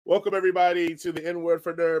Welcome, everybody, to the N-Word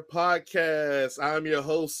for Nerd podcast. I'm your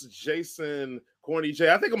host, Jason Corny J.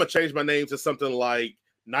 I think I'm going to change my name to something like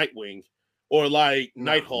Nightwing or like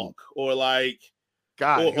Nighthawk or like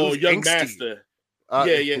or Young angsty? Master. I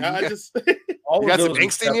just... You got some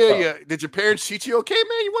angst in you? Did your parents treat you okay,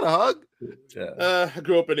 man? You want a hug? I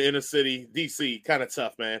grew up in the inner city, DC. Kind of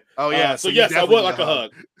tough, man. Oh, yeah. So yes, I would like a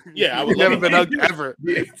hug. Yeah, I would never been hugged ever.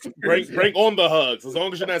 Bring on the hugs. As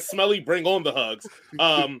long as you're not smelly, bring on the hugs.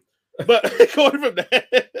 But going from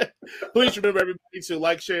that, please remember, everybody, to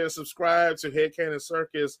like, share, and subscribe to Headcanon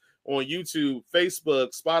Circus on YouTube,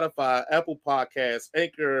 Facebook, Spotify, Apple Podcasts,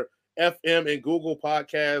 Anchor FM, and Google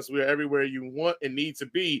Podcasts. We're everywhere you want and need to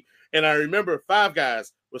be. And I remember, Five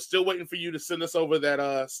Guys, we're still waiting for you to send us over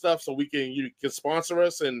that stuff so you can sponsor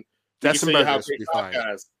us and that's some burgers. Five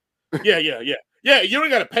Guys. Yeah. You don't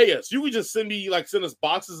got to pay us. You can just send us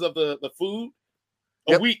boxes of the food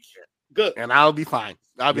a week. Good. And I'll be fine.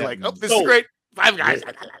 I'll be like, oh, this is great. Five Guys.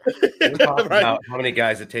 We're talking about how many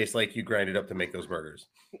guys it tastes like you grinded up to make those burgers.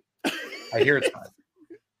 I hear it's fine.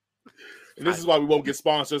 And this is why we won't get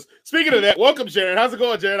sponsors. Speaking of that, welcome, Jared. How's it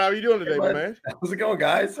going, Jared? How are you doing today, my man? How's it going,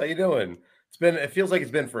 guys? How you doing? It feels like it's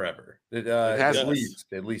been forever. It has at least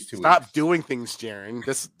 2 weeks. Stop doing things, Jaron.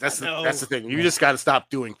 That's the thing. You just got to stop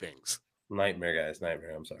doing things. Nightmare, guys.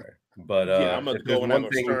 Nightmare. I'm sorry. But I'm going to go and have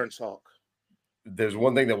a stern talk. There's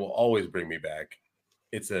one thing that will always bring me back.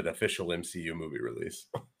 It's an official MCU movie release.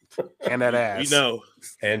 And that ass. We know.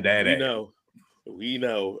 And that ass. We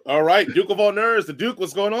know. All right, Duke of all nerds. The Duke,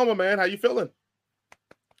 what's going on, my man? How you feeling?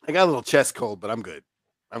 I got a little chest cold, but I'm good.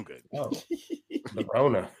 Oh, the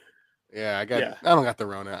Rona. Yeah, I don't got the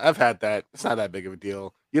Rona. I've had that. It's not that big of a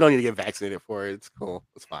deal. You don't need to get vaccinated for it. It's cool.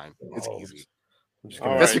 It's fine. It's easy.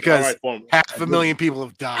 That's because 500,000 people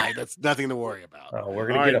have died. That's nothing to worry about. Oh, we're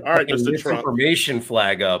gonna get a misinformation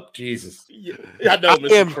flag up. Jesus. Yeah, I know. I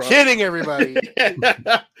am kidding, everybody.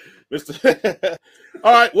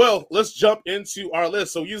 All right, well, let's jump into our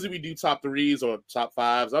list. So usually we do top threes or top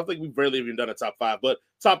fives. I don't think we've rarely even done a top five, but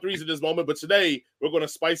top threes at this moment. But today we're going to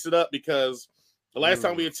spice it up because the last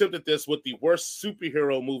time we attempted this with the worst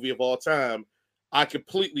superhero movie of all time, I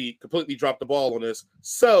completely dropped the ball on this.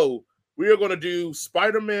 So we are going to do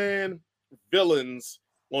Spider-Man villains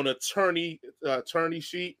on a tourney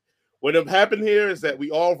sheet. What happened here is that we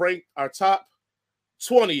all ranked our top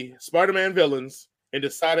 20 Spider-Man villains and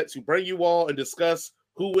decided to bring you all and discuss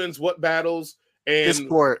who wins what battles. And you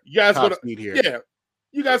guys are going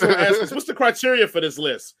to ask us, what's the criteria for this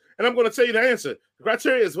list? And I'm going to tell you the answer. The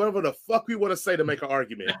criteria is whatever the fuck we want to say to make an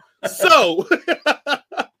argument. So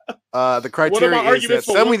the criteria is that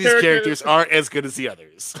some of these characters aren't as good as the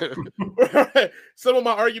others. Some of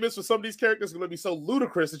my arguments for some of these characters are going to be so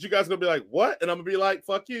ludicrous that you guys are going to be like, what? And I'm going to be like,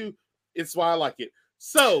 fuck you. It's why I like it.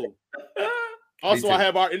 So also, I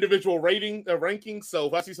have our individual rankings. So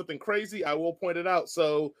if I see something crazy, I will point it out.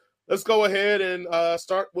 So let's go ahead and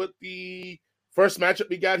start with the first matchup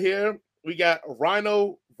we got here. We got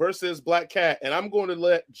Rhino versus Black Cat. And I'm going to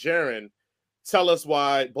let Jaron tell us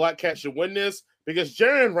why Black Cat should win this, because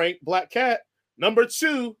Jaron ranked Black Cat number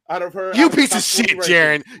 2 out of her. You piece of shit,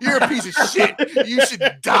 Jaron. You're a piece of shit. You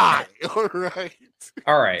should die.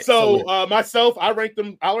 All right. So myself, I ranked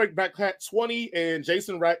Black Cat 20, and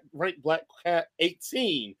Jason ranked Black Cat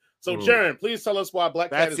 18. So Jaron, please tell us why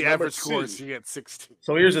Black Cat is the number average 2. score. She gets 16.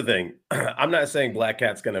 So here's the thing. I'm not saying Black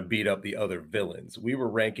Cat's going to beat up the other villains. We were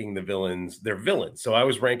ranking the villains. They're villains. So I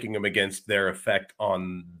was ranking them against their effect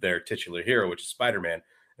on their titular hero, which is Spider-Man.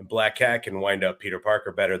 And Black Cat can wind up Peter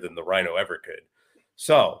Parker better than the Rhino ever could.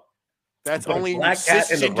 So that's only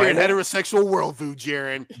cisgender and heterosexual worldview,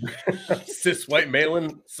 Jaron. Cis white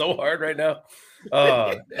mailing so hard right now.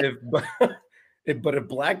 If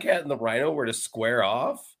Black Cat and the Rhino were to square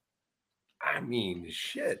off, I mean,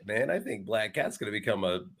 shit, man. I think Black Cat's going to become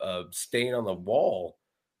a stain on the wall.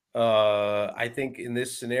 I think in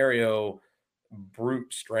this scenario,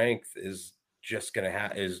 brute strength is just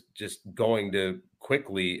going to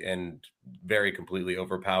quickly and very completely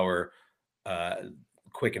overpower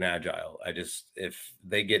Quick and Agile. If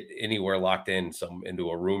they get anywhere locked into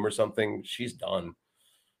a room or something, she's done.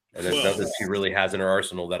 And there's nothing she really has in her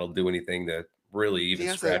arsenal that'll do anything to really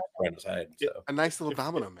even scratch Rhino's head. So. A nice little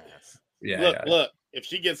domino mass. Yeah. Look, if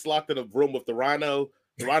she gets locked in a room with the Rhino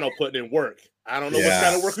putting in work. I don't know what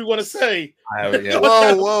kind of work we want to say.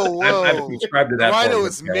 Whoa. I've subscribed to that. Rhino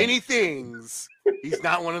is many things. He's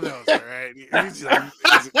not one of those, all right?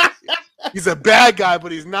 He's a bad guy,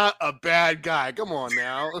 but he's not a bad guy. Come on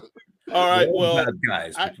now. All right, well,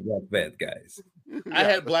 bad guys. I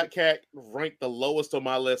had Black Cat ranked the lowest on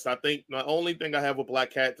my list. I think the only thing I have with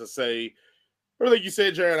Black Cat to say, everything you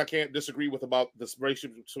said, Jared, I can't disagree with about this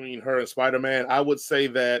relationship between her and Spider-Man. I would say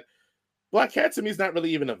that Black Cat to me is not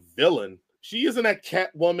really even a villain. She isn't that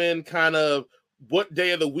Catwoman kind of what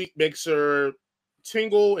day of the week makes her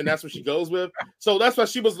tingle, and that's what she goes with. So that's why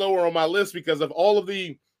she was lower on my list, because of all of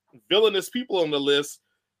the villainous people on the list,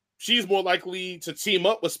 she's more likely to team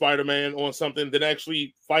up with Spider-Man on something than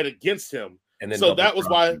actually fight against him. And so that was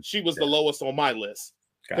why she was the lowest on my list.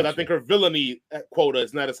 Because I think her villainy quota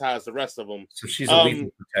is not as high as the rest of them. So she's a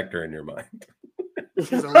lethal protector in your mind.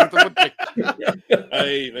 She's a lethal protector.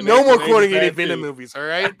 Hey, no more quoting any Venom movies, all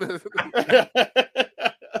right?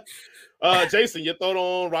 Jason, your thought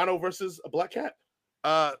on Rhino versus a Black Cat?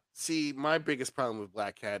 See, my biggest problem with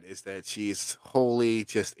Black Cat is that she's wholly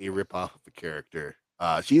just a ripoff of the character.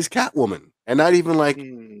 She's Catwoman, and not even like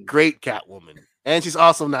great Catwoman. And she's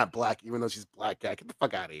also not black, even though she's Black Cat. Get the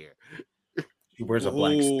fuck out of here. She wears a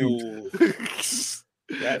black suit.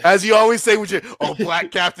 As you always say with your Black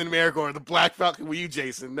Captain America or the Black Falcon with you,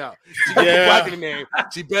 Jason. No, she got the black in the name.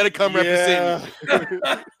 She better come represent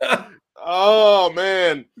you. Oh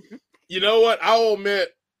man, you know what? I'll admit,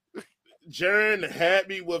 Jaren had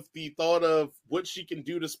me with the thought of what she can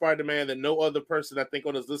do to Spider-Man that no other person I think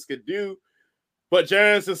on this list could do. But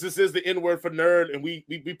Jaren, since this is the N-word for nerd and we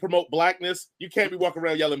promote blackness, you can't be walking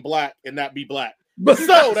around yelling black and not be black.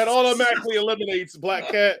 So that automatically eliminates Black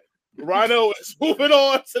Cat. Rhino is moving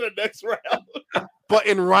on to the next round. But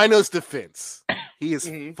in Rhino's defense, he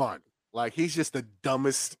is fun. Like, he's just the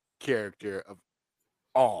dumbest character of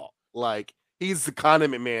all. Like, he's the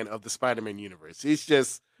condiment man of the Spider-Man universe. He's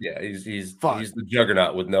just he's fun. He's the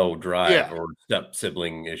juggernaut with no drive or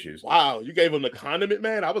sibling issues. Wow, you gave him the condiment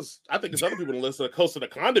man? I think there's other people on the list that are close to the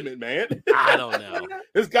condiment man. I don't know.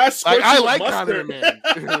 This guy's I like condiment man.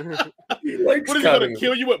 What is he going to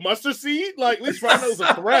kill you with mustard seed? Like, at least Rhino's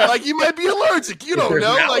a threat. Like, you might be allergic. You don't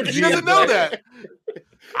know. Like, he doesn't know that.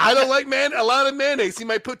 I don't like a lot of mayonnaise. He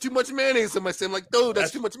might put too much mayonnaise in my sim. Like, dude,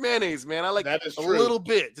 that's too much mayonnaise, man. I like a little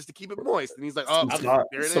bit just to keep it moist. And he's like, oh,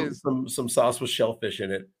 there it is. Some sauce with shellfish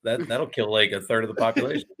in it. That'll kill like a third of the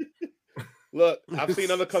population. Look, I've seen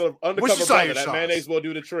undercover brother. That mayonnaise will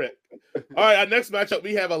do the trick. All right, our next matchup,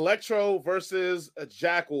 we have Electro versus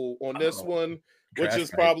Jackal on this one, which is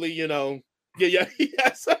probably, yes.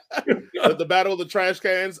 The battle of the trash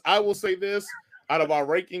cans. I will say this, out of our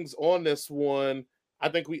rankings on this one, I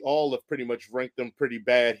think we all have pretty much ranked them pretty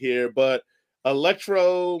bad here, but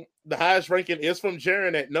Electro, the highest ranking is from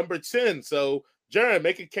Jaren at number 10. So, Jaren,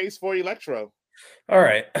 make a case for Electro. All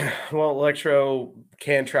right. Well, Electro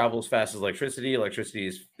can travel as fast as electricity. Electricity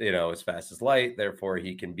is, as fast as light. Therefore,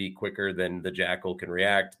 he can be quicker than the Jackal can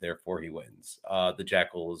react. Therefore, he wins. The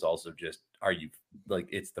Jackal is also just,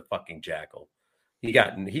 it's the fucking Jackal.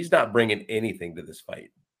 He's not bringing anything to this fight.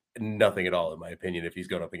 Nothing at all, in my opinion, if he's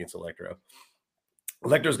going up against Electro.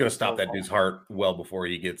 Electro's going to stop that dude's heart well before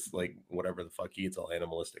he gets like whatever the fuck he gets all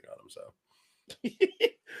animalistic on him.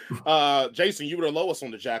 So, Jason, you were the lowest on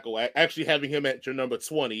the Jackal. Actually, having him at your number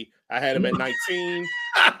 20, I had him at 19.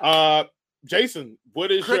 Jason,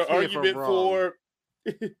 what is your argument for?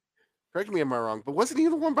 Correct me if I'm wrong, but wasn't he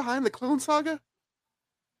the one behind the Clone Saga?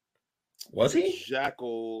 Was he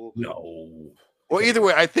Jackal? No. Well, either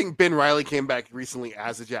way, I think Ben Reilly came back recently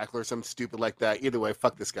as a Jackal or something stupid like that. Either way,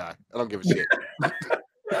 fuck this guy. I don't give a shit.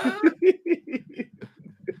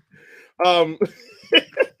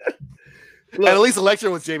 Look, at least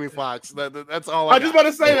Electro was Jamie Foxx. That's all I just about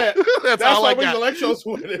to say that. That's all I got. Electro's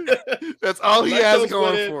winning. That's all he has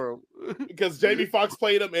going for him. Because Jamie Foxx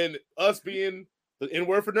played him, and us being the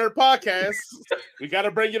N-Word for Nerd podcast, we got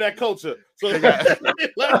to bring you that culture. So,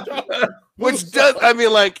 which does,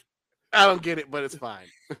 I don't get it, but it's fine.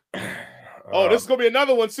 This is gonna be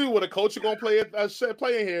another one too. With a culture gonna play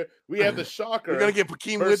in here. We have the Shocker. We're gonna get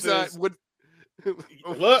Hakeem Woodside.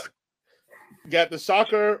 Look, got the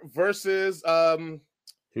Shocker versus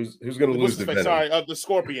who's gonna lose the Venom? Sorry, the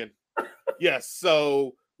Scorpion. Yes.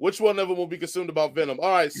 So which one of them will be consumed about Venom?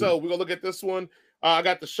 All right. So we're gonna look at this one. I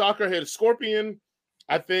got the Shocker here, the Scorpion.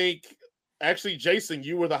 I think actually, Jason,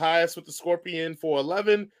 you were the highest with the Scorpion for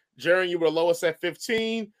 11. Jaren, you were the lowest at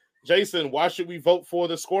 15. Jason, why should we vote for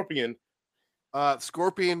the Scorpion?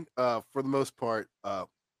 Scorpion, for the most part,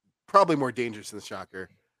 probably more dangerous than the Shocker.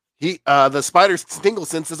 The spider's tingle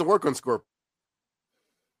sense doesn't work on Scorpion.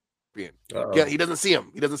 Yeah, he doesn't see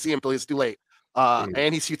him. He doesn't see him until it's too late.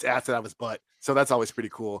 And he shoots acid out of his butt. So that's always pretty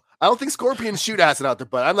cool. I don't think scorpions shoot acid out their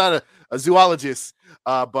butt. I'm not a zoologist,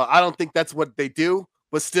 but I don't think that's what they do.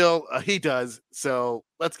 But still, he does. So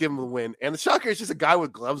let's give him a win. And the Shocker is just a guy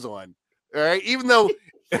with gloves on. All right, even though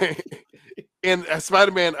And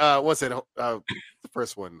Spider-Man, what's it? The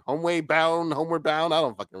first one, Homeward Bound. I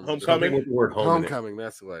don't fucking remember. Homecoming. With the word Homecoming.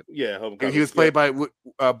 That's what. Yeah, Homecoming. He was played by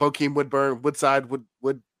Bokeem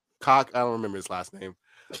Woodcock. I don't remember his last name.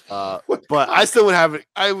 But I still would have it.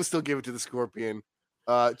 I would still give it to the Scorpion.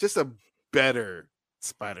 Just a better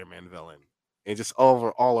Spider-Man villain, and just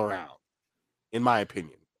all around, in my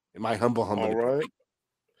opinion, in my humble all right. opinion.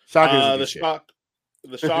 Shocker.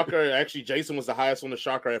 The Shocker, actually, Jason was the highest on the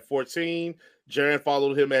Shocker at 14. Jaren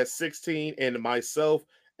followed him at 16, and myself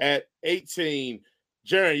at 18.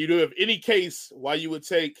 Jaren, you do have any case why you would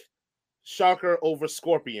take Shocker over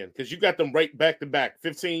Scorpion? Because you got them right back to back.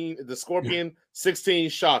 15, the Scorpion, 16,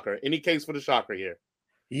 Shocker. Any case for the Shocker here?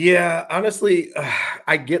 Yeah, honestly,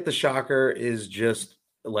 I get the Shocker is just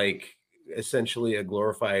like essentially a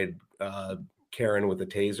glorified Karen with a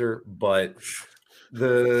taser, but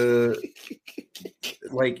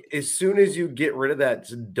as soon as you get rid of that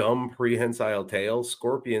dumb prehensile tail,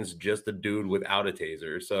 Scorpion's just a dude without a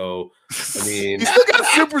taser. So I mean, he's still got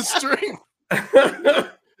super strength.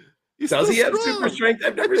 Does he have super strength?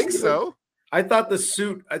 I've never seen so. I thought the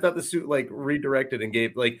suit like redirected and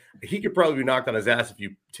gave he could probably be knocked on his ass if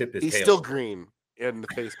you tip his tail. He's still green in the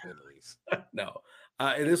face paint at least. No.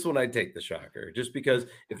 In this one, I'd take the Shocker just because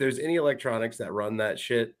if there's any electronics that run that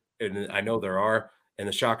shit, and I know there are, and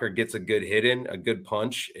the Shocker gets a good hit in, a good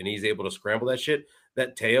punch, and he's able to scramble that shit,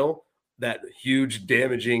 that tail, that huge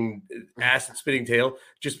damaging acid spitting tail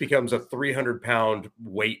just becomes a 300-pound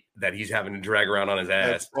weight that he's having to drag around on his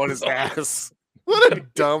ass. What a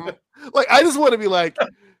dumb, I just want to be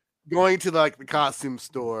going to the costume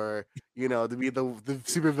store, to be the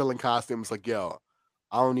supervillain costumes. Yo,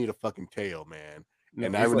 I don't need a fucking tail, man.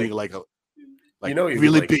 And I would need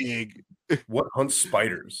really big. What hunts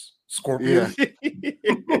spiders? Scorpion. Yeah.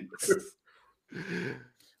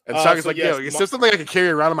 And Shocker's is there something I can carry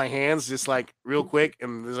around in my hands just real quick?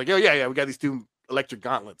 And there's yeah, we got these 2 electric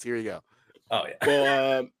gauntlets. Here you go. Oh yeah.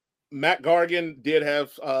 Well, Matt Gargan did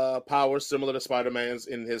have powers similar to Spider-Man's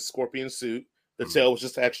in his Scorpion suit. The tail was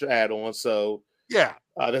just an extra add-on. So yeah.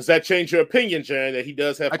 Does that change your opinion, Jaren, that he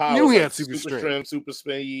does have powers? I knew he had super strength, super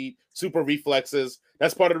speed, super reflexes.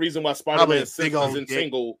 That's part of the reason why Spider-Man 6 is in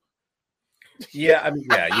single. Yeah, I mean,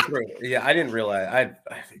 I didn't realize.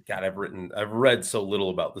 I've read so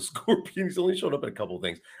little about the Scorpion. He's only showed up in a couple of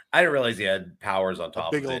things. I didn't realize he had powers on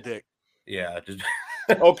top of it. Big old dick. Yeah. Just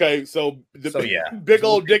okay, big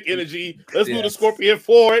old dick energy. Let's move the Scorpion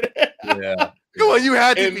forward. Yeah. Come on, you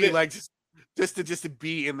had to be just to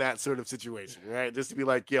be in that sort of situation, right? Just to be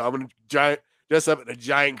I'm gonna dress up in a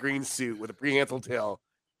giant green suit with a prehensile tail.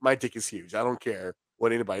 My dick is huge. I don't care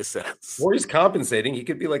what anybody says. Or he's compensating. He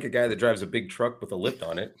could be like a guy that drives a big truck with a lift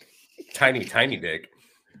on it. Tiny dick.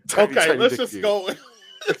 Okay, let's just go.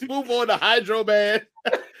 Let's move on to Hydro Man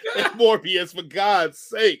and Morbius, for God's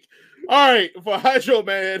sake. All right, for Hydro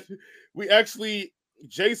Man, we actually,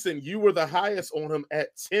 Jason, you were the highest on him at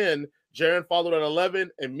 10. Jaren followed at 11,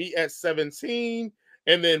 and me at 17.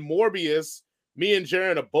 And then Morbius, me and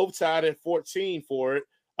Jaren are both tied at 14 for it.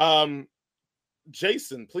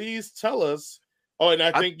 Jason, please tell us. Oh, and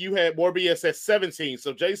I think you had Morbius at 17.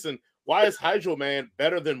 So, Jason, why is Hydro Man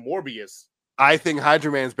better than Morbius? I think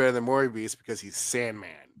Hydro Man is better than Morbius because he's Sandman.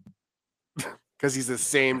 Because he's the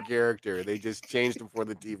same character. They just changed him for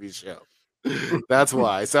the TV show. That's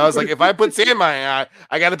why. So I was if I put Sandman high,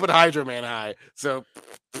 I got to put Hydro Man high. So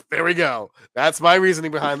there we go. That's my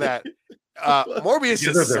reasoning behind that. Morbius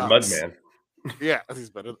just sucks. Mudman. Yeah,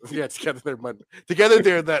 he's better. Yeah, together they're mud. Together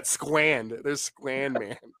they're that Squand. They're Squand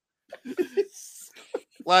Man.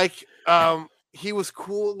 He was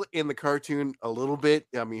cool in the cartoon a little bit.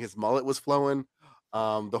 I mean, his mullet was flowing.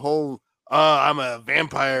 The whole I'm a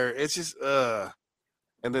vampire. It's just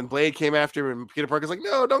And then Blade came after him, and Peter Parker's like,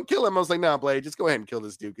 "No, don't kill him." I was like, "No, Blade, just go ahead and kill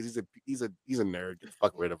this dude because he's a nerd. Get the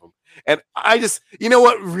fuck rid of him." And I just,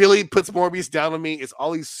 what really puts Morbius down on me is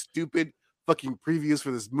all these stupid fucking previews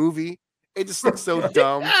for this movie. It just looks so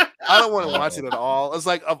dumb. I don't want to watch it at all. It's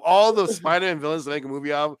of all the Spider-Man villains to make a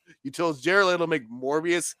movie of, you told Jared Leto to make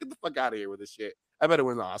Morbius. Get the fuck out of here with this shit. I better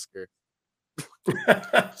win the Oscar.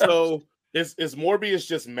 So is Morbius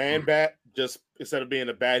just Man-Bat? Just instead of being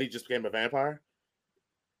a bat, he just became a vampire?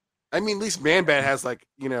 I mean, at least Man-Bat has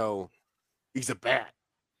he's a bat.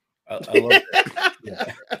 I love it.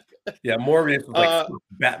 Yeah, Morbius is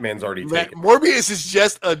Batman's already taken. Morbius is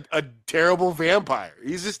just a terrible vampire.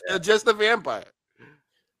 He's just a vampire.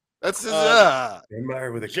 That's just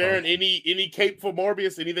vampire with a Jaren, any cape for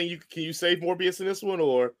Morbius? Anything can you save Morbius in this one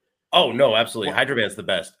or? Oh no, absolutely. Hydro Man's the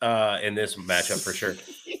best in this matchup for sure.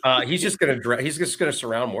 He's just gonna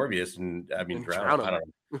surround Morbius and drown him. I don't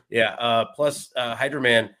know. Yeah. Plus Hydro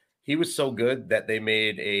Man He was so good that they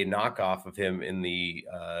made a knockoff of him in the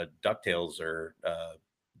DuckTales or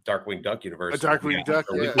Darkwing Duck universe. A Darkwing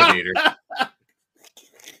Duck Liquidator.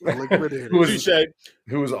 Liquidator.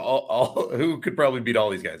 Who could probably beat all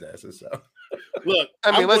these guys' asses. So look,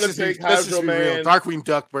 I mean, let's just be real. Darkwing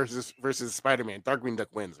Duck versus Spider-Man. Darkwing Duck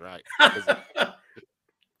wins, right?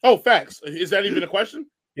 Oh, facts. Is that even a question?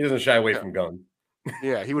 He doesn't shy away from guns.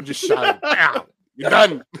 Yeah, he would just shot him. Ow, you're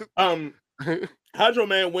done. Hydro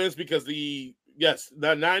Man wins because the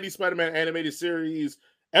 90s Spider-Man animated series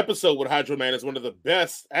episode with Hydro Man is one of the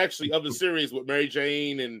best actually of the series with Mary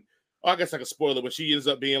Jane and I guess I can spoil it, but she ends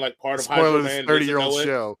up being like part of Hydro Man. 30-year-old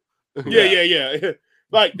show. Yeah.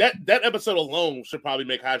 Like that episode alone should probably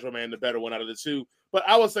make Hydro Man the better one out of the two. But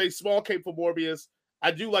I would say small cape for Morbius.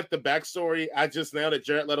 I do like the backstory. I just now that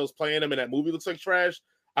Jared Leto's playing him and that movie looks like trash,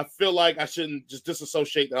 I feel like I shouldn't just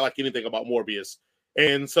disassociate that I like anything about Morbius.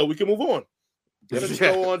 And so we can move on. Let's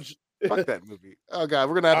go on. Fuck that movie. Oh god,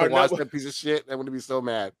 we're gonna have to watch that piece of shit. I'm gonna be so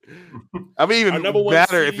mad. I mean, even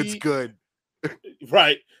better if it's good.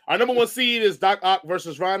 Right. Our number one seed is Doc Ock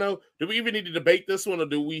versus Rhino. Do we even need to debate this one, or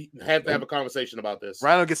do we have to have a conversation about this?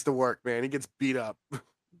 Rhino gets to work, man. He gets beat up.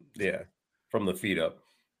 Yeah, from the feet up.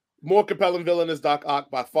 More compelling villain is Doc Ock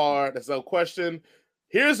by far. There's no question.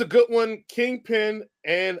 Here's a good one: Kingpin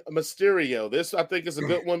and Mysterio. This I think is a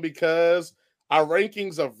good one because our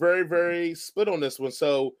rankings are very, very split on this one.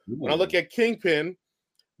 So when I look at Kingpin,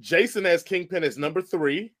 Jason has Kingpin as number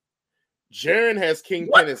 3. Jaren has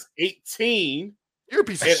Kingpin as 18. You're a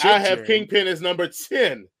piece of shit. And I have Jaren. Kingpin as number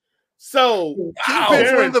 10. So,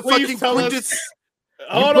 Jaren, please tell us.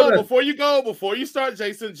 Hold on, before you start,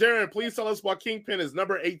 Jason, Jaren, please tell us why Kingpin is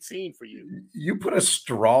number 18 for you. You put a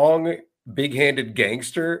strong, big-handed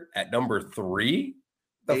gangster at number 3?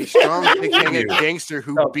 A strong, big-handed gangster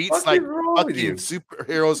who beats like fucking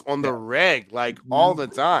superheroes on the reg, like all the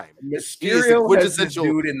time. Mysterio is the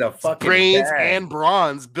dude in the fucking brains and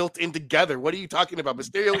bronze built in together. What are you talking about?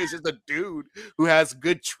 Mysterio is just a dude who has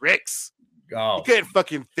good tricks. Oh. You can't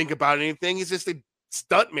fucking think about anything. He's just a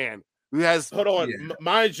stunt man who has. Hold on,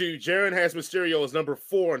 mind you, Jaren has Mysterio as number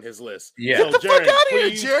 4 on his list. Yeah, so, get the fuck out of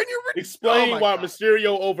here, Jaren. Explain why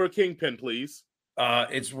Mysterio over Kingpin, please.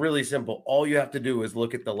 It's really simple. All you have to do is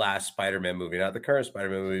look at the last Spider-Man movie, not the current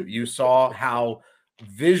Spider-Man movie. You saw how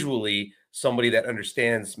visually somebody that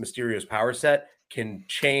understands Mysterio's power set can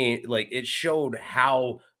change. Like, it showed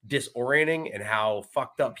how disorienting and how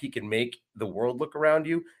fucked up he can make the world look around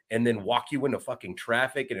you and then walk you into fucking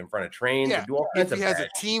traffic and in front of trains and do all kinds of he has a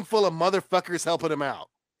team full of motherfuckers helping him out.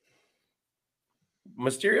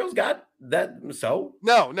 Mysterio's got that. So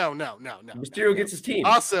no. Mysterio gets his team.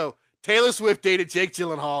 Also, Taylor Swift dated Jake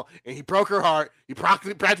Gyllenhaal, and he broke her heart. He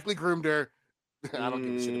practically groomed her. I don't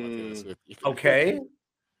give a shit about Taylor Swift. Okay.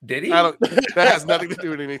 Did he? That has nothing to do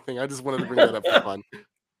with anything. I just wanted to bring that up for fun.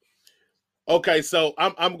 Okay, so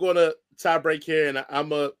I'm going to tie break here, and this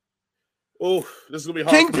is going to be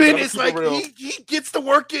hard. Kingpin is like, he gets the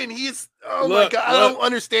work in. He's, my God, I don't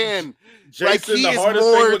understand. Jason, like, he is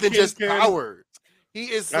more than just power. He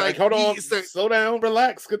is like, hold on, slow down,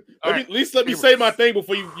 relax. At least let me say my thing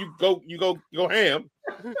before you go ham.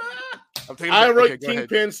 I wrote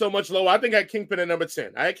Kingpin so much lower. I think I had Kingpin at number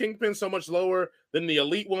 10. I had Kingpin so much lower than the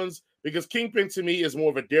elite ones because Kingpin to me is more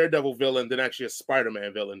of a Daredevil villain than actually a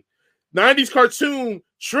Spider-Man villain. 90s cartoon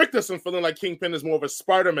tricked us in feeling like Kingpin is more of a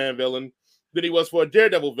Spider-Man villain than he was for a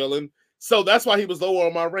Daredevil villain. So that's why he was lower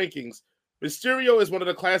on my rankings. Mysterio is one of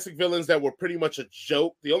the classic villains that were pretty much a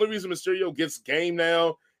joke. The only reason Mysterio gets game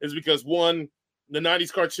now is because, one, the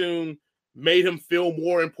 90s cartoon made him feel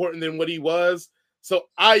more important than what he was. So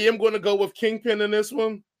I am going to go with Kingpin in this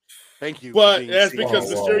one. Thank you. But that's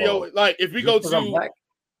because Mysterio, like, if we go to...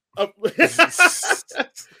 and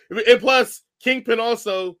plus, Kingpin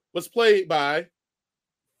also was played by...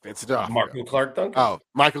 Vince D'Onofrio. Michael Clark Duncan. Oh,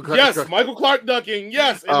 Michael Clark. Yes, Michael Clark Duncan.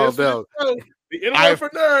 Yes. And no. The internet for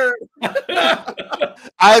nerd.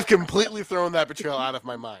 I've completely thrown that portrayal out of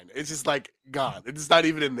my mind. It's just like gone. It's not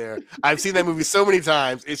even in there. I've seen that movie so many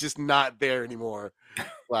times. It's just not there anymore.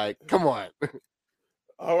 Like, come on.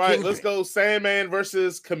 All right, let's go. Sandman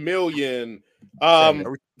versus Chameleon.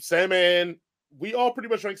 Sandman. We all pretty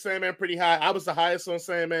much ranked Sandman pretty high. I was the highest on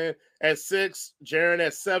Sandman at 6. Jaren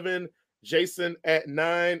at 7. Jason at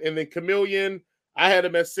 9. And then Chameleon, I had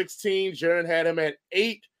him at 16. Jaren had him at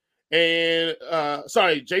 8. And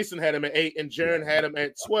Jason had him at 8 and Jaren had him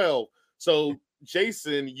at 12. So,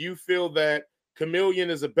 Jason, you feel that Chameleon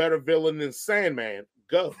is a better villain than Sandman.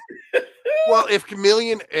 Go. Well, if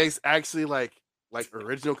Chameleon is actually like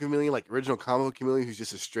original Chameleon, like original comic book Chameleon, who's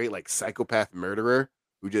just a straight like psychopath murderer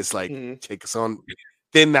who just like takes on,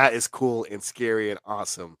 then that is cool and scary and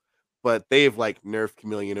awesome. but they've like nerfed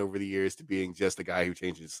Chameleon over the years to being just a guy who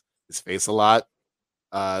changes his face a lot.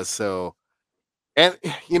 So, and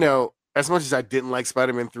as much as I didn't like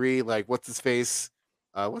Spider-Man 3, like what's his face?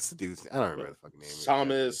 What's the dude's? I don't remember the fucking name.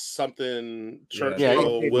 Thomas something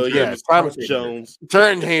Churchill Williams Thomas Jones.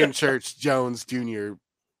 Hayden Church Jones Jr.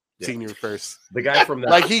 Senior first. The guy from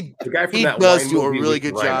that, like he that does do a really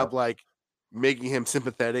good job, like making him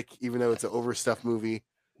sympathetic, even though it's an overstuffed movie.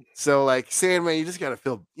 So like Sandman, you just gotta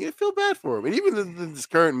feel bad for him, and even in this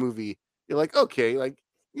current movie, you're like, okay, like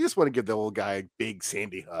you just want to give the old guy a big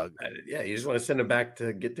sandy hug. Yeah, you just want to send him back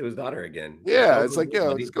to get to his daughter again. Yeah, it's like,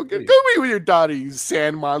 just go meet with your daughter, you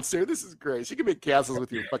sand monster. This is great. She can make castles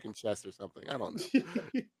with your fucking chest or something. I don't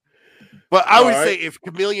know. But I would say if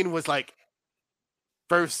Chameleon was like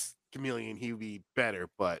first Chameleon, he would be better,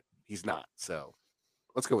 but he's not. So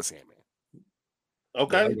let's go with Sandman.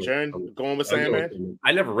 Okay, Jaren, going with Sandman.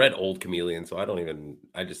 I never read Old Chameleon, so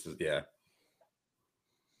I just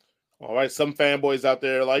All right, some fanboys out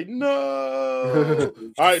there are like, no.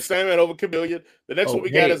 All right, Sandman over Chameleon. The next one we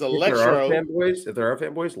got is Electro. If there are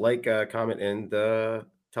fanboys, like, comment, and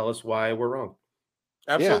tell us why we're wrong.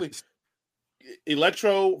 Absolutely. Yeah.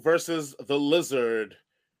 Electro versus the Lizard.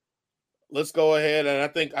 Let's go ahead, and I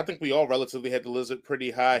think we all relatively had the Lizard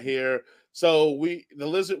pretty high here. So the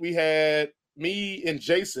Lizard, we had me and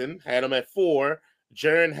Jason had him at 4.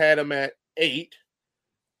 Jaren had him at 8.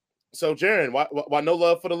 So, Jaren, why no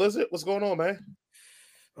love for the Lizard? What's going on, man?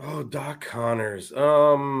 Oh, Doc Connors.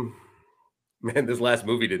 Man, this last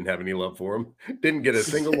movie didn't have any love for him. Didn't get a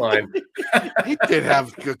single line. He did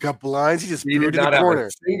have a couple lines. He just did not have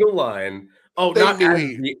a single line. Oh, not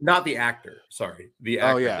the actor. Sorry, the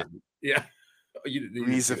actor. Oh yeah, yeah. You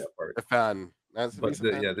he's a fan. But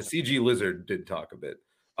the CG Lizard did talk a bit.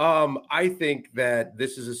 I think that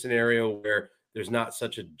this is a scenario where there's not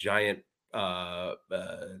such a giant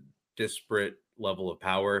disparate level of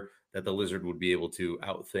power that the Lizard would be able to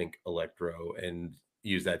outthink Electro and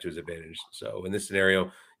use that to his advantage. So in this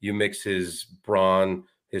scenario, you mix his brawn,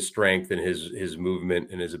 his strength, and his movement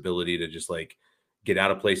and his ability to just like get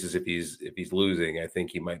out of places if he's losing. I think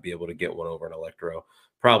he might be able to get one over an Electro.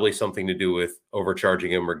 Probably something to do with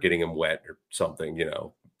overcharging him or getting him wet or something,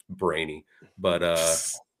 brainy. But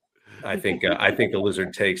I think the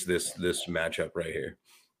Lizard takes this matchup right here.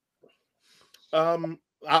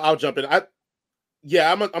 I'll jump in.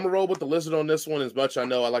 I'm gonna roll with the Lizard on this one. As much I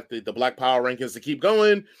know, I like the Black Power rankings to keep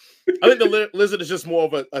going. I think the Lizard is just more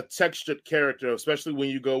of a textured character, especially when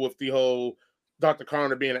you go with the whole Dr.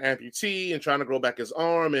 Connor being an amputee and trying to grow back his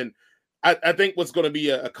arm. And I think what's going to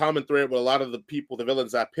be a common thread with a lot of the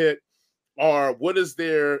villains I pick, are what is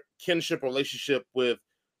their kinship relationship with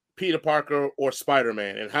Peter Parker or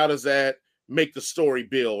Spider-Man, and how does that make the story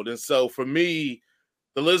build? And so for me,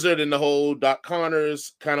 the Lizard and the whole Doc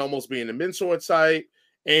Connors kind of almost being the mentor type,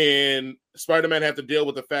 and Spider-Man have to deal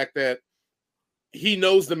with the fact that he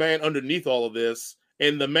knows the man underneath all of this,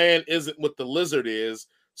 and the man isn't what the Lizard is.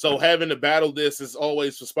 So having to battle this is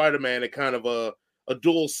always for Spider-Man a kind of a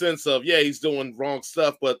dual sense of, yeah, he's doing wrong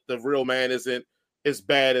stuff, but the real man isn't as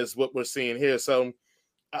bad as what we're seeing here. So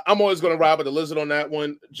I'm always going to ride with the Lizard on that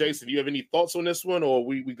one. Jason, do you have any thoughts on this one, or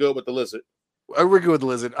we good with the Lizard? We're good with the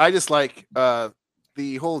Lizard. I just like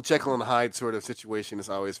the whole Jekyll and Hyde sort of situation is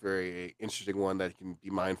always very interesting one that can be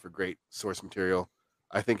mined for great source material.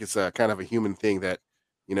 I think it's a kind of a human thing that,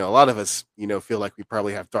 a lot of us, feel like we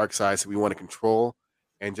probably have dark sides that we want to control,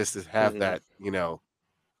 and just to have that,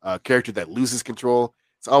 character that loses control,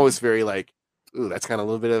 it's always very like, ooh, that's kind of a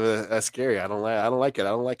little bit of a scary. I don't like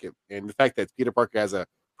it. And the fact that Peter Parker has a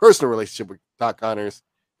personal relationship with Doc Connors,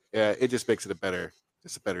 it just makes it a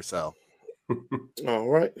better sell. All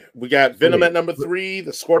right, we got Venom at number 3,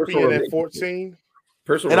 the Scorpion at 14.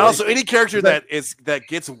 And also any character that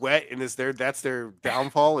gets wet and that's their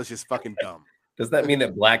downfall is just fucking dumb. Does that mean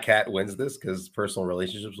that Black Cat wins this because personal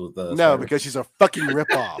relationships with the No, because she's a fucking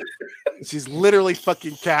ripoff. She's literally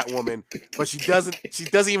fucking Catwoman, but she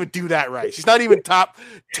doesn't even do that right. She's not even top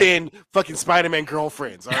 10 fucking Spider-Man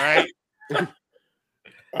girlfriends, all right? All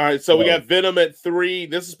right, so we got Venom at 3.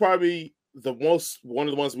 This is probably one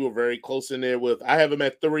of the ones we were very close in there with. I have him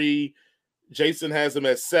at 3. Jason has him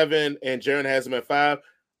at 7, and Jaren has him at 5.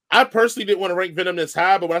 I personally didn't want to rank Venom this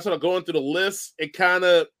high, but when I started going through the list,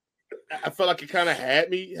 I felt like it kind of had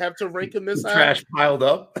me have to rank him this high. Trash piled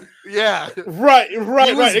up. Yeah. Right.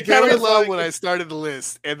 It kind of low when I started the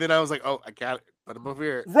list, and then I was like, oh, I got it. Put him over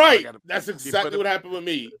here. Right. That's exactly what happened with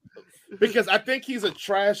me. Because I think he's a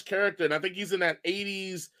trash character, and I think he's in that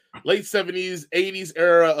 80s, late 70s, 80s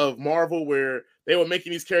era of Marvel where they were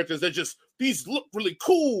making these characters that these look really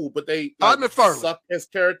cool, but they suck as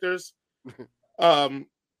characters.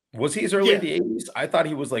 Was he as early in the 80s? I thought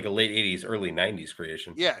he was like a late 80s, early 90s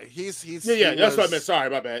creation. Yeah, he's that's what I meant. Sorry,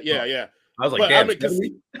 my bad. Yeah. I was like, damn.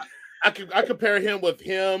 I compare him with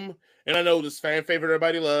him, and I know this fan favorite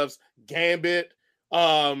everybody loves, Gambit,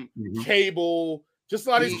 Cable, just a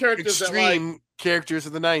lot of these characters extreme characters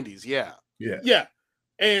of the 90s. Yeah.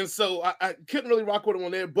 And so I couldn't really rock with him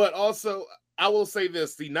on there, but also I will say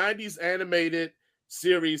this: the 90s animated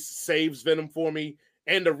series saves Venom for me,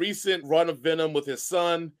 and the recent run of Venom with his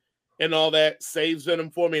son and all that saves Venom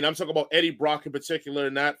for me. And I'm talking about Eddie Brock in particular,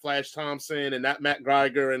 not Flash Thompson and not Matt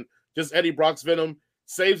Geiger, and just Eddie Brock's Venom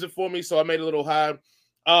saves it for me. So I made it a little high.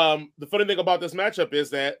 The funny thing about this matchup is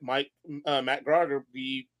that Matt Geiger,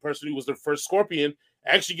 the person who was the first Scorpion,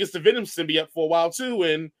 actually gets the Venom symbiote for a while too,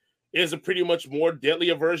 and is a pretty much more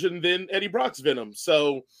deadlier version than Eddie Brock's Venom.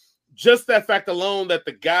 So just that fact alone, that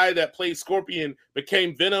the guy that played Scorpion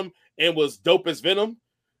became Venom and was dope as Venom,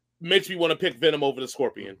 makes me want to pick Venom over the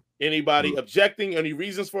Scorpion. Anybody objecting? Any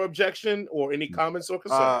reasons for objection or any comments or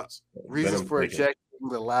concerns? Reasons for objection: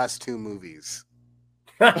 the last 2 movies.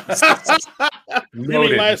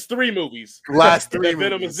 Maybe last 3 movies. Last 3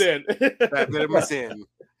 Venom is in. That Venom is in.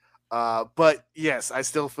 But yes, I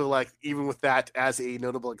still feel like even with that as a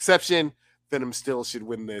notable exception, Venom still should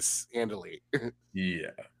win this handily.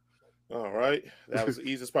 Yeah. All right. That was the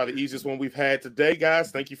easiest, probably the easiest one we've had today,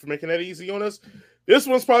 guys. Thank you for making that easy on us. This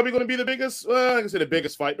one's probably going to be the biggest, I can say the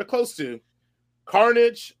biggest fight, but close to.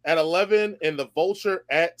 Carnage at 11 and the Vulture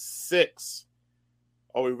at 6.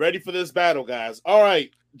 Are we ready for this battle, guys? All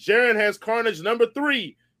right. Jaron has Carnage number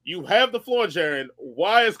 3. You have the floor, Jaron.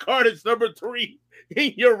 Why is Carnage number 3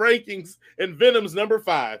 in your rankings and Venom's number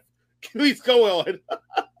 5? Please go on.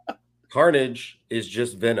 Carnage is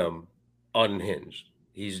just Venom unhinged.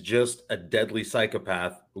 He's just a deadly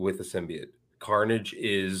psychopath with a symbiote. Carnage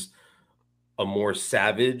is a more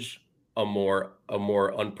savage, a more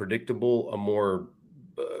unpredictable, a more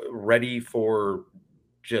ready for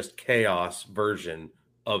just chaos version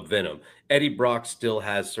of Venom. Eddie Brock still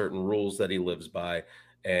has certain rules that he lives by,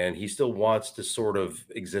 and he still wants to sort of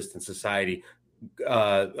exist in society.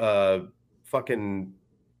 Fucking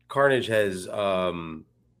Carnage has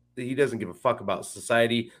he doesn't give a fuck about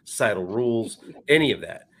society, societal rules, any of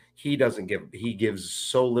that. He gives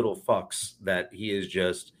so little fucks that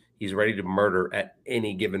he's ready to murder at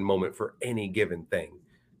any given moment for any given thing.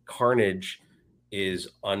 Carnage is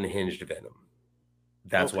unhinged Venom.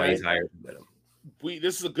 That's why he's higher than Venom.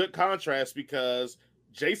 This is a good contrast because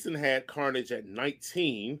Jason had Carnage at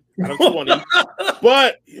 19 out of 20,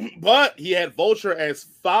 but he had Vulture as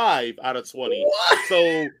 5 out of 20. What?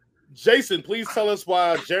 So, Jason, please tell us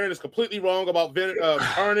why Jaron is completely wrong about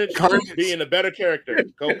Carnage being a better character.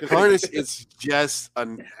 Carnage is just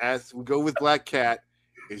as we go with Black Cat,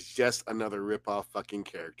 is just another rip-off fucking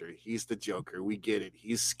character. He's the Joker. We get it.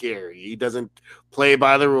 He's scary. He doesn't play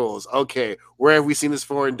by the rules. Okay, where have we seen this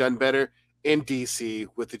before and done better? In DC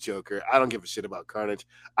with the Joker. I don't give a shit about Carnage.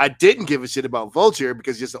 I didn't give a shit about Vulture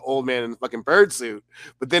because he's just an old man in a fucking bird suit.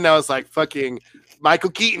 But then I was like, fucking Michael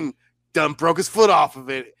Keaton done broke his foot off of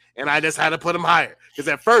it, and I just had to put him higher. Because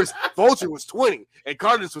at first, Vulture was 20 and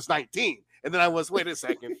Carnage was 19. And then I was, wait a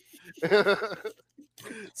second.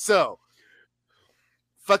 So,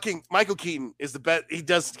 fucking Michael Keaton is the best. He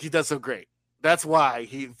does so great. That's why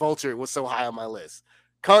Vulture was so high on my list.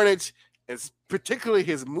 Carnage, is particularly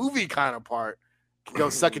his movie counterpart, can go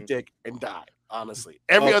suck a dick and die. Honestly,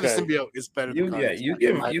 every other symbiote is better than Carnage. You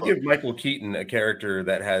give Michael Keaton a character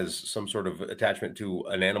that has some sort of attachment to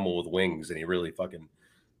an animal with wings, and he really fucking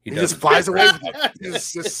he just flies away with it.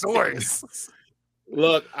 It's just soars.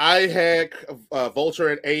 Look, I had Vulture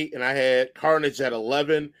at 8, and I had Carnage at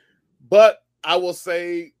 11. But I will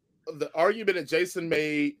say the argument that Jason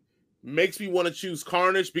made makes me want to choose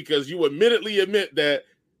Carnage because you admittedly admit that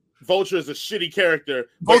Vulture is a shitty character.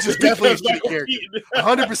 Vulture's definitely a shitty character.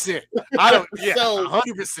 100%. I don't. Yeah,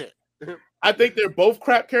 100%. I think they're both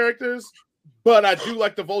crap characters, but I do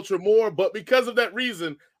like the Vulture more. But because of that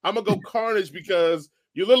reason, I'm gonna go Carnage because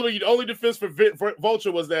the only defense for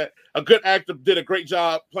Vulture was that a good actor did a great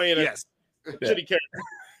job playing a shitty character.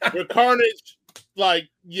 With Carnage, I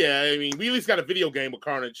mean, we at least got a video game with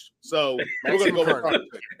Carnage, so we're gonna go with Carnage.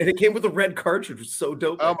 And it came with a red cartridge, which was so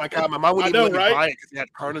dope. Oh my god, my mom wouldn't even let me buy it because it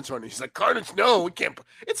had Carnage on it. She's like, Carnage, no, we can't.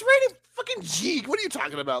 It's rated fucking G. What are you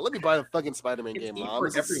talking about? Let me buy the fucking Spider-Man game, Mom. All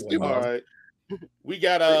right, we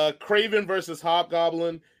got Kraven versus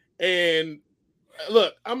Hobgoblin, and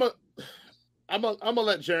look, I'm gonna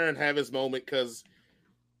let Jaron have his moment because,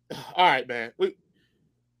 all right, man.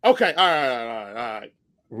 All right.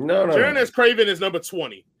 No. Jaron has Kraven as number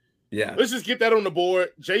 20. Yeah. Let's just get that on the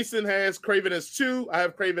board. Jason has Kraven as 2. I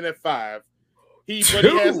have Kraven at 5. But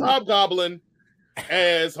he has Hobgoblin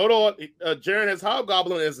as Jaren has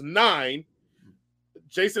Hobgoblin as 9.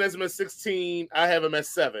 Jason has him at 16. I have him at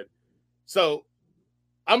 7. So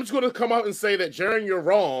I'm just going to come out and say that Jaren, you're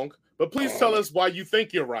wrong, but please tell us why you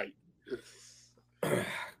think you're right.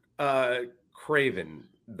 Kraven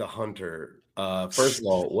the Hunter. First of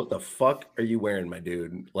all, what the fuck are you wearing, my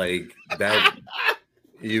dude? Like that.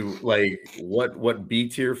 You like what B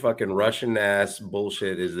tier fucking Russian ass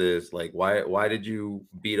bullshit is this? Like why did you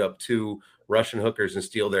beat up 2 Russian hookers and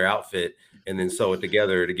steal their outfit and then sew it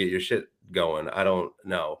together to get your shit going? I don't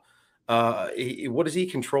know. What does he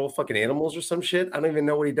control? Fucking animals or some shit? I don't even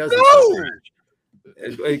know what he does. No!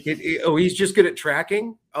 He's just good at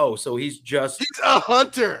tracking. Oh, so he's a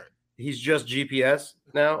hunter. He's just GPS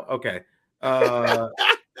now. Okay.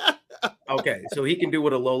 Okay, so he can do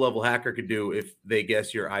what a low-level hacker could do if they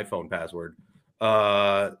guess your iPhone password.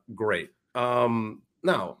 Great.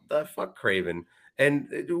 No, fuck Kraven. And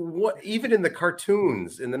what? Even in the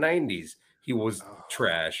cartoons in the 90s, he was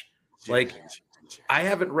trash. Like, I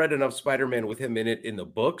haven't read enough Spider-Man with him in it in the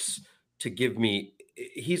books to give me.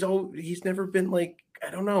 He's never been like, I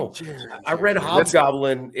don't know. I read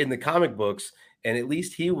Hobgoblin in the comic books. And at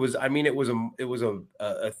least he was, I mean, it was a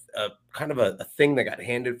kind of a thing that got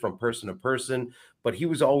handed from person to person, but he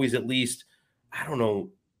was always at least, I don't know,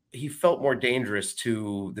 he felt more dangerous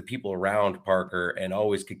to the people around Parker and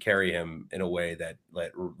always could carry him in a way that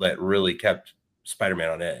really kept Spider-Man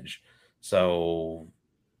on edge. So,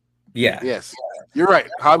 yeah. Yes, you're right.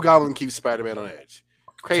 Hobgoblin keeps Spider-Man on edge.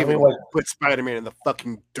 Kraven put Spider-Man in the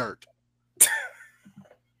fucking dirt.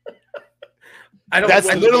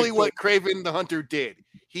 That's literally what Kraven the Hunter did.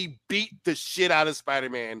 He beat the shit out of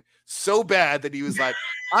Spider-Man so bad that he was like,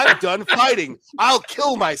 I'm done fighting. I'll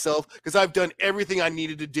kill myself because I've done everything I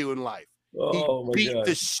needed to do in life. He beat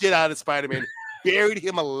the shit out of Spider-Man, buried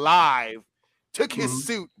him alive, took his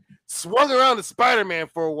suit, swung around to Spider-Man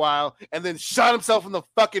for a while, and then shot himself in the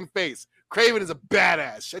fucking face. Kraven is a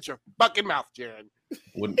badass. Shut your fucking mouth, Jaren.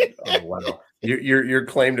 Wow. Your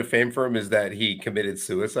claim to fame for him is that he committed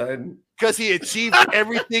suicide? Because he achieved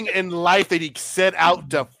everything in life that he set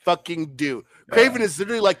out to fucking do. Kraven is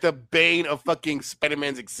literally like the bane of fucking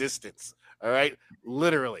Spider-Man's existence. All right?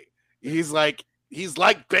 Literally. He's like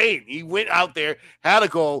Bane. He went out there, had a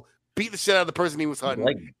goal, beat the shit out of the person he was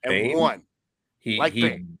hunting, and won.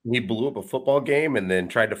 He blew up a football game and then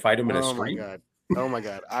tried to fight him in a street. Oh my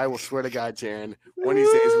god! I will swear to God, Jaren, one of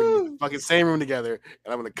these days we're gonna be in the fucking same room together,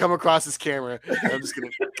 and I'm gonna come across this camera, and I'm just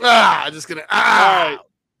gonna. All right,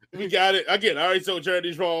 we got it again. All right, so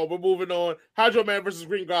Jaren's wrong. We're moving on. Hydro Man versus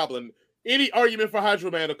Green Goblin. Any argument for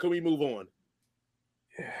Hydro Man, or can we move on?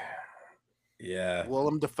 Yeah.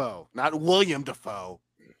 Willem Dafoe, not William Dafoe.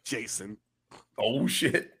 Jason. Oh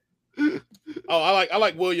shit. I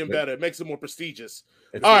like William better. It makes it more prestigious.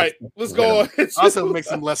 All right, let's go on. Also makes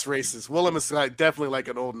him less racist. Willem is definitely like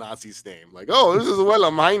an old Nazi's name. Like, oh, this is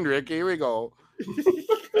Willem Heinrich. Here we go.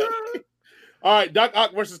 All right, Doc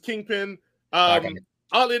Ock versus Kingpin.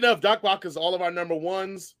 Oddly enough, Doc Ock is all of our number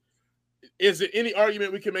ones. Is there any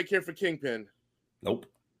argument we can make here for Kingpin? Nope.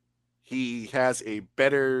 He has a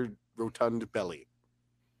better rotund belly.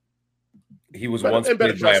 He was once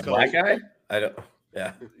played by a black guy? I don't.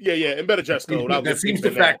 Yeah. And better dress code. That seems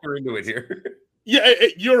to factor into it here. Yeah,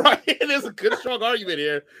 you're right. It is a good, strong argument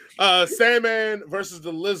here. Sandman versus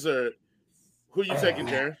the Lizard. Who you taking,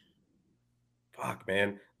 Jaren? Fuck,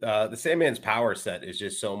 man. The Sandman's power set is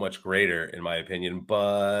just so much greater, in my opinion,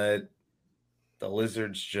 but the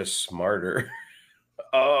Lizard's just smarter.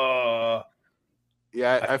 Yeah,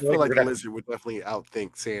 I feel like the Lizard would definitely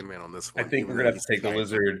outthink Sandman on this one. I think we're going to have to take the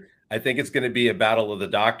Lizard. I think it's going to be a battle of the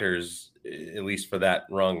doctors, at least for that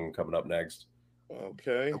rung coming up next.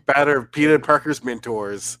 Okay. Battle of Peter Parker's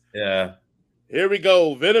mentors. Yeah. Here we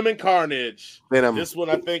go. Venom and Carnage. Venom. This one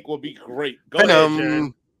I think will be great. Go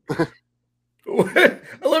Venom. Ahead, Jaren.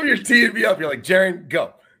 I love your teeing me up. You're like, Jaren,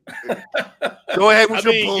 go. Go ahead with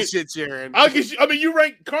your bullshit, Jaren. I'll get you. I mean, you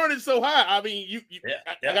rank Carnage so high. I mean,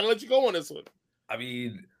 I gotta let you go on this one. I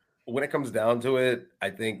mean, when it comes down to it, I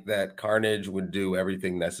think that Carnage would do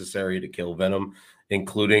everything necessary to kill Venom,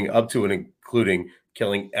 including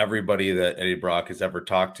killing everybody that Eddie Brock has ever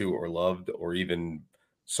talked to or loved or even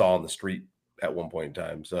saw on the street at one point in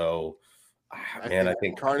time. So, I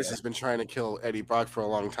think Carnage has been trying to kill Eddie Brock for a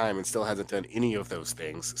long time and still hasn't done any of those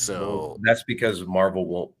things. So that's because Marvel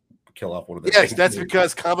won't kill off one of the Yes, that's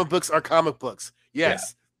because comic books are comic books.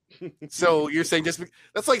 Yes. Yeah. So you're saying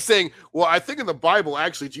that's like saying, well, I think in the Bible,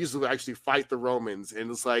 actually, Jesus would actually fight the Romans.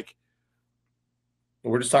 And it's like,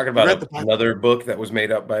 we're just talking about another book that was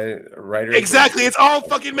made up by a writer. Exactly. It's all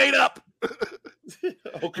fucking made up.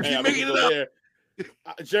 Okay. Making it up.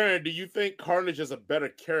 Jaron, do you think Carnage is a better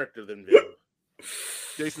character than Venom?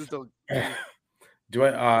 Jason's still. Do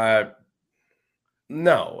I?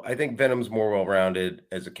 No, I think Venom's more well-rounded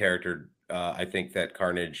as a character. I think that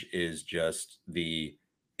Carnage is just the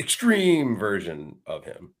extreme version of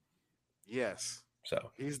him. Yes. So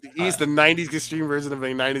he's the 90s extreme version of a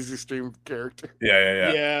 90s extreme character.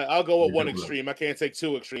 Yeah. I'll go with one extreme. I can't take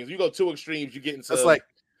two extremes. You go two extremes, you get into that's like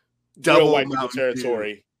double white people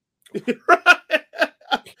territory.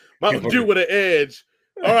 Mountain Dew with an edge.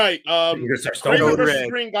 All right. Kraven versus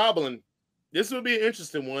Green Goblin. This would be an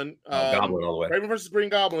interesting one. Goblin all the way. Kraven versus Green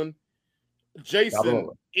Goblin. Jason,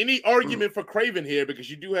 any argument for Kraven here?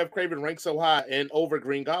 Because you do have Kraven ranked so high and over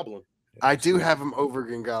Green Goblin. I do have him over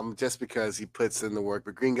Green Goblin just because he puts in the work,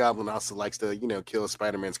 but Green Goblin also likes to, kill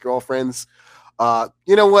Spider-Man's girlfriends.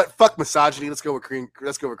 You know what? Fuck misogyny. Let's go with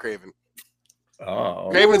Kraven. Oh,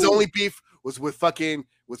 Kraven's only beef was with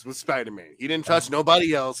Spider-Man. He didn't touch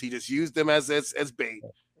nobody else. He just used them as bait.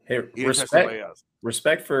 Hey,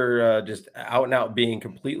 respect for just out and out being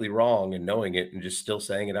completely wrong and knowing it and just still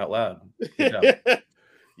saying it out loud.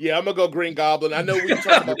 Yeah, I'm gonna go Green Goblin. I know we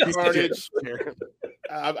talked about Carnage.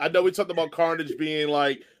 I know we talked about Carnage being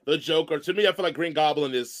like the Joker. To me, I feel like Green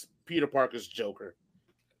Goblin is Peter Parker's Joker.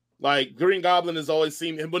 Like Green Goblin has always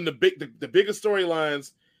seemed, and when the biggest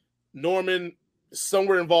storylines, Norman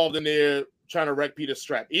somewhere involved in there trying to wreck Peter's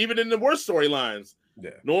strap. Even in the worst storylines,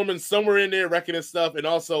 Norman's somewhere in there wrecking his stuff. And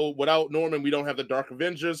also, without Norman, we don't have the Dark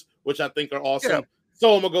Avengers, which I think are awesome. Yeah.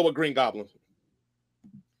 So I'm gonna go with Green Goblin.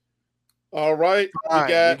 All right, you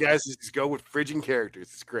guys just go with friggin' characters.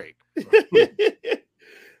 It's great.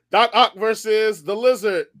 Doc Ock versus the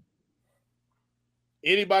Lizard.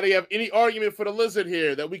 Anybody have any argument for the Lizard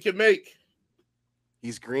here that we can make?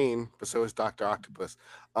 He's green, but so is Dr. Octopus.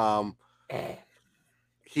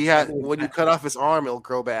 He had when you cut off his arm, it'll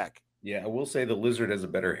grow back. Yeah, I will say the Lizard has a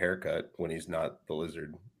better haircut when he's not the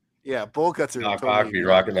Lizard. Yeah, bowl cuts are Doc Ock be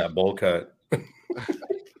rocking that bowl cut.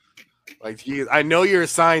 Like, I know you're a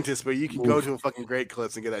scientist, but you can go to a fucking Great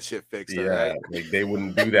Clips and get that shit fixed. Yeah, right? Like they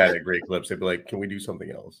wouldn't do that at Great Clips. They'd be like, "Can we do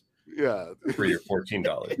something else?" Yeah, for your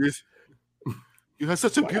 $14. You have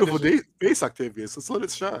such a beautiful face, Octavius. Let's let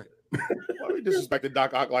it shine. Why are we disrespecting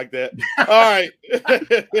Doc Ock like that? All right.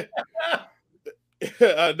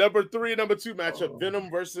 Number 3, number 2 matchup: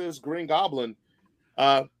 Venom versus Green Goblin.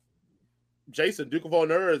 Jason, Duke of all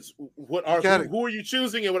nerds. Who are you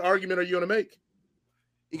choosing, and what argument are you going to make?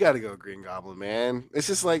 You got to go Green Goblin, man. It's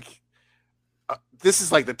just like this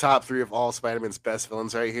is like the top 3 of all Spider-Man's best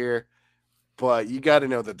villains right here. But you got to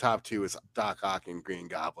know the top 2 is Doc Ock and Green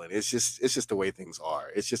Goblin. It's just the way things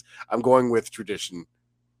are. It's just I'm going with tradition.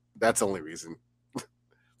 That's the only reason.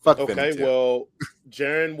 Fuck okay, well,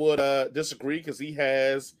 Jaron would disagree because he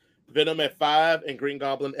has Venom at 5 and Green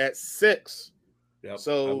Goblin at 6. Yep.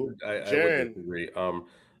 So, I would disagree.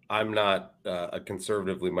 I'm not a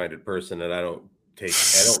conservatively minded person, and I don't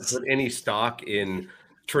put any stock in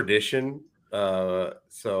tradition.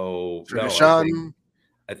 So tradition. No,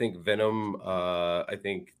 I think Venom. I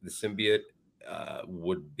think the symbiote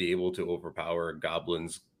would be able to overpower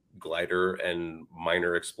Goblin's glider and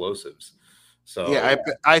minor explosives. So yeah,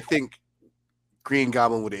 I think Green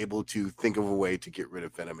Goblin would be able to think of a way to get rid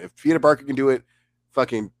of Venom. If Peter Parker can do it,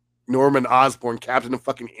 fucking Norman Osborn, Captain of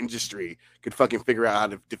fucking Industry, could fucking figure out how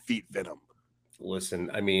to defeat Venom.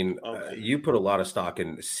 Listen, I mean, you put a lot of stock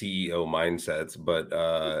in CEO mindsets,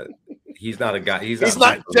 but he's not a guy. He's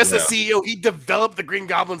not just a CEO. He developed the Green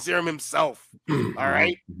Goblin serum himself. All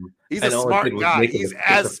right, he's a smart guy. He's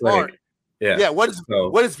as smart. Yeah. What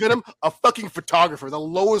is Venom? A fucking photographer, the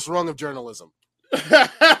lowest rung of journalism.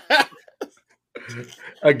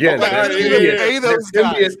 Again, pay those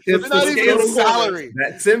guys. Tips the scales. Salary.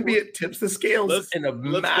 That symbiote tips the scales. Let's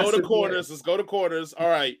go to corners. Way. Let's go to corners. All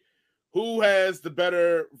right. Who has the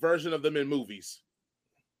better version of them in movies?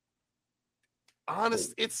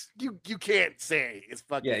 Honest, it's you can't say it's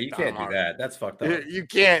fucking. Yeah, you can't do that. That's fucked up. You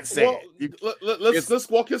can't say. Let's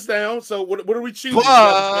walk this down. So what are we choosing?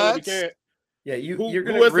 But, we can't. Yeah, you're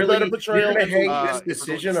going to really hang this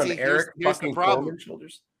decision on Eric fucking Coleman's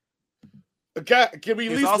shoulders. Okay, can we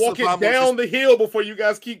at least walk it down the hill before you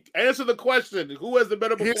guys keep answer the question? Who has the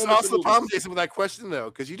better performance? Here's also the problem, Jason, with that question though,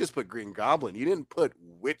 because you just put Green Goblin. You didn't put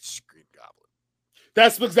which Green Goblin.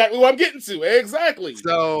 That's exactly what I'm getting to. Exactly.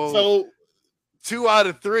 So 2 out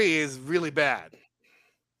of 3 is really bad.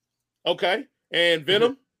 Okay, and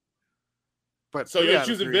Venom. But so you're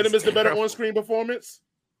choosing Venom as the better on-screen performance?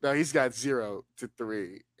 No, he's got 0 to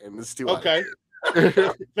 3, and this 2. Okay.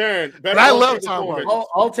 But I love Tom Hardy.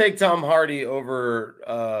 I'll take Tom Hardy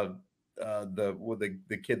over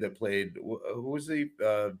the kid that played who was the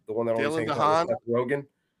one that always hangs out with Seth Rogen?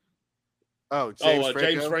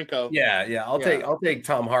 James Franco. Yeah. I'll take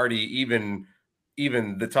Tom Hardy, even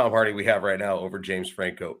the Tom Hardy we have right now, over James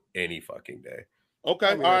Franco any fucking day.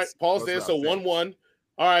 Okay, all right. Pause there. So 1-1.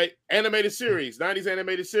 All right, animated series, 90s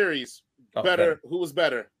animated series. Better. Who was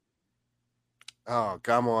better? Oh,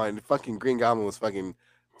 come on. Fucking Green Goblin was fucking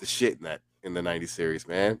the shit in the 90s series,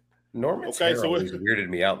 man. Norman Harris always weirded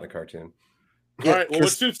me out in the cartoon. All right, well, we're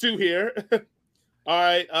 2-2 here. All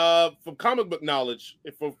right, from comic book knowledge,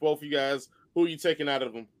 for both of you guys, who are you taking out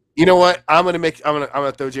of them? You know what? I'm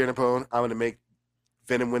gonna throw Jared a bone. I'm gonna make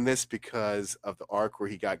Venom win this because of the arc where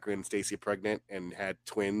he got Gwen Stacy pregnant and had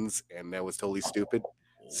twins, and that was totally stupid.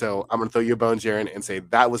 So I'm gonna throw you a bone, Jaren, and say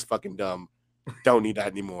that was fucking dumb. Don't need that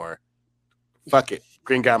anymore. Fuck it.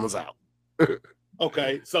 Green Goblin's out.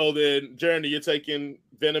 Okay, so then, Jaren, you're taking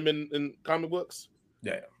Venom in comic books?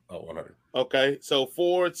 Yeah. Oh, 100. Okay, so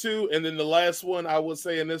 4-2, and then the last one I would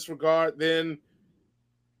say in this regard, then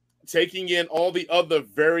taking in all the other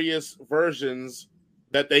various versions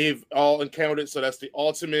that they've all encountered. So that's the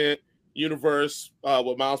Ultimate Universe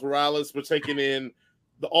with Miles Morales. We're taking in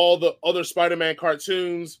all the other Spider-Man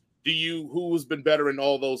cartoons. Who's been better in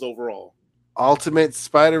all those overall? Ultimate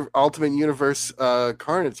Universe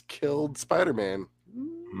Carnage killed Spider-Man.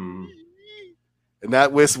 And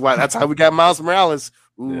that's how we got Miles Morales.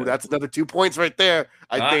 Ooh, yeah. That's another 2 points right there,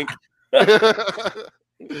 I think.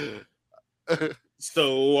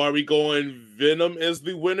 So are we going Venom as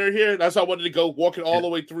the winner here? That's how I wanted to go, walking all the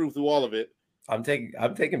way through all of it. I'm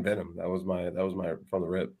taking Venom. That was my from the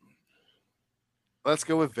rip. Let's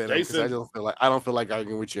go with Venom because I don't feel like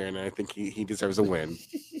arguing with Jaren, and I think he deserves a win.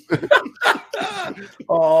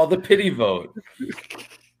 Oh, the pity vote.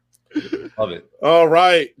 Love it. All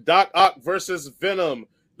right, Doc Ock versus Venom.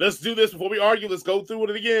 Let's do this before we argue. Let's go through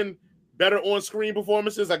it again. Better on-screen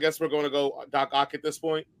performances. I guess we're going to go Doc Ock at this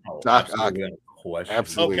point. Doc Ock.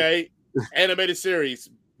 Absolutely. Okay. Animated series.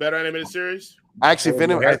 Better animated series? Actually,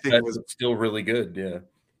 Venom, I think, was still really good. Yeah.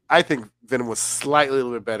 I think Venom was slightly a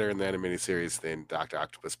little bit better in the animated series than Dr.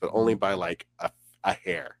 Octopus, but only by like a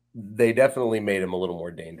hair. They definitely made him a little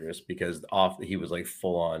more dangerous because he was like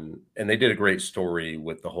full on, and they did a great story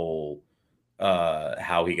with the whole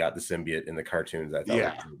how he got the symbiote in the cartoons. I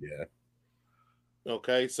thought, yeah.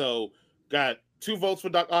 Okay, so got 2 votes for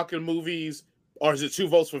Doc Ock in movies, or is it 2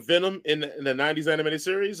 votes for Venom in the 90s animated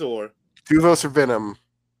series, or 2 votes for Venom?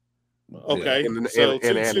 Okay, in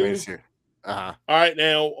animated series. All right,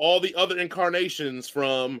 now all the other incarnations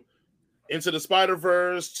from Into the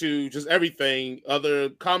Spider-Verse to just everything, other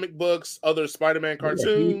comic books, other Spider-Man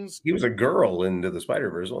cartoons. He was a girl into the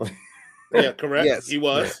Spider-Verse. Yeah, correct. Yes. He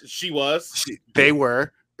was. Yeah. She was. They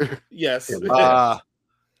were. Yes.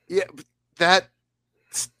 Yeah, that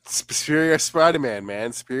Superior Spider-Man,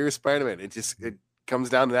 man. Superior Spider-Man. It comes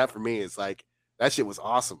down to that for me. It's like that shit was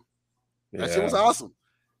awesome. That shit was awesome.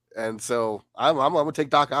 And so I'm gonna take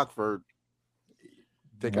Doc Ock for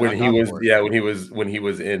when he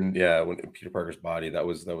was in Peter Parker's body. That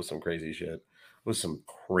was some crazy shit. It was some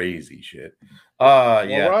crazy shit.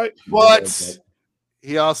 Yeah. All right. But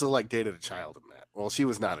he also like dated a child in that. Well, she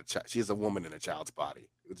was not a child. She's a woman in a child's body,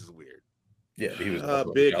 which is weird. Yeah, he was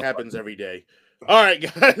big happens every day. All right,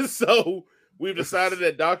 guys. So we've decided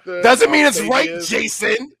that Dr. Doesn't mean it's right,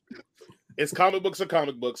 Jason. It's comic books or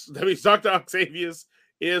comic books. That means Dr. Octavius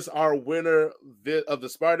is our winner of the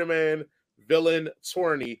Spider-Man villain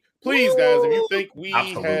tourney. Please, guys, if you think we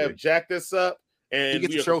have jacked this up and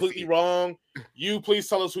we are completely wrong, you please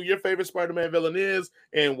tell us who your favorite Spider-Man villain is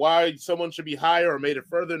and why someone should be higher or made it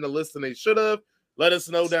further in the list than they should have. Let us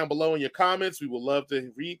know down below in your comments. We would love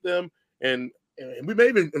to read them. And we may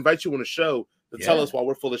even invite you on the show to tell us why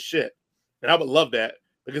we're full of shit. And I would love that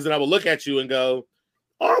because then I would look at you and go,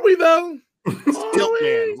 are we though?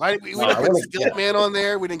 Stiltman. Why did we didn't put Stiltman on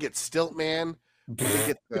there? We didn't get Stiltman.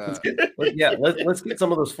 Let's get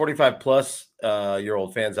some of those 45+ year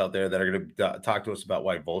old fans out there that are going to talk to us about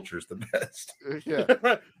why Vulture's the best. Yeah,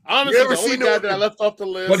 honestly, the only guy that I left off the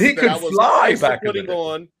list, but he could fly back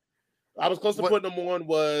on. I was close to putting him on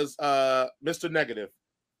was Mr. Negative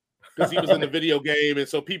because he was in the video game, and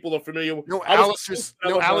so people are familiar with.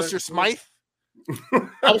 Alistair Smythe.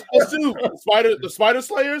 I was close to the Spider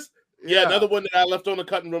Slayers. Yeah, another one that I left on the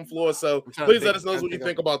cutting room floor. So please let us know what you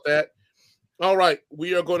think about that. All right,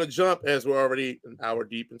 we are going to jump as we're already an hour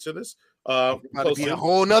deep into this. About to be a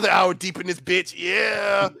whole another hour deep in this bitch.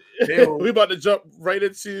 Yeah, we're about to jump right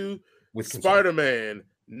into Spider-Man.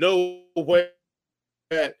 No Way.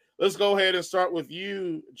 Let's go ahead and start with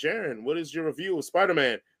you, Jaren. What is your review of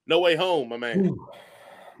Spider-Man No Way Home, my man?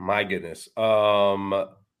 My goodness.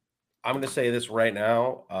 I'm going to say this right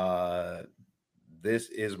now. This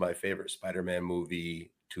is my favorite Spider-Man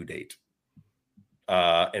movie to date.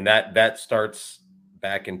 And that starts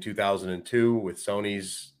back in 2002 with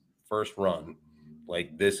Sony's first run.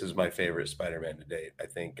 Like, this is my favorite Spider-Man to date. I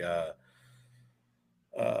think I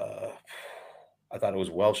thought it was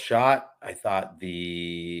well shot. I thought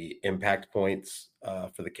the impact points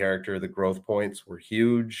for the character, the growth points were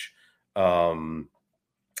huge.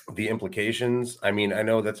 The implications. I mean, I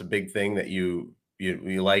know that's a big thing that you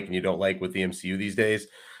like and you don't like with the MCU these days,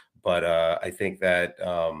 but I think that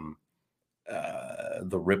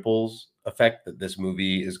the ripples effect that this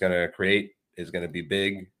movie is going to create is going to be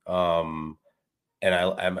big. And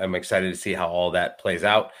I'm excited to see how all that plays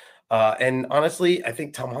out. And honestly, I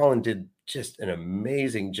think Tom Holland did just an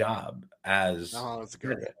amazing job as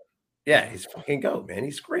yeah, he's fucking goat, man.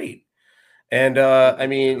 He's great. And I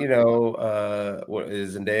mean, what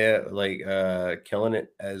is Zendaya like killing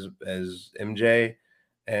it as MJ,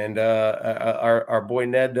 and our boy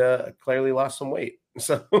Ned clearly lost some weight.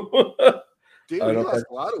 So dude, he lost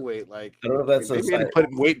a lot of weight. Like, I don't know if that's they made him put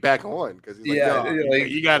weight back on because he's like,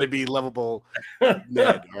 you got to be lovable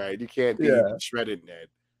Ned, all right? You can't be shredded Ned.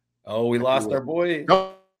 Oh, we lost our boy.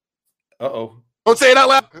 No. Uh-oh. Don't say it out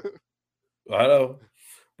loud. I know.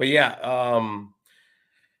 But yeah,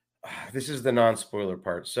 this is the non-spoiler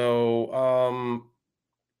part. So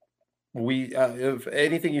we if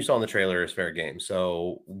anything you saw in the trailer is fair game.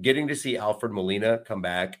 So getting to see Alfred Molina come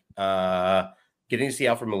back,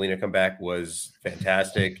 was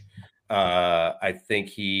fantastic. I think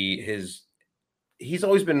he's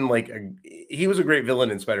always been like he was a great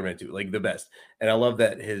villain in Spider-Man 2, like the best. And I love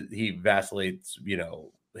that he vacillates,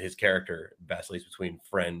 his character vacillates between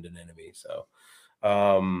friend and enemy. So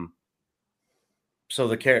so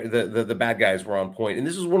the bad guys were on point, and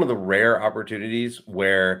this is one of the rare opportunities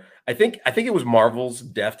where I think it was Marvel's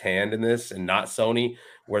deft hand in this, and not Sony,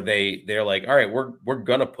 where they're like, all right, we're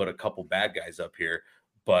gonna put a couple bad guys up here,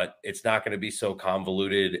 but it's not going to be so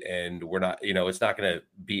convoluted, and we're not, it's not going to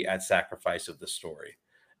be at sacrifice of the story.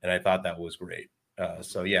 And I thought that was great.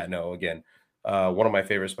 So yeah, no, again, one of my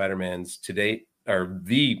favorite Spider-Mans to date, or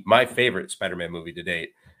my favorite Spider-Man movie to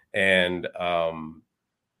date, and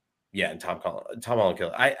yeah, and Tom Holland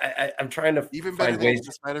killed. I'm trying to even find better ways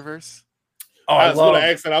to Spider-Verse. Oh, I was going to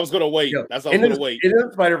ask that. I was going to wait. That's what I was going to wait. In the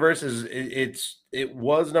Spider-Verse it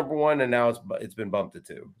was number one, and now it's been bumped to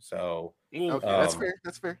 2. So okay, that's fair.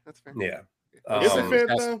 That's fair. Yeah. Is it fair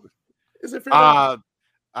though? Is it fair?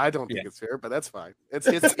 I don't think it's fair, but that's fine.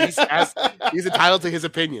 He's entitled to his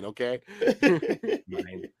opinion. Okay,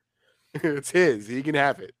 it's his. He can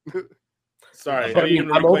have it. Sorry,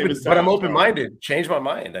 I'm open-minded. Change my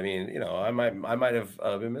mind. I mean, I might have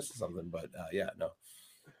been missing something, but yeah, no.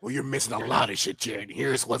 Well, you're missing a lot of shit, Jared.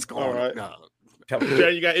 Here's what's going on. No.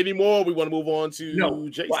 Jared, you got any more? We want to move on to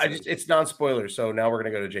Jason. Well, it's non-spoiler, so now we're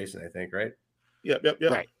gonna go to Jason, I think, right? Yep.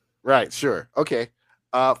 Right. Sure. Okay.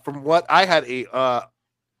 From what I had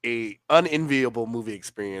a unenviable movie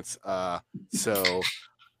experience. So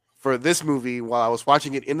for this movie, while I was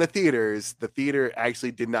watching it in the theater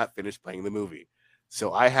actually did not finish playing the movie.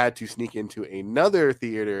 So I had to sneak into another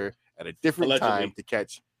theater at a different time to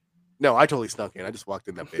catch. No, I totally snuck in. I just walked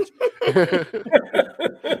in that bitch.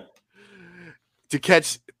 To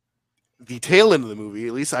catch the tail end of the movie.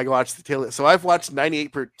 At least I watched the tail end. So I've watched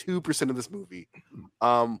 98.2% of this movie.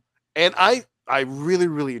 And I really,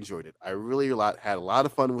 really enjoyed it. I really had a lot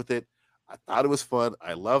of fun with it. I thought it was fun.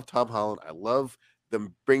 I love Tom Holland. I love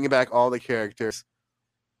them bringing back all the characters.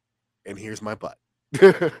 And here's my butt.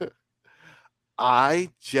 I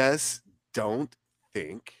just don't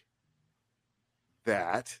think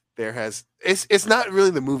that it's not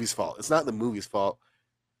really the movie's fault. It's not the movie's fault.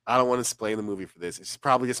 I don't want to explain the movie for this. It's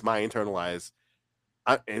probably just my internalized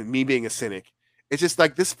and me being a cynic. It's just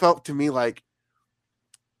like this felt to me like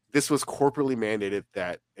this was corporately mandated,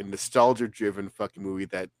 that a nostalgia-driven fucking movie,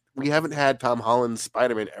 that we haven't had Tom Holland's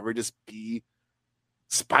Spider-Man ever just be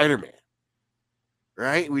Spider-Man,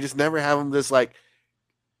 right? We just never have him this like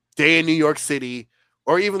day in New York City,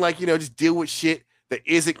 or even like, just deal with shit that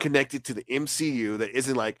isn't connected to the MCU, that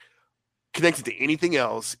isn't like connected to anything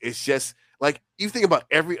else. It's just like, you think about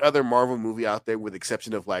every other Marvel movie out there, with the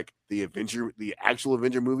exception of like the actual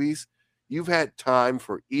Avenger movies, you've had time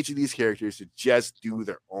for each of these characters to just do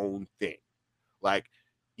their own thing. Like,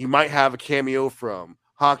 you might have a cameo from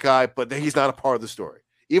Hawkeye, but he's not a part of the story.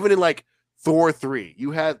 Even in like Thor 3,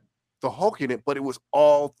 you had the Hulk in it, but it was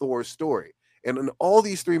all Thor's story. And in all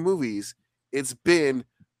these 3 movies, it's been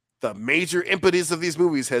the major impetus of these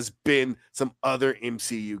movies has been some other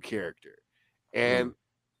MCU character. And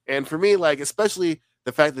for me, like, especially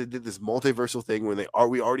the fact that they did this multiversal thing when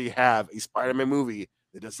we already have a Spider-Man movie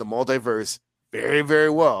that does the multiverse very, very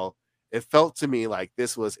well. It felt to me like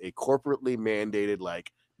this was a corporately mandated,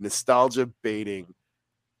 like nostalgia baiting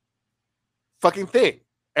fucking thing.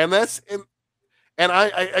 And I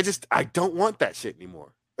don't want that shit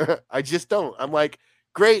anymore. I just don't. I'm like,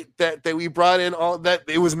 great that we brought in all that.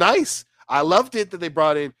 It was nice. I loved it that they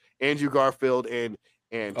brought in Andrew Garfield and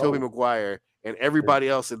Tobey Maguire and everybody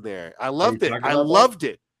else in there. I loved it. I loved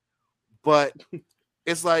it. But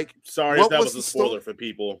it's like, sorry if that was a spoiler for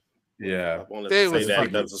people. Yeah,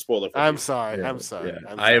 that's a spoiler. I'm sorry. Yeah. I'm sorry.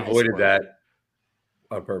 Yeah. I avoided that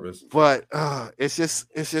on purpose. But it's just.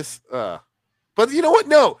 But you know what?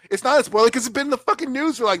 No, it's not a spoiler because it's been in the fucking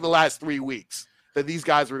news for like the last 3 weeks that these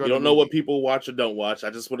guys were going. You don't know what people watch or don't watch. I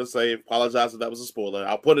just want to say, apologize if that was a spoiler.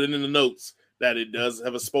 I'll put it in the notes that it does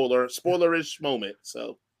have a spoilerish moment.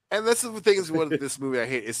 So, and that's the thing is what this movie I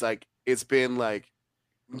hate. It's like it's been like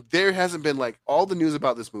there hasn't been like all the news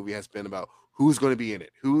about this movie has been about who's going to be in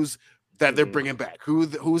it, who's that they're bringing back,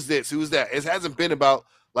 who's this, who's that. It hasn't been about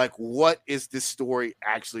like what is this story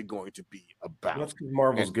actually going to be about. That's because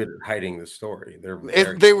Marvel's good at hiding the story.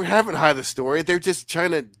 They haven't hide the story. They're just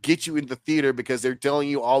trying to get you into the theater because they're telling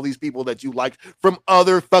you all these people that you like from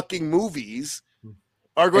other fucking movies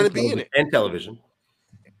are going to be in it. And television.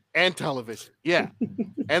 Yeah.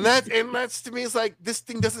 and that's to me, it's like this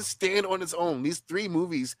thing doesn't stand on its own. These 3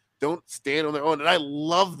 movies don't stand on their own, and I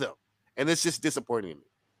love them. And it's just disappointing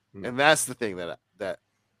me. And that's the thing that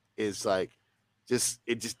is like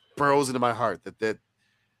it just burrows into my heart that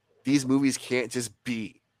these movies can't just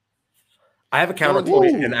be. I have a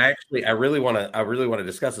counterpoint, and I really want to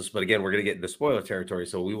discuss this, but again, we're going to get into spoiler territory,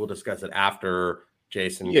 so we will discuss it after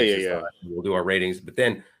Jason. Yeah. We'll do our ratings, but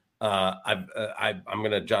then I'm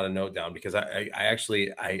going to jot a note down because I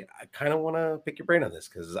actually kind of want to pick your brain on this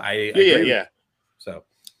because yeah. So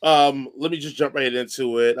let me just jump right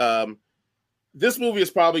into it. This movie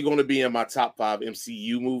is probably going to be in my top 5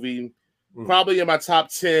 MCU movie. Probably in my top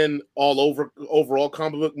 10 overall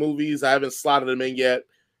comic book movies. I haven't slotted them in yet.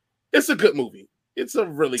 It's a good movie. It's a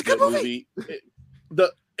really good movie. And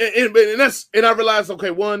I realized,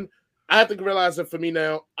 okay, one, I have to realize that for me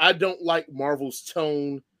now, I don't like Marvel's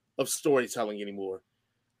tone of storytelling anymore.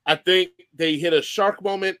 I think they hit a shark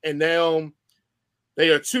moment, and now they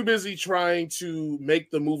are too busy trying to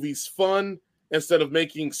make the movies fun instead of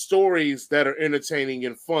making stories that are entertaining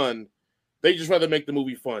and fun. They just rather make the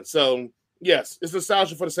movie fun. So, yes, it's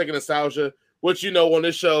nostalgia for the sake of nostalgia, which, on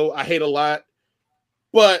this show, I hate a lot.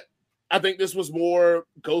 But I think this was more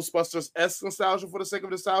Ghostbusters-esque nostalgia for the sake of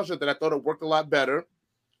nostalgia that I thought it worked a lot better.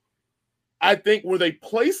 I think where they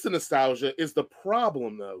place the nostalgia is the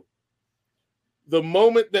problem, though. The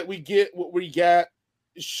moment that we get what we got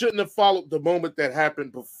shouldn't have followed the moment that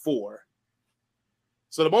happened before.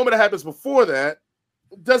 So the moment that happens before that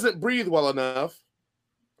doesn't breathe well enough.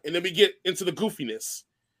 And then we get into the goofiness.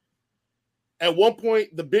 At one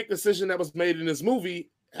point, the big decision that was made in this movie,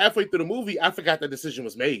 halfway through the movie, I forgot that decision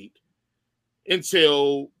was made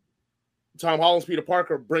until Tom Holland's Peter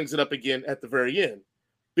Parker brings it up again at the very end.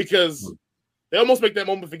 Because they almost make that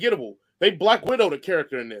moment forgettable. They Black Widowed a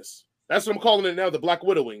character in this. That's what I'm calling it now, the Black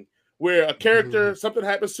Widowing, where a character, something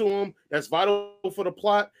happens to him that's vital for the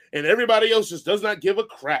plot, and everybody else just does not give a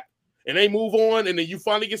crap. And they move on, and then you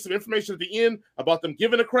finally get some information at the end about them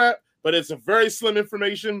giving a crap, but it's a very slim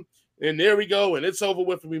information, and there we go, and it's over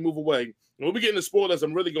with, and we move away. And when we get into spoilers,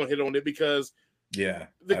 I'm really going to hit on it because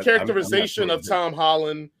the characterization of Tom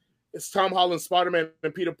Holland, it's Tom Holland, Spider-Man,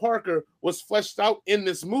 and Peter Parker was fleshed out in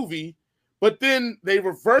this movie, but then they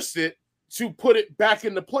reversed it to put it back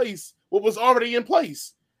into place, what was already in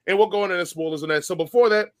place. And we'll go into the spoilers on that. So before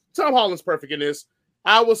that, Tom Holland's perfect in this.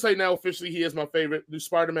 I will say now officially he is my favorite, new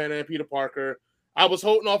Spider-Man and Peter Parker. I was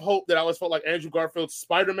holding off hope that I always felt like Andrew Garfield's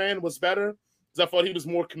Spider-Man was better because I thought he was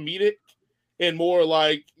more comedic and more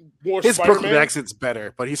his Brooklyn accent's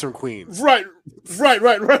better, but he's from Queens. Right.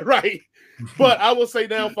 But I will say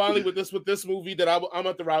now finally with this movie that I'm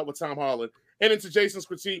at the route with Tom Holland. And into Jason's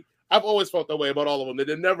critique, I've always felt that way about all of them. That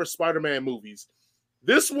they're never Spider-Man movies.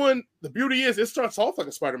 This one, the beauty is it starts off like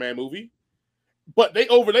a Spider-Man movie. But they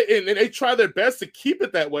overlay and they try their best to keep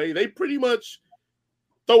it that way. They pretty much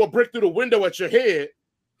throw a brick through the window at your head.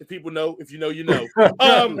 If people know, if you know, you know.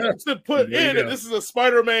 To put in that this is a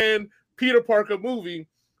Spider-Man Peter Parker movie,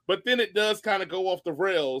 but then it does kind of go off the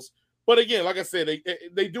rails. But again, like I said,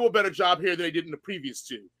 they do a better job here than they did in the previous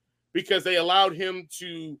two because they allowed him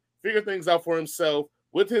to figure things out for himself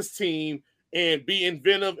with his team and be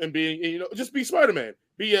inventive and just be Spider-Man.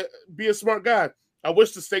 Be a smart guy. I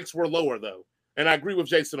wish the stakes were lower though. And I agree with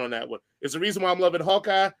Jason on that one. It's the reason why I'm loving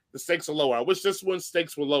Hawkeye. The stakes are lower. I wish this one's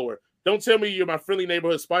stakes were lower. Don't tell me you're my friendly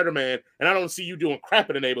neighborhood Spider-Man and I don't see you doing crap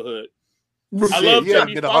in the neighborhood. I love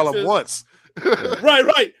Jamie Foxx's. Once.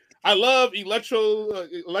 Right. I love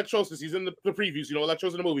Electro since he's in the previews.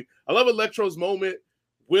 Electro's in the movie. I love Electro's moment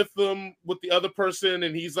with the other person,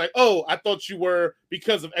 and he's like, "Oh, I thought you were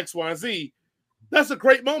because of X, Y, and Z." That's a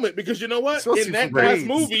great moment because you know what? In that guy's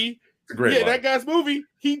movie, that guy's movie,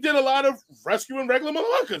 he did a lot of rescuing regular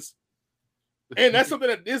motherfuckers. And that's something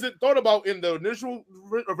that isn't thought about in the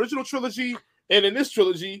original trilogy and in this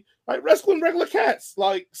trilogy, like rescuing regular cats.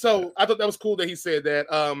 So I thought that was cool that he said that.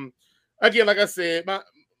 Again, like I said,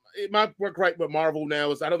 my work right with Marvel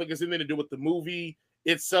now is I don't think it's anything to do with the movie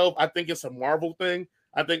itself. I think it's a Marvel thing.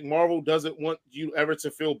 I think Marvel doesn't want you ever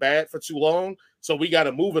to feel bad for too long, so we got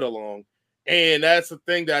to move it along. And that's the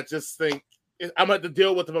thing that I just think I'm going to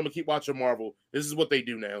deal with if I'm going to keep watching Marvel. This is what they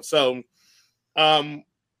do now. So,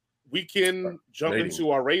 we can jump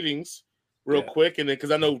into our ratings real quick, and then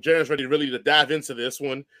because I know Jaren's ready really to dive into this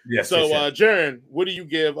one. Yes. So, Jaren, what do you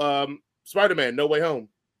give Spider-Man: No Way Home?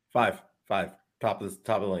 5. Top of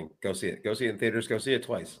the link. Go see it. Go see it in theaters. Go see it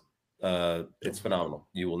twice. It's phenomenal.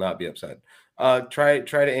 You will not be upset. Try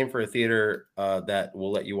to aim for a theater that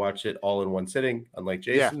will let you watch it all in one sitting, unlike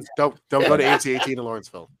Jason's. Yeah. Don't go to AT&T in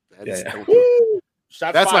Lawrenceville.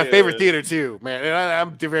 That's my favorite theater too, man. And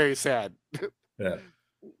I'm very sad. Yeah.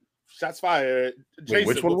 Shots fired. Jason,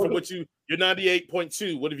 which one? You're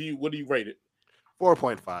 98.2. What do you rate it?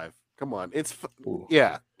 4.5. Come on. It's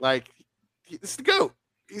it's the GOAT.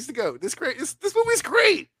 He's the GOAT. This movie's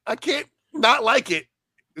great. I can't not like it.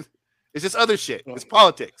 It's just other shit. It's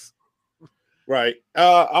politics. Right.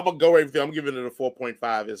 I'm gonna go right with you. I'm giving it a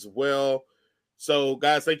 4.5 as well. So,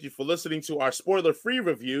 guys, thank you for listening to our spoiler-free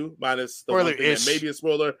review, minus the one thing that may be a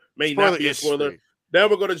spoiler, may not be a spoiler. Then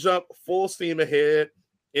we're gonna jump full steam ahead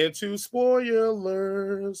into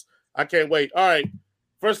spoilers. I can't wait. All right.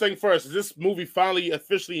 First thing first, is this movie finally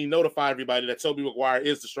officially notified everybody that Tobey Maguire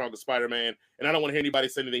is the strongest Spider-Man, and I don't want to hear anybody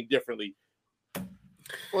say anything differently.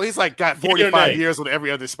 Well, he's got 45 years with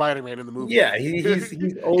every other Spider-Man in the movie. Yeah, he's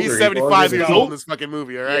older. He's 75 years old in this fucking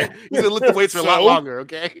movie, all right? Yeah. He's going to lift the weights for a lot longer,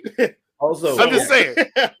 okay? Also, I'm just saying.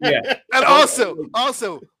 Yeah. And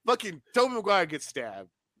also, fucking Tobey Maguire gets stabbed,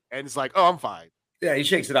 and it's like, oh, I'm fine. Yeah, he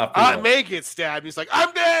shakes it off. Aunt May gets stabbed. He's like,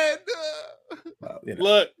 I'm dead.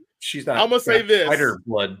 Look, she's not. I'm gonna say this. Spider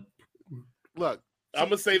blood. Look, I'm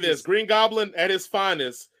gonna say this. Green Goblin at his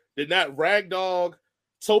finest did not ragdog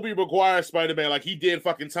Tobey Maguire Spider-Man like he did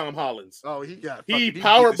fucking Tom Holland's. Oh, he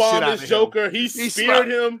powerbombed his Joker. He speared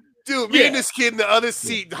him. Dude, me and this kid in the other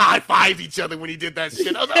seat high-fived each other when he did that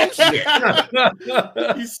shit. I was like, oh,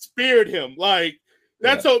 shit. He speared him. Like,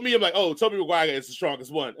 that told me, I'm like, oh, Tobey Maguire is the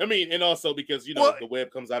strongest one. I mean, and also because, the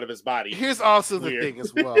web comes out of his body. Here's also the thing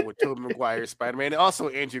as well with Tobey Maguire Spider-Man, and also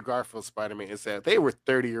Andrew Garfield Spider-Man, is that they were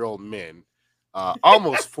 30-year-old men,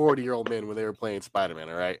 almost 40-year-old men when they were playing Spider-Man,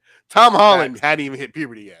 all right? Tom Holland hadn't even hit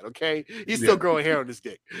puberty yet, okay? He's still growing hair on his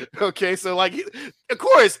dick, okay? So, like, of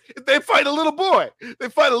course, they fight a little boy.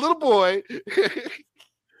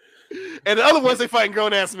 And the other ones, they fight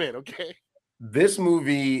grown-ass men, okay? This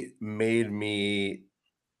movie made me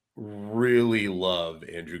really love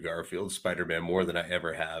Andrew Garfield's Spider-Man more than I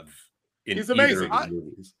ever have in He's amazing. either of the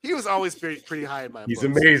movies. He was always pretty high in my He's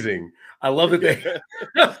books. Amazing. I love that they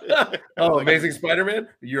Amazing Spider-Man.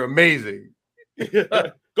 You're amazing. Go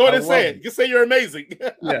ahead and say it. You can say you're amazing.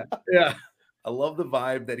 Yeah. I love the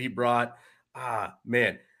vibe that he brought.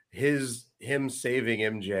 Man, him saving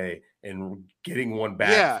MJ and getting one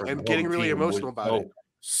back. Yeah, and getting really emotional about it.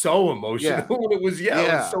 So emotional. Yeah. It was it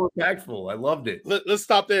was so impactful. I loved it. Let's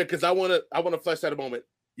stop there because I want to flesh that a moment.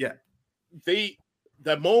 Yeah. The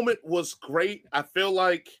moment was great. I feel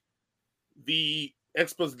like the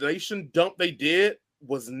explanation dump they did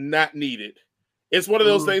was not needed. It's one of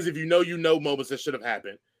those things, if you know moments that should have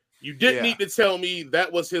happened. You didn't need to tell me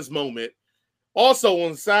that was his moment. Also,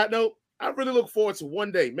 on a side note, I really look forward to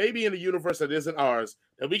one day, maybe in a universe that isn't ours,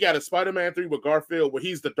 that we got a Spider-Man 3 with Garfield where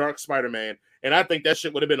he's the dark Spider-Man. And I think that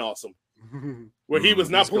shit would have been awesome. Where he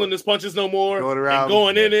was not pulling his punches no more and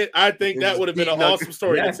going in it. I think that would have been an awesome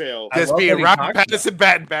story to tell. Just being Robert Pattinson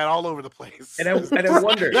Bat all over the place. And I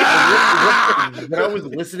wonder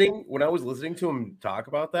when I was listening to him talk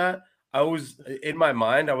about that, I was in my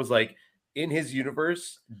mind, I was like, in his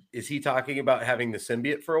universe, is he talking about having the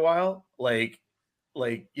symbiote for a while? Like,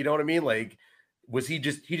 you know what I mean? Like, was he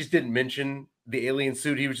just didn't mention the alien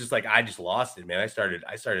suit? He was just like, I just lost it, man. I started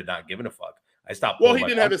not giving a fuck. I stopped. Well, he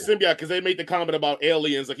didn't have a symbiote because they made the comment about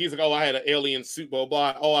aliens. Like, he's like, oh, I had an alien suit, blah,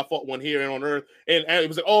 blah. Oh, I fought one here and on Earth. And it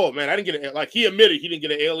was like, oh, man, I didn't get it. Like, he admitted he didn't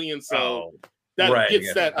get an alien. So that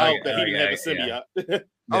gets that out that he didn't have a symbiote. Yeah.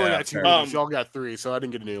 I only got 2 movies. Y'all got 3, so I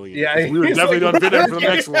didn't get an alien. Yeah, we would definitely done video for the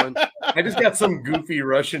next one. I just got some goofy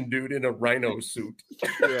Russian dude in a rhino suit.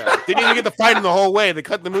 Yeah, didn't even get the fighting the whole way. They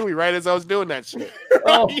cut the movie right as I was doing that shit.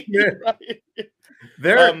 Oh man!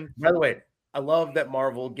 There. By the way, I love that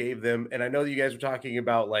Marvel gave them, and I know that you guys were talking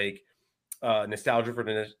about like nostalgia for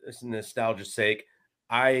nostalgia's sake.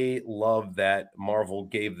 I love that Marvel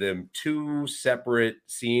gave them 2 separate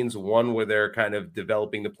scenes, one where they're kind of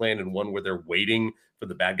developing the plan and one where they're waiting for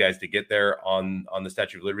the bad guys to get there on the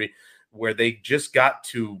Statue of Liberty, where they just got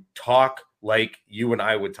to talk like you and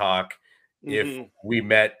I would talk if we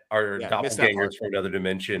met our doppelgangers from another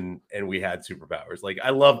dimension and we had superpowers. Like I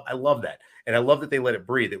love that. And I love that they let it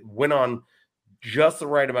breathe. It went on just the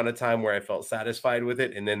right amount of time where I felt satisfied with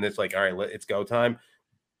it. And then it's like, all right, it's go time.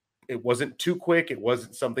 It wasn't too quick. It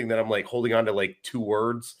wasn't something that I'm like holding on to like 2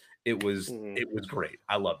 words. It was great.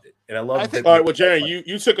 I loved it. And I loved it. All right, well, Jaron,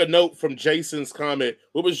 you took a note from Jason's comment.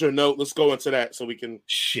 What was your note? Let's go into that so we can.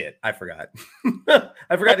 Shit, I forgot.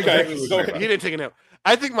 I forgot exactly what you didn't take a note.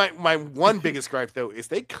 I think my one biggest gripe though is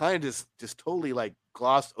they kind of just totally like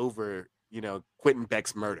glossed over, Quentin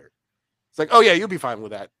Beck's murder. It's like, oh yeah, you'll be fine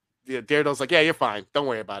with that. Daredevil's like, yeah, you're fine. Don't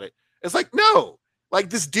worry about it. It's like, no,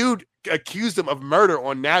 like this dude accused him of murder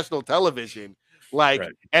on national television. Like,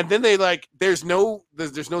 right. And then they like, there's no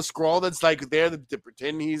scroll that's like there to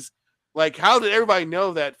pretend he's like, how did everybody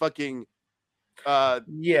know that fucking,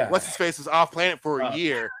 what's his face was off planet for a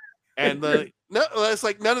year? And no, it's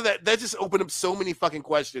like none of that. That just opened up so many fucking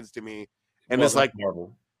questions to me. And it's like,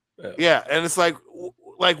 Marvel. Yeah. And it's like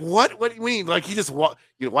what do you mean? Like he just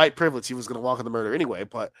white privilege. He was going to walk in the murder anyway,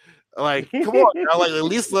 but like, come on, like at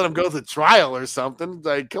least let him go to trial or something.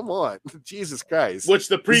 Like, come on, Jesus Christ. Which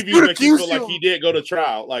the preview makes you feel like he did go to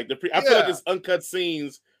trial. Like I feel like it's uncut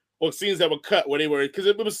scenes or scenes that were cut where they were because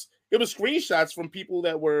it was screenshots from people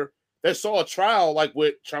that saw a trial like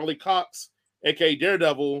with Charlie Cox, aka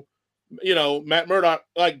Daredevil, Matt Murdock,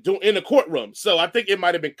 like in the courtroom. So I think it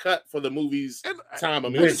might have been cut for the movie's time. I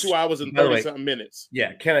mean, it was 2 hours and 30-something minutes.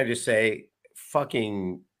 Yeah, can I just say,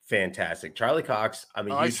 fucking fantastic. Charlie Cox,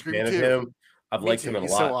 I'm a huge fan of him. I've liked him a lot.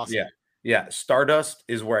 So awesome. Yeah. Stardust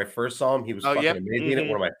is where I first saw him. He was fucking amazing in it.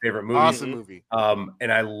 One of my favorite movies. Awesome movie.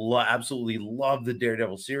 And I absolutely love the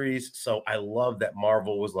Daredevil series. So I love that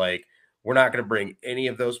Marvel was like, we're not going to bring any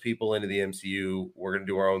of those people into the MCU. We're going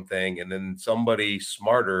to do our own thing. And then somebody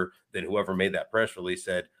smarter than whoever made that press release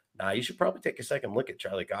said, nah, you should probably take a second look at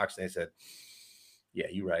Charlie Cox. And they said, yeah,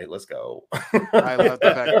 you're right. Let's go.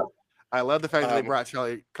 I love the fact that they brought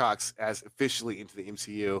Charlie Cox as officially into the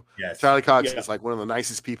MCU. Yes. Charlie Cox is like one of the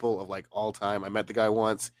nicest people of like all time. I met the guy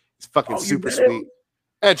once. He's fucking super sweet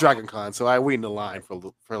at Dragon Con. So I waited in the line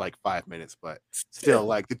for like 5 minutes, but still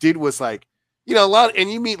like the dude was like, a lot, and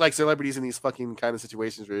you meet like celebrities in these fucking kind of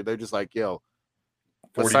situations where they're just like, yo,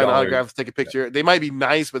 let's sign autographs, take a picture. They might be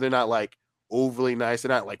nice, but they're not like overly nice. They're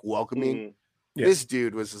not like welcoming. This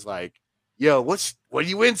dude was just like, yo, what are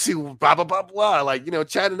you into? Blah, blah, blah, blah. Like,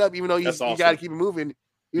 chatting up, even though you got to keep it moving.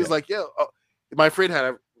 He was like, yo, my friend had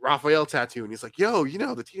a Raphael tattoo, and he's like, yo,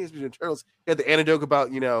 the Teenage Mutant Turtles. He had the anecdote about,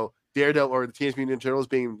 Daredevil or the Teenage Mutant Turtles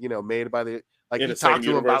being, made by the, like, he talked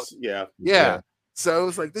to him about. Yeah. So it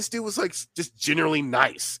was like, this dude was like just generally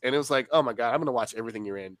nice. And it was like, oh my God, I'm going to watch everything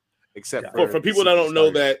you're in. Except for people that don't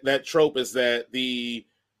know that trope is that the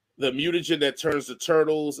mutagen that turns the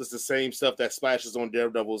turtles is the same stuff that splashes on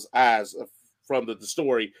Daredevil's eyes from the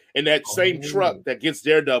story. And that same truck that gets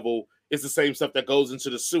Daredevil is the same stuff that goes into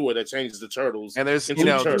the sewer that changes the turtles. And there's, the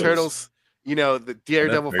turtles, the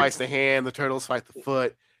Daredevil fights the hand, the turtles fight the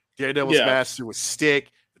foot. Daredevil's master was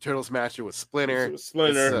Stick. The turtles master was Splinter.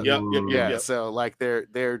 Yep. So like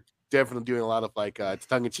they're definitely doing a lot of like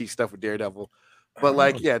tongue-in-cheek stuff with Daredevil. But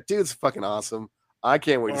like, dude's fucking awesome. I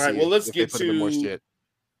can't wait to see. Well, let's get to more shit.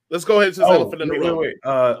 Let's go ahead to this elephant in the room. Wait.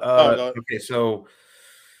 Okay, so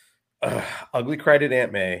Ugly Cried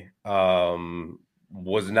Aunt May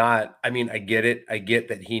was not. I mean, I get it. I get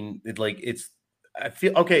that I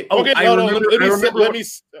feel okay. Okay, let me.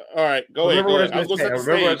 All right, go ahead. I was going to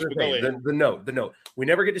say the note. We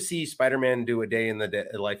never get to see Spider-Man do a day in the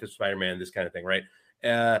life of Spider-Man, this kind of thing, right?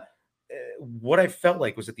 What I felt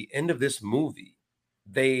like was at the end of this movie,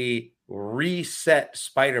 they reset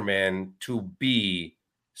Spider-Man to be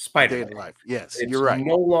Spider-Man. Life. Yes, it's you're right.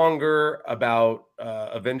 No longer about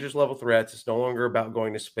Avengers level threats. It's no longer about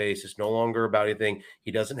going to space. It's no longer about anything.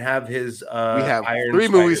 He doesn't have his. We have Iron 3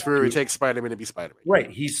 movies where it takes Spider-Man to be Spider-Man. Right.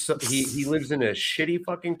 He lives in a shitty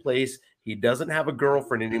fucking place. He doesn't have a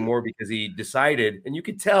girlfriend anymore because he decided, and you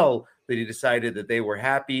could tell that he decided that they were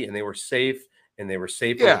happy and they were safe and they were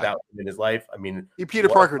safer without him in his life. I mean, he Peter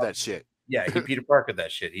Parker that shit. Yeah, he Peter Parker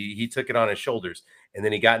that shit. He took it on his shoulders, and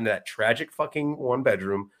then he got into that tragic fucking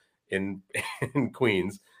 1-bedroom in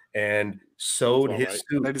Queens and sewed his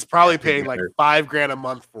suit. That he's probably paying like $5,000 a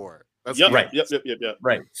month for it. That's right. Yep.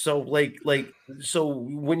 Right. So so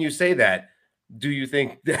when you say that, do you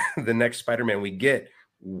think the next Spider-Man we get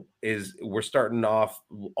is we're starting off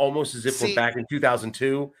almost as if we're back in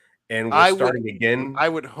 2002 and we're starting again? I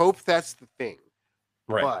would hope that's the thing.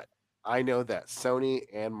 Right. But I know that Sony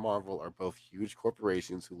and Marvel are both huge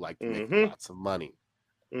corporations who like to make lots of money.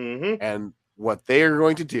 And what they are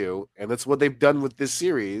going to do, and that's what they've done with this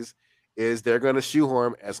series, is they're going to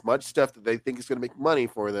shoehorn as much stuff that they think is going to make money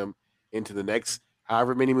for them into the next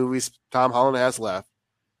however many movies Tom Holland has left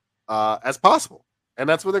as possible. And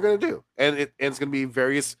that's what they're going to do. And it's going to be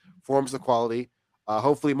various forms of quality.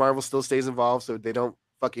 Hopefully Marvel still stays involved so they don't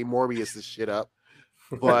fucking Morbius this shit up.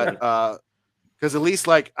 But because at least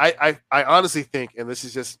like I honestly think, and this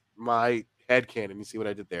is just my headcanon, you see what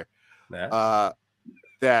I did there,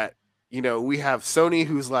 that we have Sony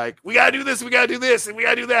who's like, we gotta do this, and we gotta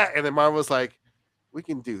do that, and then Marvel's like, we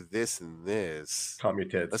can do this and this. Calm your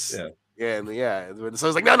tits. And so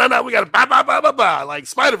it's like, no, we gotta like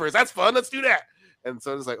Spider-Verse, that's fun, let's do that. And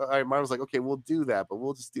so it's like, all right, Marvel's like, okay, we'll do that, but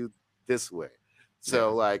we'll just do this way.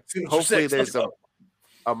 So like, hopefully there's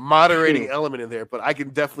a moderating element in there, but I can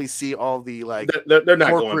definitely see all the like. They're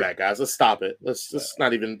not going back, guys. Let's stop it. Let's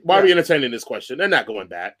not even. Why are we entertaining this question? They're not going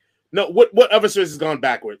back. No, what other series has gone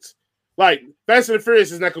backwards? Like Fast and the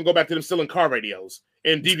Furious is not going to go back to them stealing car radios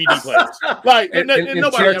and DVD players. Like and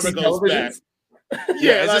nobody ever goes back.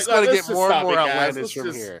 Yeah, it's just going to get more and more outlandish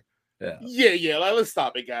from here. Yeah. Like, let's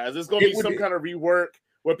stop it, guys. There's going to be some kind of rework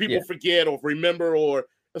where people forget or remember, or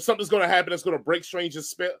something's going to happen that's going to break Strange's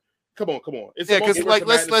spell. Come on. Because like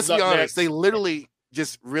let's be honest, they literally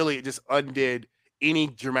just undid any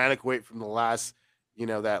dramatic weight from the last,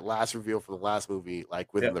 that last reveal for the last movie,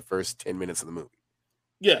 like within the first 10 minutes of the movie.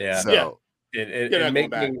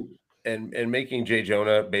 And making Jay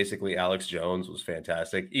Jonah basically Alex Jones was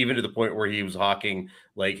fantastic, even to the point where he was hawking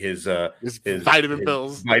like his vitamin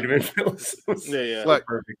pills. Look,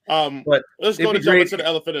 perfect. But let's go to the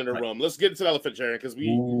elephant in the room. Let's get into the elephant, Jaron, because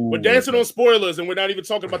we're dancing on spoilers and we're not even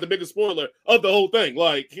talking about the biggest spoiler of the whole thing.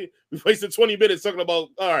 Like we wasted 20 minutes talking about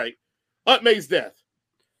Aunt May's death.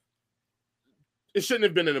 It shouldn't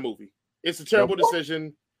have been in a movie. It's a terrible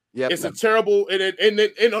decision. It's a terrible and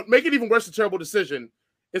make it even worse. A terrible decision.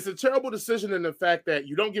 It's a terrible decision in the fact that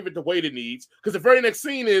you don't give it the weight it needs, because the very next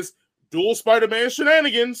scene is dual Spider-Man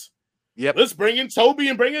shenanigans. Let's bring in Toby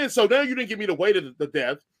and bring in. So now you didn't give me the weight of the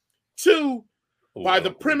death. Two, by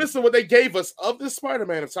the premise of what they gave us of this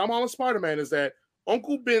Spider-Man, of Tom Holland Spider-Man, is that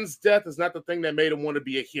Uncle Ben's death is not the thing that made him want to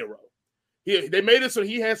be a hero. They made it so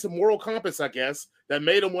he had some moral compass, I guess, that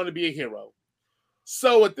made him want to be a hero.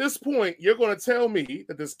 So at this point, you're going to tell me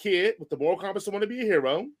that this kid with the moral compass to want to be a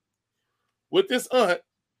hero, with this aunt,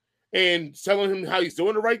 and telling him how he's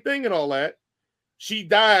doing the right thing and all that, she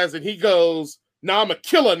dies and he goes, "Nah, I'm a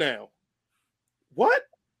killer now." What?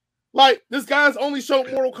 Like, this guy's only showed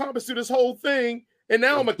moral compass through this whole thing, and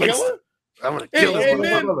now I'm a killer? I'm gonna kill him. And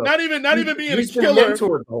then not even being a killer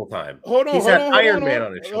the whole time. Hold on, he's had Iron Man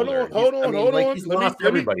on his shoulder. Hold on.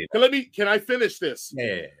 Can I finish this?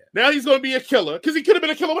 Yeah. Now he's gonna be a killer, because he could have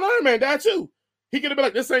been a killer when Iron Man died too. He could have been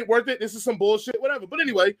like, "This ain't worth it. This is some bullshit, whatever." But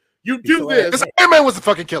anyway, you do this. Because Iron Man was the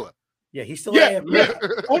fucking killer. Yeah, he's still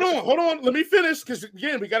Hold on. Let me finish, because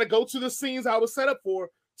again, we got to go to the scenes I was set up for.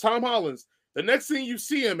 Tom Holland's. The next scene you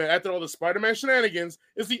see him after all the Spider-Man shenanigans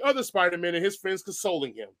is the other Spider-Man and his friends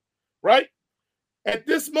consoling him, right? At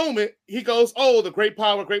this moment, he goes, "Oh, the great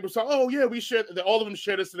power, great power. Oh, yeah, we share. All of them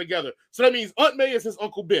share this together." So that means Aunt May is his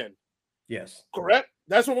Uncle Ben. Yes, correct.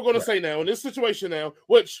 That's what we're going to say now in this situation now.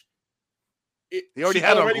 Which he already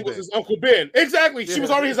had already was his Uncle Ben. Exactly, she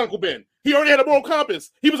was already his Uncle Ben. He already had a moral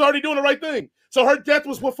compass. He was already doing the right thing. So her death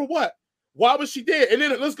was for what? Why was she dead? And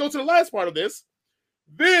then let's go to the last part of this.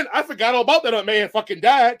 Then I forgot all about that Aunt May had fucking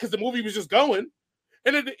died because the movie was just going.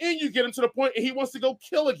 And at the end, you get him to the point and he wants to go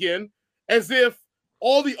kill again, as if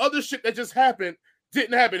all the other shit that just happened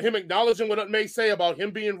didn't happen. Him acknowledging what Aunt May say about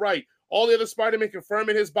him being right. All the other Spider-Man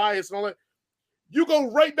confirming his bias and all that. You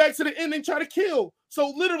go right back to the end and try to kill. So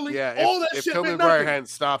literally, all that shit meant nothing. If Tobey Maguire hadn't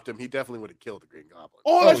stopped him, he definitely would have killed the Green Goblin.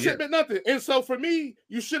 All that shit meant nothing. And so for me,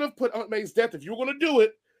 you should have put Aunt May's death, if you were going to do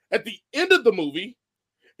it, at the end of the movie,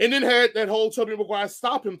 and then had that whole Tobey Maguire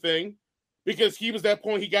stop him thing, because he was that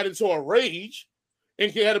point, he got into a rage, and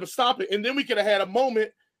he had to stop it. And then we could have had a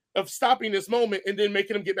moment of stopping this moment and then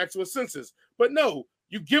making him get back to his senses. But no,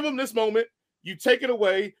 you give him this moment, you take it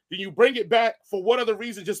away, then you bring it back for what other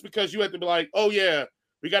reason? Just because you had to be like, "Oh yeah,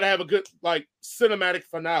 we got to have a good like cinematic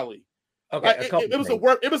finale." Okay, it was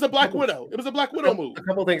it was a Black Widow. It was a Black Widow move. A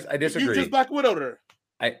couple things I disagree. You just Black Widowed her.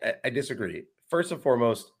 I disagree. First and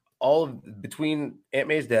foremost, between Aunt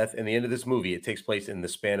May's death and the end of this movie, it takes place in the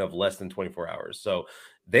span of less than 24 hours. So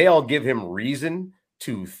they all give him reason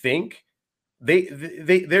to think.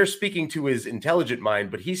 They're speaking to his intelligent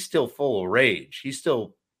mind, but he's still full of rage. He's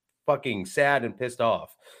still fucking sad and pissed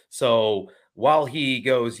off. So while he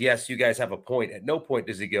goes, yes, you guys have a point, at no point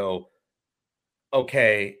does he go,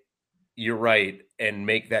 okay, you're right, and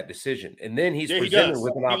make that decision. And then he's presented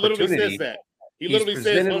with an opportunity. He literally says that. He literally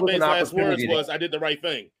says one of his last words was, I did the right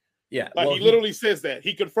thing. Yeah. He literally says that.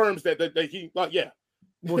 He confirms that he, yeah.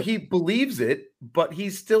 Well, he believes it, but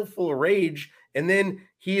he's still full of rage. And then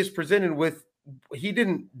he is presented with, he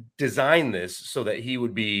didn't design this so that he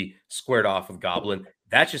would be squared off with Goblin.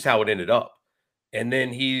 That's just how it ended up. And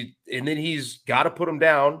then he's got to put him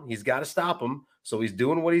down. He's got to stop him. So he's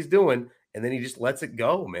doing what he's doing. And then he just lets it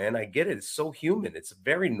go, man. I get it. It's so human. It's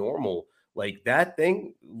very normal. Like that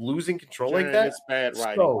thing, losing control like that. It's bad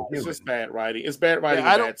writing. It's just bad writing. It's bad writing.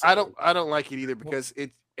 Yeah, I don't like it either because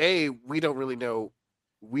we don't really know.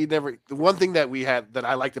 The one thing that we had that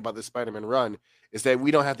I liked about the Spider-Man run is that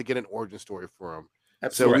we don't have to get an origin story for him.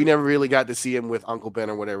 So we never really got to see him with Uncle Ben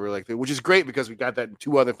or whatever like that, which is great because we got that in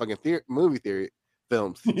 2 other fucking movie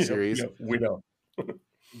films series. Yeah, we know.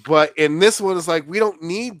 But in this one, it's like we don't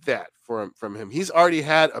need that from him. He's already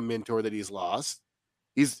had a mentor that he's lost.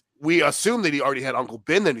 We assume that he already had Uncle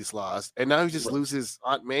Ben that he's lost, and now he just loses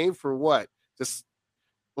Aunt May for what? Just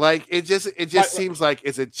like it just seems like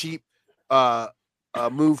it's a cheap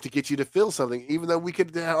move to get you to feel something, even though we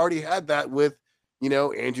could have already had that with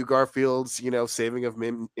Andrew Garfield's saving of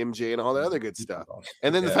MJ and all that other good stuff.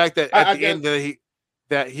 And then the fact that at the end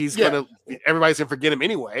that he's everybody's gonna forget him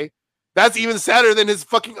anyway. That's even sadder than his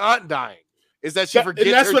fucking aunt dying. Is that she forgets?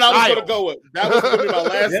 And that's her what child. I was gonna go with. That was gonna be my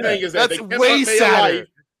last thing. Is that that's way sadder.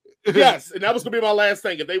 Yes, and that was gonna be my last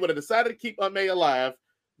thing. If they would have decided to keep Aunt May alive,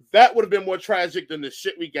 that would have been more tragic than the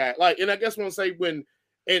shit we got. Like, and I guess when I say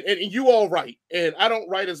and you all write, and I don't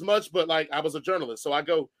write as much, but like I was a journalist, so I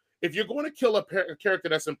go, if you're going to kill a character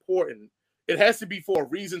that's important, it has to be for a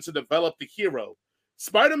reason to develop the hero.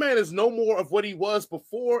 Spider-Man is no more of what he was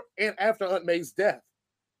before and after Aunt May's death.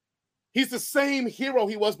 He's the same hero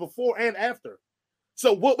he was before and after.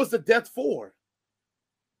 So what was the death for?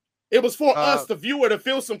 It was for us, the viewer, to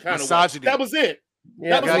feel some kind misogyny. Of way. That was it.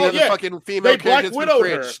 Yeah, that was the fucking female. They Black Widowed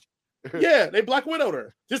her. Yeah, they Black Widowed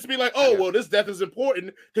her. Just to be like, oh, well, this death is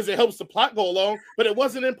important because it helps the plot go along, but it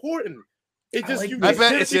wasn't important. It just, I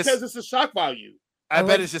bet it's because it's a shock value. I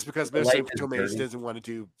bet it's just because Mr. Tomei doesn't want to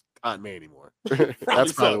do Aunt May anymore.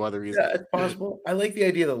 That's probably one of the reasons. Yeah, it's possible. I like the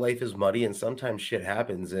idea that life is muddy and sometimes shit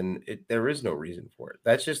happens and there is no reason for it.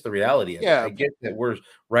 That's just the reality of it. I get that we're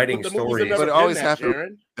writing stories, but it always has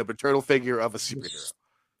the paternal figure of a superhero.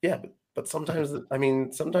 Yeah, but sometimes,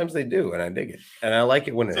 sometimes they do, and I dig it, and I like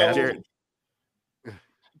it when it happens.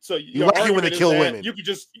 So you like it when they kill women. You could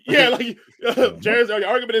just Jared's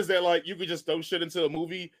argument is that like you could just throw shit into a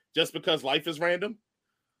movie just because life is random.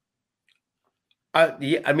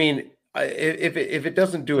 If it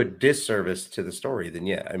doesn't do a disservice to the story, then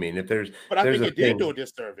yeah. I mean, if there's, but I think it did do a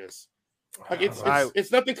disservice. Like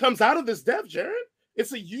it's nothing comes out of this death, Jared.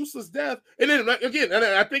 It's a useless death. And then again, and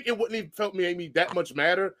I think it wouldn't even made me that much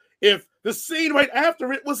matter if the scene right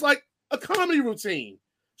after it was like a comedy routine.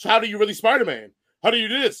 So how do you really Spider-Man? How do you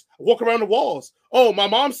do this? Walk around the walls. Oh, my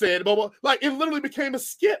mom said, blah, blah. Like it literally became a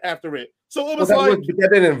skit after it. So it was that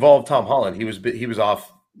didn't involve Tom Holland. He was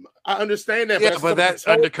off. I understand that. Yeah, but that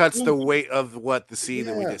undercuts the weight of what the scene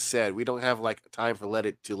that we just said. We don't have like time for let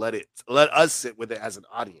us sit with it as an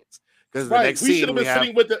audience. Because the next scene we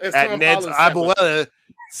have with at Ned's abuela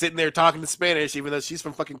sitting there talking in Spanish, even though she's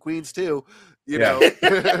from fucking Queens too. You know.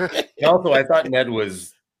 Also, I thought Ned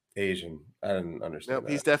was Asian. I didn't understand. Nope,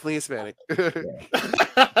 he's definitely Hispanic.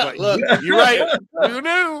 But look, you're right. You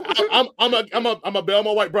knew. I'm a bail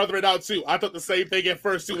my white brethren out too. I thought the same thing at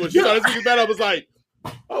first too. When she started speaking that, I was like,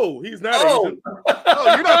 "Oh, he's not Asian.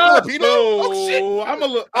 Oh, you're not Filipino. Oh, shit. I'm a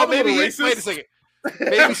little racist. Wait a second.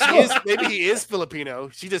 Maybe he is Filipino.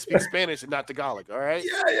 She just speaks Spanish and not Tagalog. All right.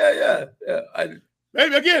 Yeah.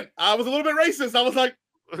 Maybe again, I was a little bit racist. I was like,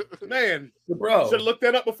 man, bro, should have looked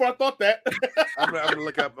that up before I thought that. I'm gonna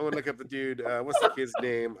look up the dude. What's the kid's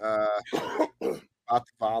name?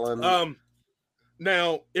 Octavalon.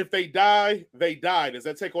 Now, if they die, they die. Does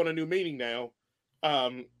that take on a new meaning now?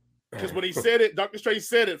 Because when he said it, Dr. Strange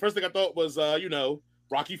said it. First thing I thought was,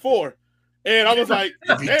 Rocky IV. And I was like,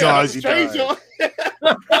 if he dies, he dies.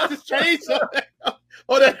 Just change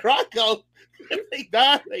on that Rocco. If they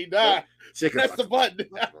die, they die. That's the button.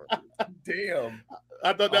 Damn.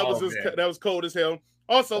 I thought that was cold as hell.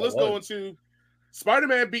 Also, let's go into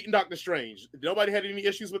Spider-Man beating Doctor Strange. Nobody had any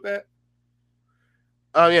issues with that?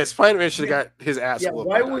 Oh yeah, Spider-Man should have got his ass. Yeah,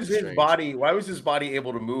 why was his body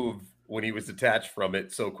able to move when he was detached from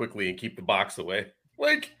it so quickly and keep the box away?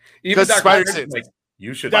 Like, even Spider Sense. Like,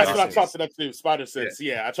 you should. That's what I talked to that too. Spider Sense.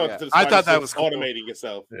 Yeah, I talked to the Spider I thought that was cool. Automating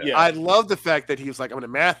itself. Yeah, I love the fact that he was like, "I'm going to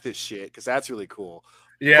math this shit" because that's really cool.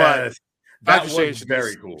 Yeah, that was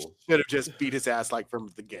very cool. Should have just beat his ass like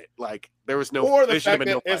from the get. Like there was no. Or the fact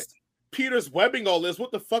that Peter's webbing all this.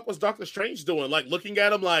 What the fuck was Doctor Strange doing? Like looking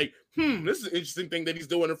at him like, this is an interesting thing that he's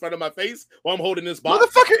doing in front of my face while I'm holding this box.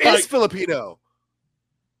 Motherfucker is Filipino.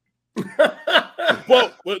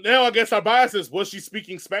 well, now I guess our bias is, was she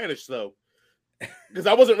speaking Spanish though? Because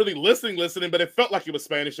I wasn't really listening, but it felt like it was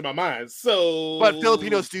Spanish in my mind. So, but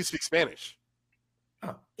Filipinos do speak Spanish.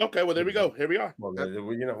 Oh. Okay, well there we go. Here we are. Well,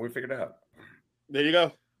 we figured it out. There you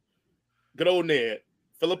go. Good old Ned,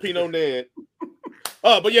 Filipino Ned.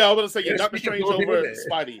 But yeah, I was gonna say Doctor Strange over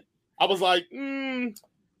Spidey. I was like,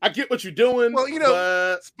 I get what you're doing. Well,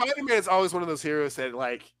 but Spider-Man is always one of those heroes that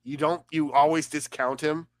like you always discount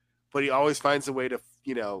him, but he always finds a way to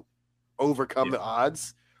overcome the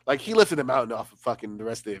odds. Like he lifted a mountain off of fucking the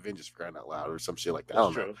rest of the Avengers for crying out loud or some shit like that.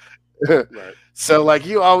 That's true. Right. So like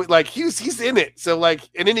you always like he's in it. So like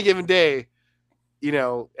in any given day,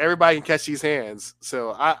 everybody can catch these hands.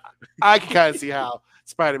 So I can kind of see how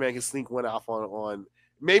Spider-Man can sneak one off on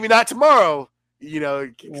maybe not tomorrow.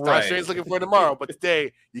 Doctor Strange's looking for tomorrow, but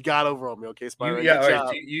today you got over on me, okay, Spider-Man?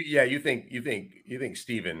 You think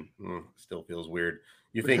Steven still feels weird.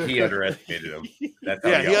 You think he underestimated him? He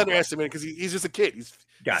underestimated because he's just a kid. He's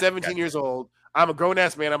 17 years old. I'm a grown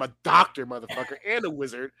ass man. I'm a doctor, motherfucker, and a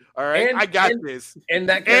wizard. All right, I got this. And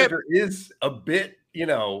that character is a bit,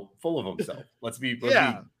 full of himself. Let's be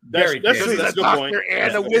very that's a good point.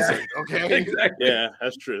 And a wizard. Okay, exactly. Yeah,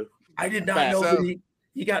 that's true. I did not know that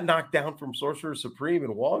he got knocked down from Sorcerer Supreme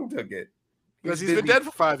and Wong took it because he's been dead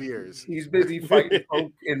for 5 years. He's busy fighting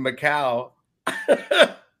folk in Macau.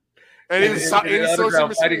 And he's in the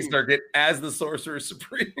underground fighting circuit as the Sorcerer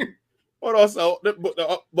Supreme. But also,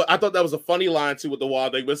 but I thought that was a funny line too with the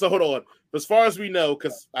wall thing. But so hold on. As far as we know,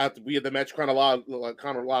 because we had the match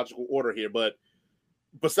chronological order here. But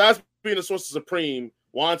besides being the Sorcerer Supreme,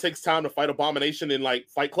 Juan takes time to fight Abomination in like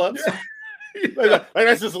fight clubs. like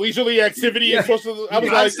that's just leisurely activity. Yeah. I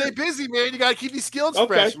was like, stay busy, man. You gotta keep these skills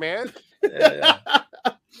fresh, man.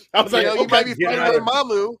 I was like, you might be fighting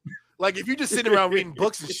Dormammu. Like if you just sitting around reading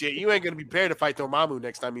books and shit, you ain't gonna be prepared to fight Dormammu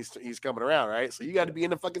next time he's coming around, right? So you got to be in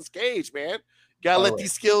the fucking cage, man. You gotta let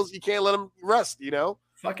these skills. You can't let them rust.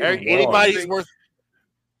 Anybody's worth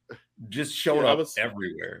just showing up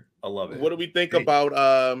everywhere. I love it. What do we think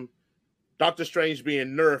about Doctor Strange being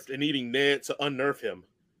nerfed and needing Ned to unnerf him?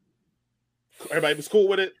 Everybody was cool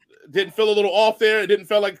with it. Didn't feel a little off there. It didn't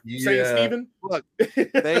feel like saying Stephen. Look,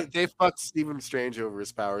 they fucked Stephen Strange over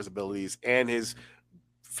his powers, abilities, and his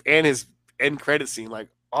end credit scene, like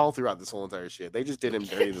all throughout this whole entire shit. They just did him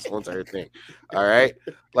dirty this whole entire thing. All right,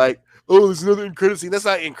 like there's another end credit scene. That's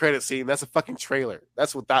not end credit scene. That's a fucking trailer.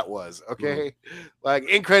 That's what that was. Okay, like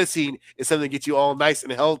end credit scene is something to get you all nice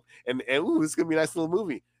and held and ooh, it's gonna be a nice little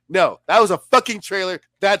movie. No, that was a fucking trailer.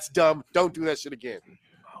 That's dumb. Don't do that shit again.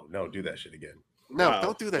 No, do that shit again. No,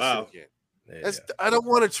 don't do that shit again. Yeah. I don't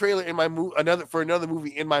want a trailer in my movie, another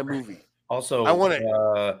movie in my movie. Also, I want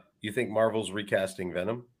to. You think Marvel's recasting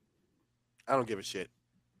Venom? I don't give a shit.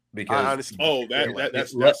 Because honestly,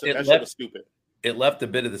 that's stupid. It left a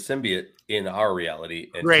bit of the symbiote in our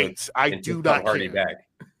reality. And great, I do not Hardy back.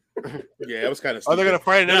 Yeah, it was kind of. Are they going to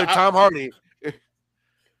find another Tom Hardy?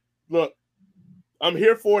 Look, I'm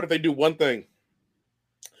here for it if they do one thing.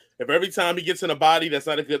 If every time he gets in a body that's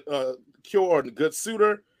not a good cure or a good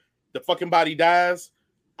suitor, the fucking body dies,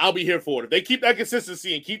 I'll be here for it. If they keep that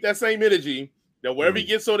consistency and keep that same energy, that wherever he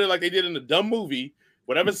gets on there like they did in the dumb movie,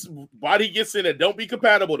 whatever body gets in it, don't be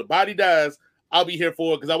compatible, the body dies, I'll be here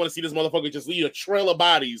for it because I want to see this motherfucker just leave a trail of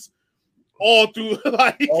bodies all through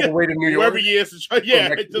like all the way to New York. Wherever he is, just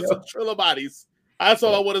a trail of bodies. That's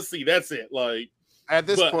all I want to see. That's it. Like at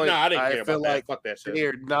this point, I didn't care about like that. Fuck that shit.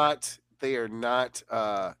 They are not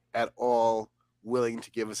at all willing to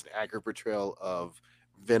give us an accurate portrayal of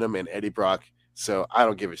Venom and Eddie Brock. So I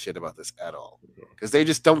don't give a shit about this at all because they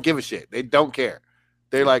just don't give a shit. They don't care.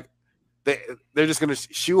 They're like, they're just going to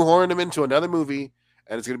shoehorn them into another movie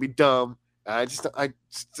and it's going to be dumb. I just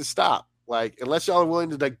stop. Like, unless y'all are willing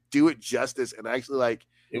to like do it justice and actually like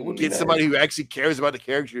get somebody who actually cares about the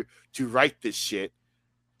character to write this shit,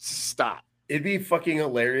 stop. It'd be fucking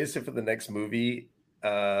hilarious if in the next movie,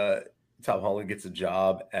 Tom Holland gets a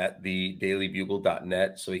job at the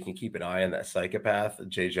dailybugle.net so he can keep an eye on that psychopath,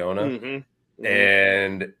 Jay Jonah,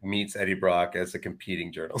 and meets Eddie Brock as a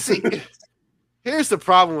competing journalist. See, here's the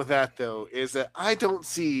problem with that, though, is that I don't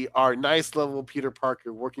see our nice level Peter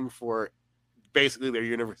Parker working for basically their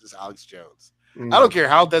universe's Alex Jones. I don't care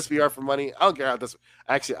how desperate we are for money. I don't care how desperate.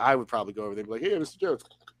 Actually, I would probably go over there and be like, hey, Mr. Jones,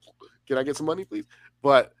 can I get some money, please?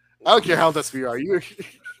 But I don't care how desperate we are.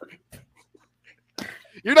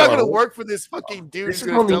 You're not going to work for this fucking dude. This is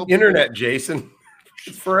on the internet, Jason.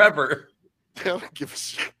 Forever. I don't give a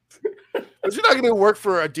shit. But you're not going to work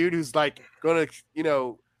for a dude who's like going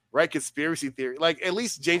to, write conspiracy theory. Like at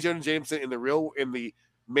least J. Jonah Jameson in the mainline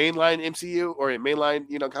MCU or in mainline,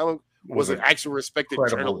 comic was an actual respected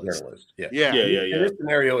journalist. Yeah. In this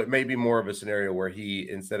scenario, it may be more of a scenario where he,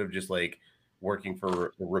 instead of just like working for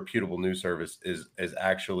a reputable news service, is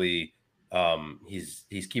actually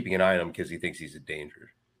he's keeping an eye on him because he thinks he's a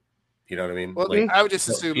danger. You know what I mean? Well, like, I would just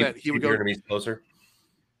assume that he would go enemies closer.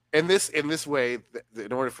 In this way,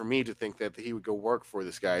 in order for me to think that he would go work for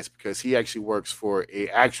this guy, is because he actually works for a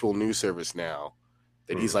actual news service now.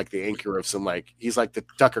 That he's like the anchor of some he's like the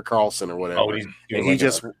Tucker Carlson or whatever. Oh, he's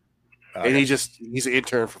an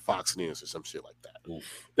intern for Fox News or some shit like that.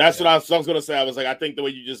 That's what I was going to say. I was like, I think the way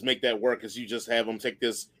you just make that work is you just have him take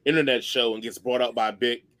this internet show and gets brought up by a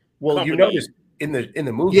big. Well, company. You notice in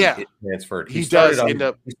the movie, it transferred. He started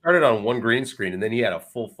on one green screen, and then he had a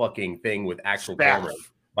full fucking thing with actual cameras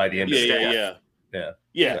by the end of the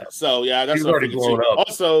Yeah. So that's he's already blown up.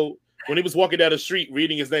 Also, when he was walking down the street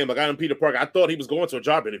reading his name, like I'm Peter Parker, I thought he was going to a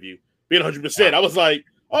job interview, being 100%. I was like,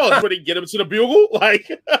 oh, that's where they get him to the Bugle. Like,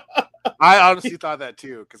 I honestly thought that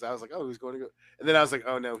too, because I was like, oh, he's going to go, and then I was like,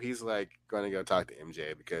 oh no, he's like going to go talk to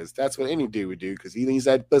MJ because that's what any dude would do because he needs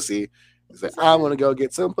that pussy. He's like, I want to go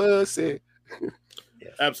get some pussy.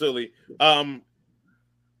 Absolutely.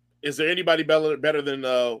 Is there anybody better than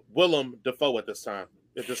Willem Dafoe at this time?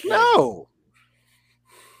 No.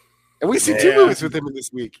 And we see 2 movies with him in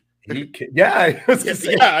this week. I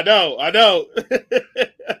know.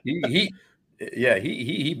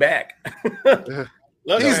 he back.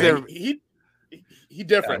 Look, he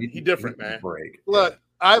different. He different, man. Look,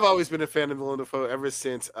 I've always been a fan of Willem Dafoe ever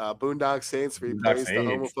since Boondock Saints, where he plays the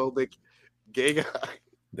homophobic gay guy.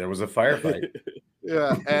 There was a firefight.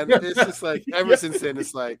 Yeah, and it's just like ever since then,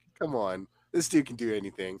 it's like, come on, this dude can do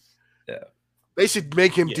anything. Yeah, they should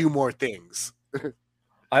make him do more things.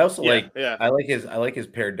 I also I like his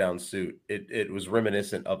pared down suit. It was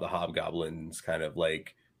reminiscent of the Hobgoblin's kind of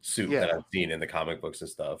like suit that I've seen in the comic books and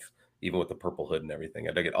stuff, even with the purple hood and everything.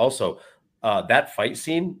 I dug it. Also, that fight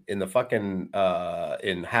scene in the fucking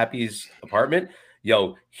in Happy's apartment,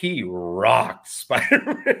 he rocked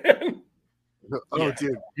Spider-Man. Oh,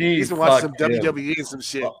 dude, he's been watching some WWE and some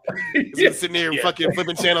shit. He's been sitting here fucking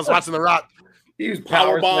flipping channels, watching The Rock. He was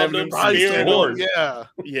powerbombed him.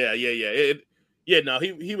 No,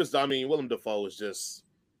 he was. I mean, Willem Dafoe is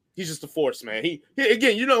he's just a force, man. He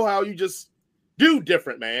again, you know how you just do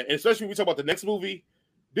different, man. And especially when we talk about the next movie,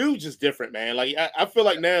 dude, just different, man. Like I feel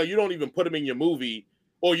like now you don't even put him in your movie,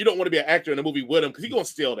 or you don't want to be an actor in a movie with him because he's gonna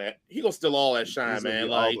steal that. He's gonna steal all that shine, man.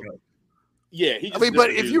 Like. Yeah,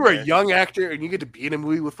 but if you were a young actor and you get to be in a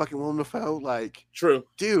movie with fucking Willem Dafoe, like, true,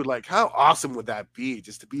 dude, like, how awesome would that be?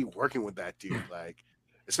 Just to be working with that dude, like,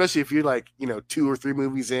 especially if you're like, 2 or 3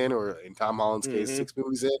 movies in, or in Tom Holland's case, 6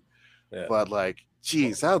 movies in. Yeah. But like,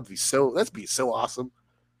 geez, that'd be so awesome.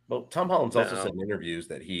 Well, Tom Holland's also said in interviews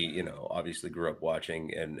that he, obviously grew up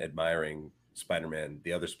watching and admiring Spider-Man,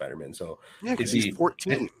 the other Spider-Man. So yeah, because he's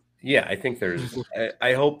 14. Yeah, I think there's.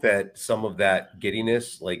 I hope that some of that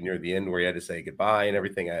giddiness, like near the end where he had to say goodbye and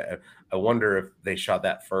everything. I wonder if they shot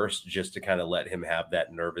that first just to kind of let him have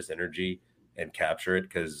that nervous energy and capture it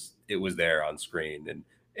because it was there on screen, and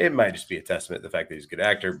it might just be a testament to the fact that he's a good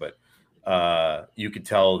actor. But you could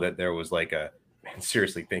tell that there was like man,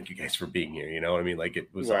 seriously, thank you guys for being here. You know what I mean? Like it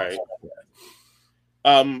was right.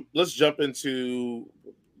 Awesome. Let's jump into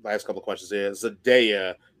last couple of questions here.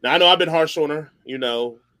 Zendaya. Now I know I've been harsh on her.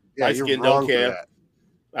 Yeah, light skin don't care.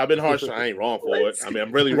 I've been harsh. I ain't wrong for it. I mean,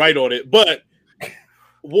 I'm really right on it. But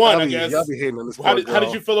one, I guess, how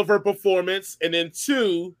did you feel of her performance? And then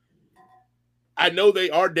 2, I know they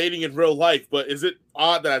are dating in real life, but is it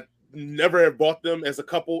odd that I never have bought them as a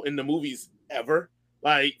couple in the movies ever?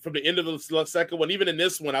 Like from the end of the second one, even in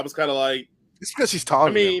this one, I was kind of like, it's because she's taller.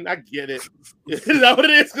 I mean, I get it. Is that what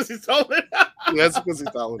it is? Because he's taller. Yeah, it's because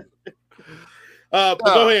he's taller. But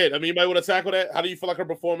go ahead. I mean, you might want to tackle that. How do you feel like her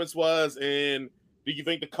performance was, and do you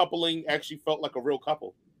think the coupling actually felt like a real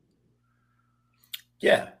couple?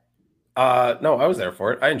 Yeah. No, I was there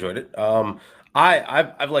for it. I enjoyed it.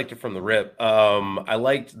 I've liked it from the rip. I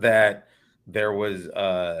liked that there was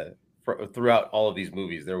throughout all of these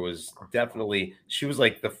movies, there was definitely she was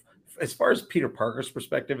like as far as Peter Parker's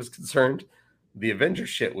perspective is concerned, the Avenger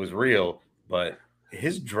shit was real, but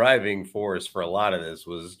his driving force for a lot of this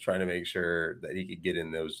was trying to make sure that he could get in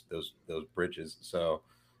those bridges. So,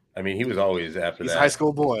 I mean, he was always after He's that. A high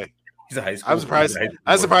school boy. He's a high school.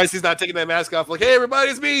 I'm surprised he's not taking that mask off. Like, hey, everybody,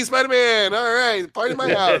 it's me, Spider-Man. All right, party in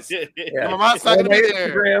my house. My mom's not gonna be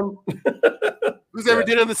there. Who's ever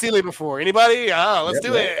did it on the ceiling before? Anybody? Let's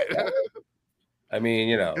do it. I mean,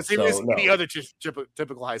 you know, because he was any other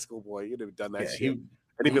typical high school boy, you'd have done that shit.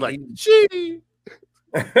 And he'd be like, "She."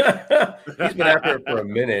 He's been after it for a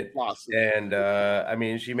minute, and I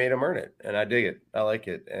mean, she made him earn it, and I dig it. I like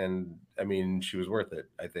it, and I mean, she was worth it.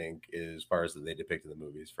 I think, as far as they depicted the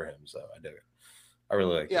movies for him, so I dig it. I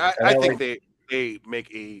really like it. Yeah, I think they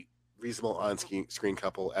make a reasonable on-screen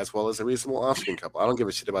couple as well as a reasonable off-screen couple. I don't give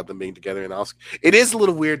a shit about them being together and off. It is a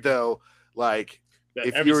little weird though, like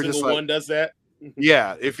if every single just one does that.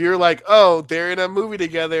 Yeah, if you're like, oh, they're in a movie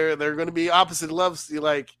together, they're going to be opposite loves. You're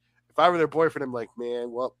like, if I were their boyfriend, I'm like, man,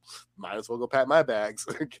 well, might as well go pack my bags.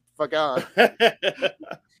 Get the fuck on.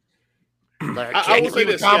 Like, I will say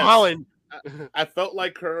this, Tom Holland. I felt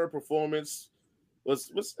like her performance was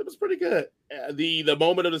pretty good. The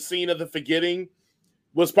moment of the scene of the forgetting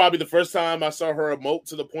was probably the first time I saw her emote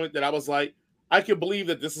to the point that I was like, I can believe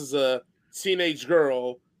that this is a teenage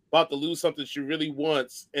girl about to lose something she really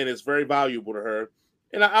wants and it's very valuable to her.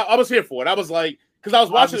 And I was here for it. I was like, because I was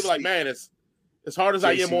watching it like, man, it's as hard as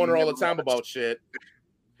I am on her all the time about shit.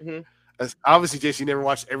 Mm-hmm. Obviously, Jason, you never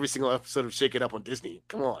watched every single episode of Shake It Up on Disney.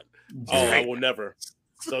 Come on. Oh, I will never.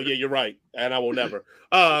 So yeah, you're right. And I will never.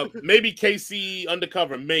 Maybe Casey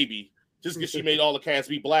Undercover, maybe. Just because she made all the cast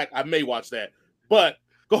be black, I may watch that. But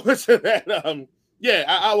going to that, yeah,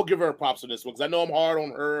 I will give her props on this one because I know I'm hard on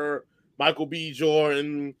her, Michael B.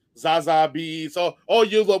 Jordan, Zaza B. So all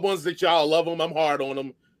you little ones that y'all love them, I'm hard on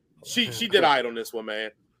them. She did all right on this one,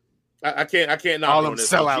 man. I can't knock all on them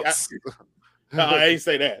sellouts. I ain't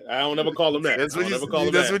say that. I don't ever call them that. That's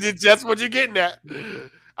what you're getting at.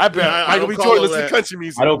 I bet Michael B. Jordan listens to country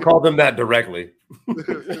music. I don't call them that directly.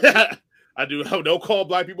 I do. I don't call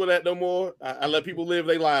black people that no more. I let people live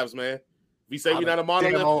their lives, man. We say we're not a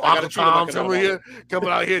monolith. I gotta treat them like over here, coming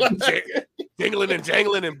out here, jingling and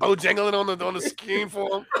jangling and bojangling on the screen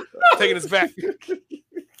for him, taking us back.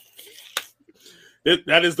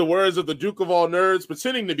 That is the words of the Duke of all nerds,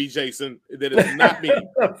 pretending to be Jason. That is not me.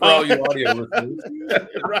 For all you audio listeners,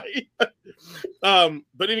 right?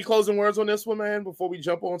 But any closing words on this one, man? Before we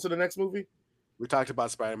jump on to the next movie, we talked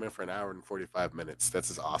about Spider-Man for an hour and 45 minutes. That's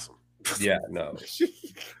just awesome. Yeah, no,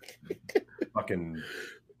 fucking.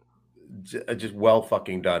 Just well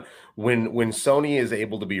fucking done. When Sony is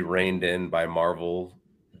able to be reined in by Marvel,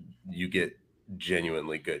 you get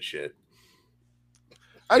genuinely good shit.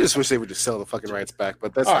 I just wish they would just sell the fucking rights back,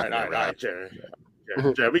 but that's all right, Jerry.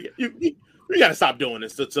 Jerry, we got to stop doing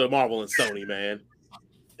this to Marvel and Sony, man.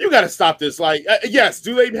 You got to stop this. Like, yes,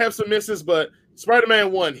 do they have some misses? But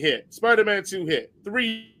Spider-Man 1 hit, Spider-Man 2 hit,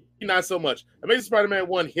 3 not so much. Amazing Spider-Man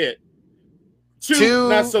 1 hit, 2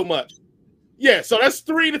 not so much. Yeah, so that's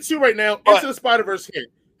 3-2 right now. Into the Spider-Verse hit.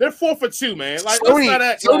 They're 4 for 2, man. Like,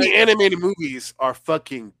 Sony animated movies are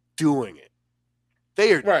fucking doing it.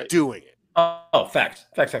 They are doing it. Oh, facts.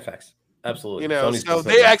 Absolutely. You know, Sony's so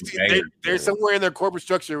they actually they're somewhere in their corporate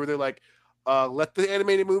structure where they're like, let the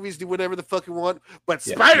animated movies do whatever the fuck you want, but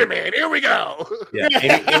Spider-Man, here we go.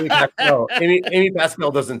 Yeah, Amy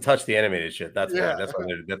Pascal doesn't touch the animated shit. That's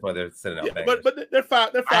why they're sending out bangers. But they're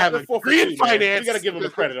 5. They're 4 for 2. You got to give them the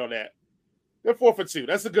credit on that. They're 4 for 2.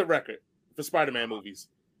 That's a good record for Spider-Man movies.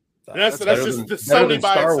 And that's just the Sony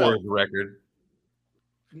by Star itself. Wars record.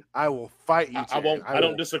 I will fight you. I won't. I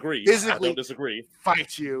don't disagree. Physically, I don't disagree.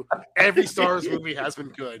 Fight you. Every Star Wars movie has been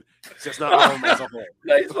good. It's just not all of them as a whole.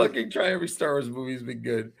 Nice fucking try. Every Star Wars movie has been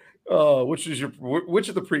good. Oh, which of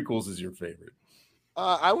the prequels is your favorite?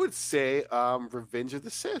 I would say Revenge of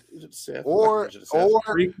the Sith, the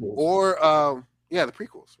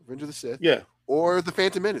prequels, Revenge of the Sith, yeah, or the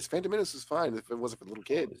Phantom Menace. Phantom Menace is fine if it wasn't for the little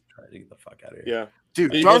kid. Trying to get the fuck out of here. Yeah,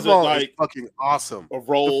 dude, Darth Maul is fucking awesome. A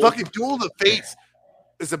role, the fucking Duel of the Fates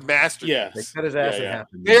is a masterpiece. Yeah, they cut his ass in half.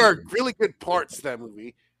 There are really good parts to that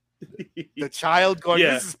movie. The child going,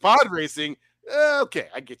 "This is pod racing." Okay,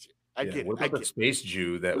 I get you. I get it. What about the space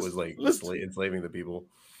Jew that was like enslaving the people?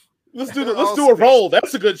 Let's do a roll.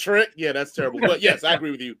 That's a good trick. Yeah, that's terrible. But yes, I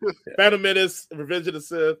agree with you. Phantom Menace, Revenge of the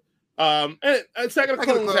Sith. And Attack of the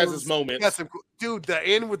Clones has its moments. Dude, the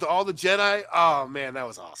end with all the Jedi. Oh man, that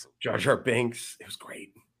was awesome. Jar Jar Binks. It was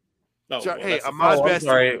great. Hey, Ahmad Best.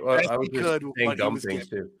 Sorry, I was just saying dumb things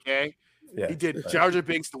too. Okay. Yeah, he did Jar Jar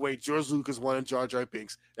Binks the way George Lucas wanted Jar Jar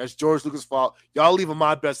Binks. That's George Lucas' fault. Y'all leave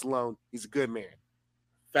Ahmad Best alone. He's a good man.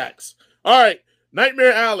 Facts. All right.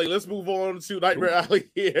 Nightmare Alley. Let's move on to Nightmare Alley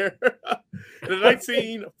here. In the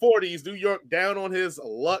 1940s, New York, down on his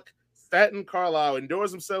luck, Stanton Carlisle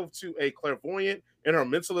endures himself to a clairvoyant and her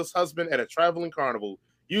mentalist husband at a traveling carnival.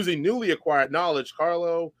 Using newly acquired knowledge,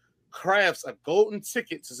 Carlisle crafts a golden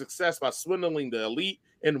ticket to success by swindling the elite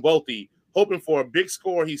and wealthy. Hoping for a big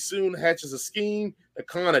score, he soon hatches a scheme to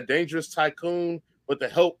con a dangerous tycoon with the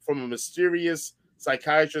help from a mysterious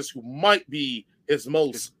psychiatrist who might be his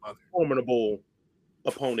most formidable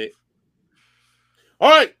opponent. All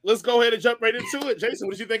right, let's go ahead and jump right into it. Jason,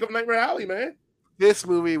 what did you think of Nightmare Alley, man? This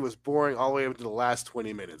movie was boring all the way up to the last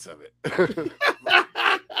 20 minutes of it.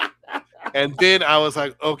 And then I was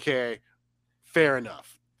like, okay, fair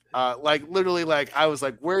enough. Like literally, like I was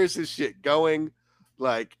like, where is this shit going?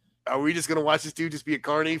 Like, are we just gonna watch this dude just be a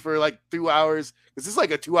carny for like 2 hours? Because this is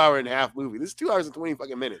like a 2.5-hour movie. This is 2 hours and 20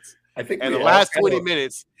 fucking minutes. I think, and the last 20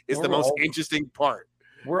 minutes is the most interesting part.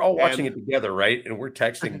 We're all watching it together, right? And we're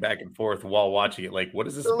texting back and forth while watching it. Like, what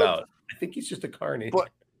is this about? I think he's just a carny.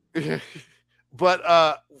 But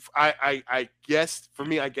I guess for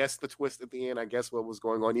me, I guess the twist at the end, I guess what was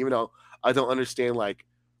going on, even though I don't understand like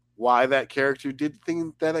why that character did the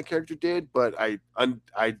thing that character did, but I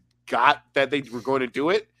got that they were going to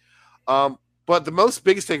do it. But the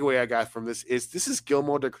biggest takeaway I got from this is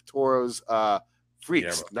Guillermo del Toro's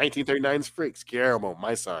Freaks, 1939's Freaks. Guillermo,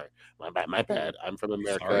 my bad. I'm from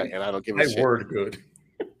America and I don't give a shit. Word good.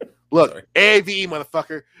 Look, AVE,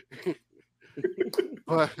 motherfucker.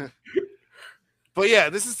 But yeah,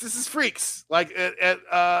 this is Freaks. Like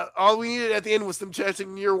all we needed at the end was them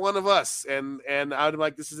chanting "You're one of us," and I'd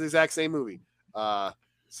like, this is the exact same movie. But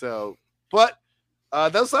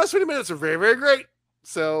those last 20 minutes are very, very great.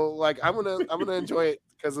 So like I'm gonna enjoy it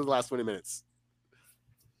because of the last 20 minutes.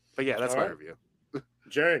 But yeah, that's my review.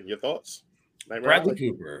 Jaron, your thoughts? Bradley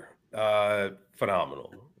Cooper,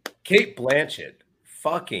 phenomenal. Cate Blanchett,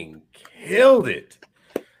 fucking killed it.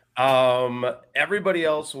 Everybody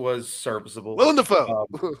else was serviceable. Willem Dafoe.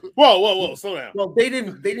 Whoa, slow down. Well, they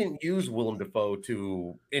didn't use Willem Dafoe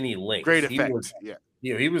to any length. Great effect.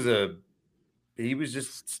 He was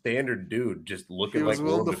just standard dude, just looking like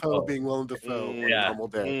Willem Dafoe being Willem Dafoe. Normal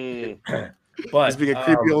day. But he's being a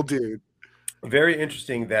creepy old dude. Very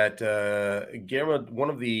interesting that Guillermo,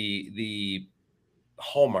 one of the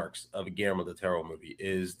hallmarks of a Guillermo del Toro movie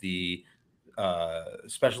is the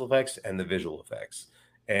special effects and the visual effects.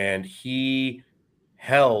 And he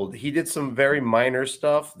did some very minor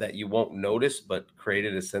stuff that you won't notice, but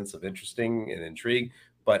created a sense of interesting and intrigue.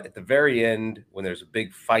 But at the very end, when there's a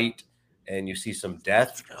big fight and you see some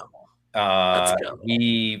death,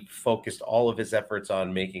 he focused all of his efforts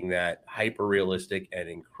on making that hyper realistic and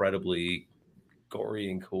incredibly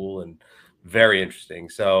gory and cool and very interesting.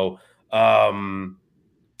 So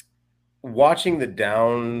watching the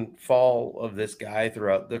downfall of this guy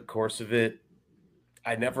throughout the course of it,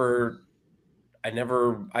 I was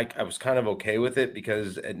kind of okay with it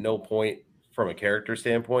because at no point from a character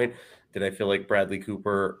standpoint did I feel like Bradley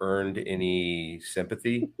Cooper earned any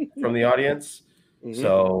sympathy from the audience. Mm-hmm.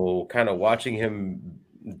 So kind of watching him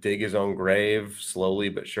dig his own grave slowly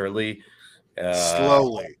but surely.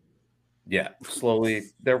 Slowly.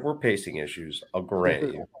 There were pacing issues, I'll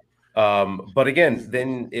grant you. But again,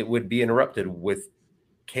 then it would be interrupted with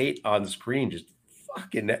Kate on screen just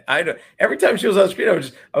fucking, every time she was on screen, I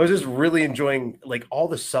was just really enjoying like all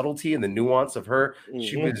the subtlety and the nuance of her.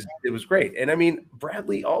 Mm-hmm. It was great. And I mean,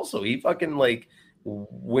 Bradley also, he fucking like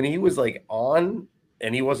when he was like on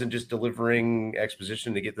and he wasn't just delivering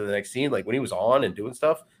exposition to get to the next scene, like when he was on and doing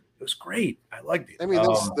stuff, it was great. I liked it. I mean,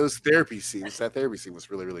 those therapy scenes, that therapy scene was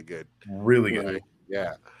really, really good. Really good.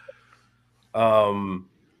 Yeah.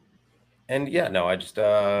 And yeah, no, I just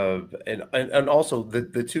and also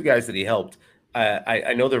the two guys that he helped,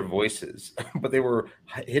 I know their voices, but they were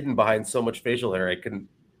hidden behind so much facial hair I couldn't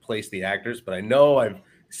place the actors, but I know I've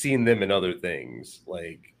seen them in other things.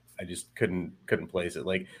 Like I just couldn't place it.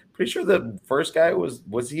 Like pretty sure the first guy was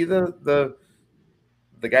he the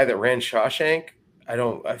guy that ran Shawshank?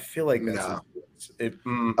 I feel like that's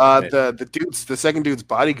the second dude's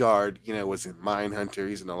bodyguard, was in Mindhunter.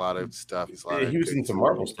 He's in a lot of stuff. He was in some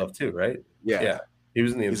Marvel stuff too, right? Yeah. He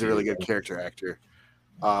was in the. He's a really good character actor,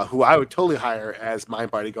 who I would totally hire as my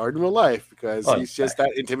bodyguard in real life because he's just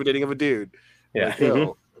that intimidating of a dude. Yeah.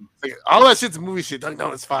 Like, all that shit's movie shit.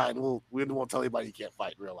 No, it's fine. We won't tell anybody you can't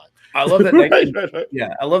fight in real life. I love that.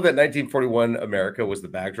 I love that 1941 America was the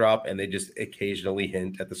backdrop, and they just occasionally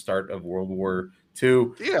hint at the start of World War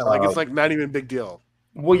II. Yeah, like it's like not even a big deal.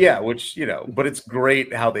 Well, yeah, which, but it's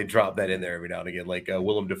great how they drop that in there every now and again, like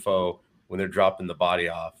Willem Dafoe when they're dropping the body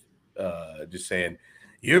off, just saying,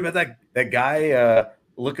 "You hear about that guy?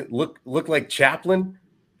 Look like Chaplin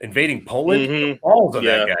invading Poland? Mm-hmm. Balls of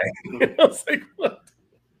that guy." I was like, what?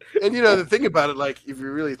 And the thing about it, like if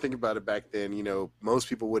you really think about it, back then, most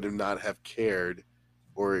people would have not have cared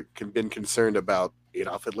or been concerned about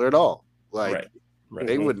Adolf Hitler at all. Like. Right.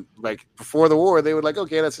 They wouldn't, like, before the war, they would like,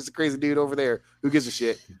 okay, that's just a crazy dude over there. Who gives a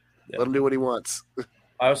shit? Yeah. Let him do what he wants.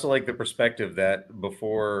 I also like the perspective that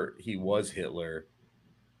before he was Hitler,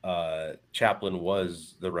 Chaplin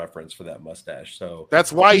was the reference for that mustache. So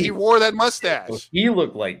that's why he wore that mustache. So he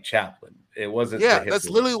looked like Chaplin. It wasn't. Yeah, that's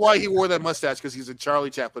literally why he wore that mustache, because he's a Charlie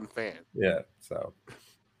Chaplin fan. Yeah. So.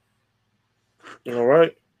 All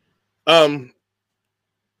right.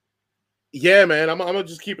 Yeah, man. I'm gonna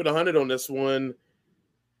just keep it 100 on this one.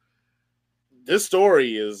 This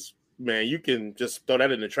story is, man, you can just throw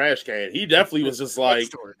that in the trash can. He definitely was just like,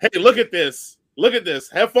 hey, look at this. Look at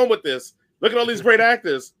this. Have fun with this. Look at all these great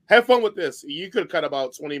actors. Have fun with this. You could cut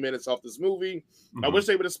about 20 minutes off this movie. Mm-hmm. I wish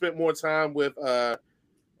they would have spent more time with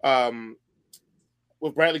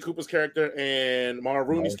Bradley Cooper's character and Mara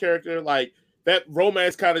Rooney's character. Like, that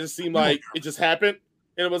romance kind of just seemed like it just happened.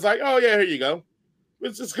 And it was like, oh, yeah, here you go.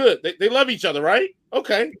 It's just good. They love each other, right?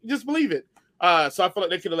 Okay. Just believe it. So I feel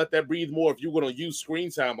like they could have let that breathe more if you were going to use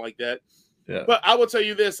screen time like that. Yeah. But I will tell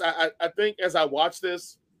you this. I think as I watched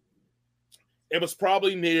this, it was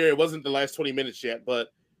probably it wasn't the last 20 minutes yet, but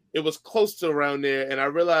it was close to around there. And I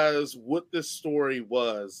realized what this story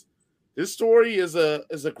was. This story is a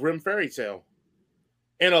grim fairy tale.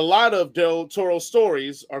 And a lot of Del Toro's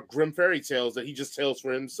stories are grim fairy tales that he just tells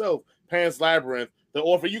for himself. Pan's Labyrinth, The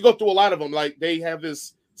Orphan. You go through a lot of them. Like, they have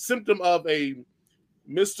this symptom of a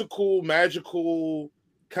mystical, magical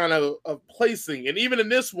kind of placing. And even in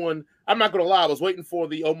this one, I'm not going to lie, I was waiting for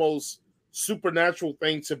the almost supernatural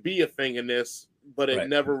thing to be a thing in this, but it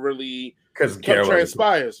never really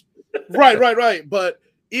transpires. Right. But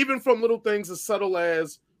even from little things as subtle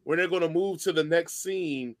as when they're going to move to the next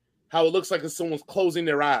scene, how it looks like if someone's closing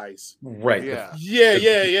their eyes. Right. Yeah.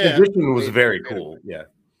 The position was very cool. Yeah.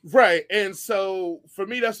 Right. And so for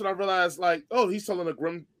me, that's when I realized, like, oh, he's telling a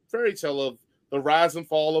grim fairy tale of the rise and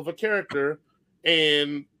fall of a character.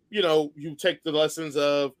 And, you take the lessons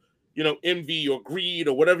of, envy or greed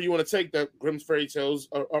or whatever you want to take that Grimm fairy tales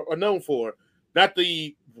are known for. Not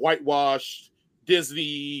the whitewashed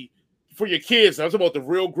Disney for your kids. I'm talking about the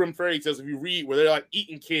real Grimm fairy tales if you read, where they're like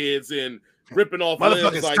eating kids and ripping off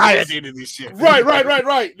limbs. Like this shit.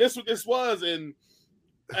 Right. This what this was. And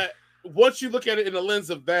once you look at it in the lens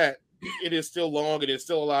of that, it is still long. It is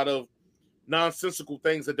still a lot of nonsensical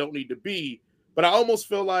things that don't need to be. But I almost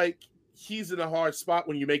feel like he's in a hard spot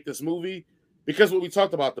when you make this movie, because what we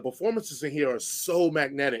talked about, the performances in here are so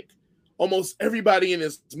magnetic. Almost everybody in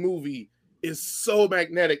this movie is so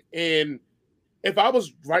magnetic. And if I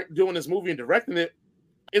was doing this movie and directing it,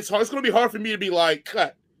 it's going to be hard for me to be like,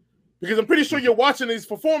 cut. Because I'm pretty sure you're watching these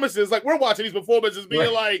performances, like we're watching these performances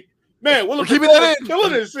being like, man, we're keeping that in.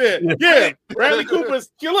 Killing this shit. Yeah. Bradley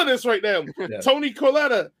Cooper's killing this right now. Yeah. Toni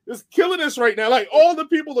Collette is killing this right now. Like, all the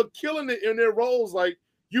people are killing it in their roles. Like,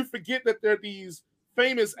 you forget that they're these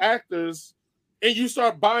famous actors and you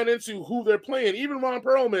start buying into who they're playing. Even Ron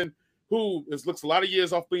Perlman, who looks a lot of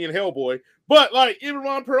years off being Hellboy, but like even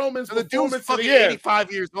Ron Perlman's performance, fucking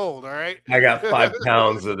 85 years old. All right, I got 5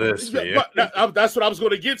 pounds of this for you. That's what I was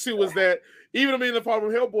going to get to, was that even being the part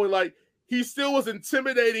of Hellboy, like, he still was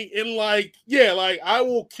intimidating and like, yeah, like, I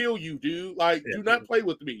will kill you, dude. Like, do not play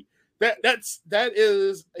with me. That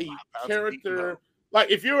is a character. Like,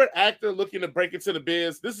 if you're an actor looking to break into the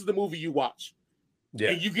biz, this is the movie you watch.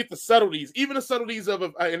 Yeah. And you get the subtleties, even the subtleties of,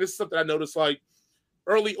 and this is something I noticed, like,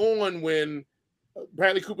 early on when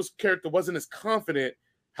Bradley Cooper's character wasn't as confident,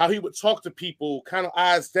 how he would talk to people kind of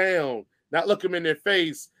eyes down, not look them in their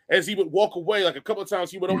face, as he would walk away. Like, a couple of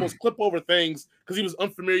times he would almost clip over things because he was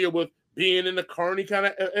unfamiliar with being in the Carney kind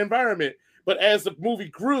of environment. But as the movie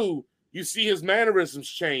grew, you see his mannerisms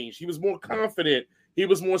change. He was more confident. He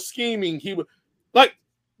was more scheming. He would, like,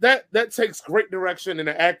 that takes great direction in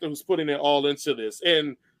an actor who's putting it all into this.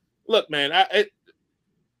 And look, man,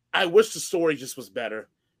 I wish the story just was better.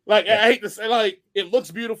 Like, I hate to say, like, it looks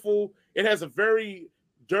beautiful. It has a very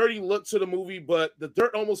dirty look to the movie, but the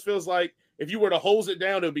dirt almost feels like if you were to hose it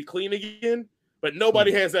down, it would be clean again. But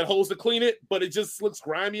nobody has that hose to clean it, but it just looks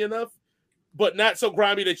grimy enough, but not so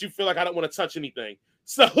grimy that you feel like I don't want to touch anything.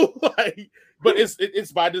 So, like, but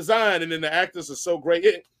it's by design, and then the actors are so great.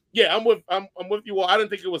 I'm with you all. I didn't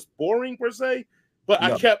think it was boring per se, but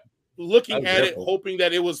I kept looking at it, hoping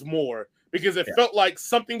that it was more, because it felt like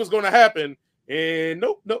something was going to happen, And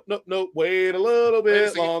nope. Wait a little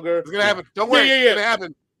bit longer. It's gonna happen. Don't worry. It's gonna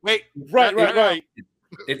happen. Wait. Right.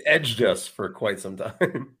 It edged us for quite some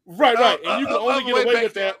time. Right. And you can only get away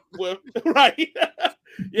with that with right.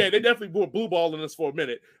 Yeah, they definitely were blue balling us for a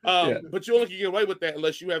minute. But you only can get away with that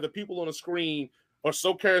unless you have the people on the screen are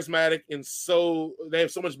so charismatic and they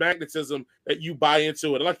have so much magnetism that you buy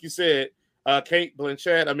into it. And like you said, Cate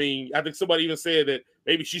Blanchett, I mean, I think somebody even said that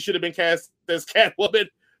maybe she should have been cast as Catwoman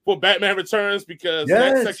for Batman Returns because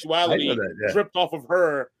that sexuality dripped off of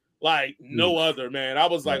her like no other, man. I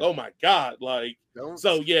was like, oh my God. Like,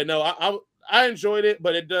 I enjoyed it,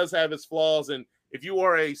 but it does have its flaws. And if you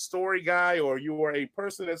are a story guy or you are a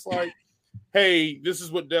person that's like, hey, this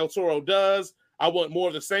is what Del Toro does, I want more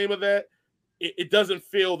of the same of that, it doesn't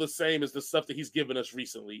feel the same as the stuff that he's given us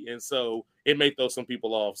recently. And so it may throw some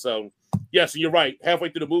people off. So, yes, you're right. Halfway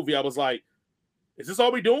through the movie, I was like, is this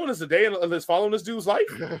all we're doing? Is the day and let's following this dude's life?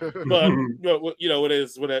 But, it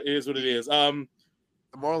is what it is. The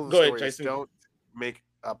moral of the story is don't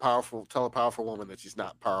tell a powerful woman that she's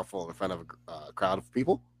not powerful in front of a crowd of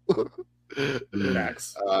people.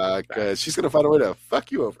 Facts. Because she's going to find a way to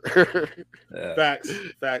fuck you over. Facts.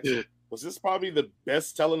 Was this probably the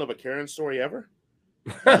best telling of a Karen story ever?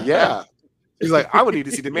 Yeah. He's like, I would need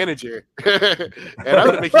to see the manager. And I'm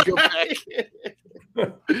going to make you go back.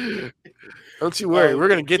 Don't you worry. We're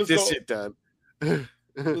going to get this shit done.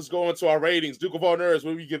 Let's go into our ratings. Duke of All Nerds,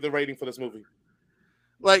 what do we give the rating for this movie?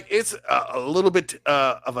 Like, it's a little bit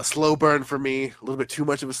of a slow burn for me. A little bit too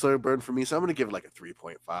much of a slow burn for me. So I'm going to give it like a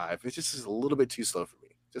 3.5. It's just a little bit too slow for me.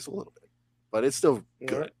 Just a little bit. But it's still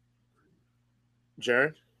good. Right.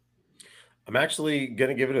 Jared? I'm actually going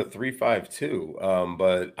to give it a 3.5 too.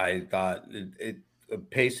 But I thought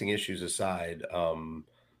pacing issues aside,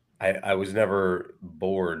 I was never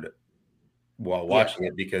bored while watching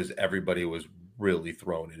it because everybody was really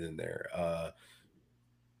throwing it in there.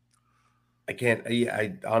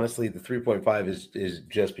 I honestly, the 3.5 is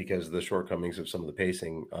just because of the shortcomings of some of the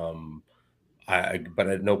pacing. But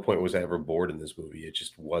at no point was I ever bored in this movie. It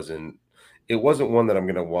just wasn't. It wasn't one that I'm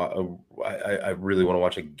going to watch. I really want to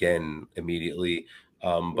watch again immediately.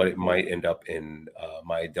 But it might end up in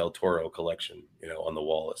my Del Toro collection, on the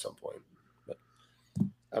wall at some point. But.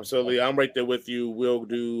 Absolutely. I'm right there with you. We'll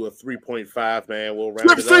do a 3.5, man. We'll round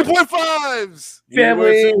it up. 3.5s!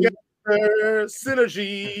 Family!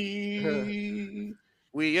 Synergy.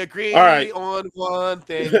 We agree on one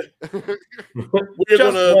thing. We're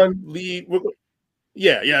going to leave.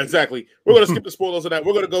 Yeah, exactly. We're going to skip the spoilers of that.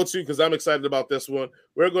 We're going to go to, because I'm excited about this one,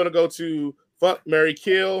 we're going to go to Fuck, Marry,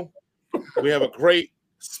 Kill. We have a great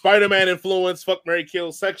Spider-Man influence Fuck, Marry,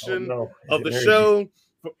 Kill section of the show.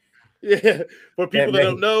 For people that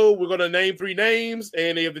don't know, we're going to name 3 names,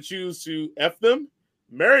 and they have to choose to F them,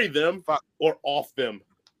 marry them, or off them.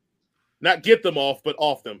 Not get them off, but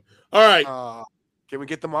off them. All right. Can we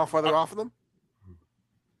get them off while they're off of them?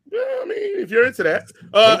 Yeah, I mean, if you're into that.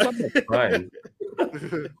 All right.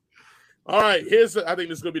 I think this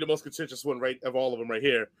is going to be the most contentious one of all of them right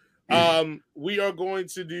here. We are going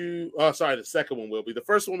to do, the second one will be. The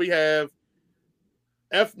first one we have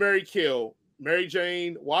F, Marry, Kill. Mary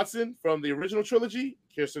Jane Watson from the original trilogy,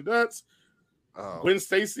 Kirsten Dunst, Gwen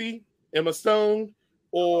Stacy, Emma Stone,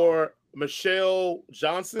 or Michelle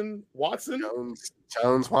Johnson Watson.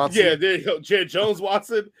 Jones Watson. Yeah, there you go. Jones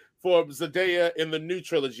Watson for Zendaya in the new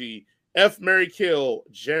trilogy. F, Marry, Kill,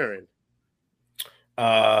 Jaren.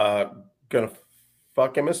 Gonna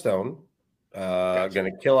fuck Emma Stone.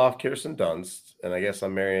 Gonna kill off Kirsten Dunst, and I guess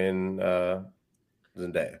I'm marrying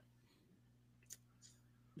Zendaya.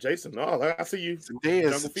 Jason, I see you.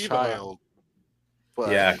 Zendaya's a child. But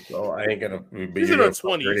yeah, so I ain't gonna be in her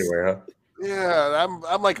 20s anywhere, huh? Yeah,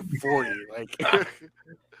 I'm like 40. Like,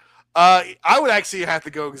 I would actually have to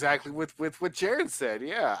go exactly with what Jared said.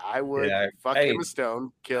 Yeah, I would fuck Emma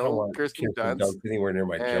Stone, kill Kirsten Dunst anywhere near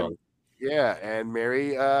my junk. Yeah, and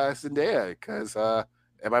marry Zendaya because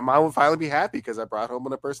and my mom would finally be happy because I brought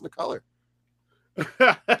home a person of color.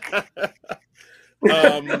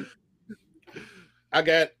 I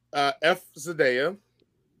got F, Zendaya.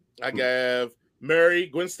 I got marry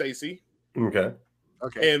Gwen Stacy. Okay.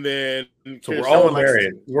 And then so we're all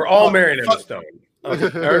married. We're all married Emma Stone. Or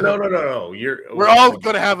no. We're all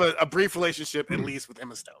going to have a brief relationship at least with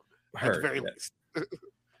Emma Stone. At the very least.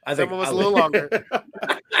 I think some of us a little longer.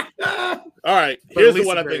 All right. Here's the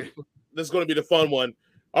one I think this is going to be the fun one.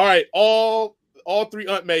 All right. All 3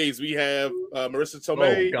 Aunt Mays. We have Marissa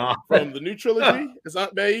Tomei from the new trilogy as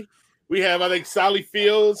Aunt May. We have, I think, Sally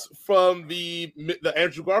Fields from the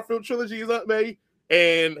Andrew Garfield trilogy is Aunt May.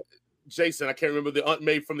 And Jason, I can't remember the Aunt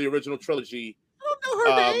May from the original trilogy. I don't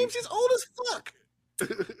know her name. She's old as fuck.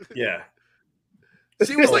 Yeah.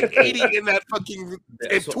 She was like 80 in that fucking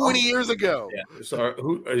 20 years ago. Yeah. So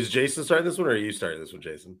who is Jason starting this one, or are you starting this one,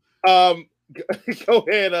 Jason? Go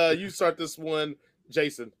ahead. You start this one,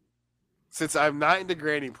 Jason. Since I'm not into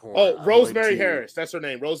granny porn. Oh, Rosemary Harris. That's her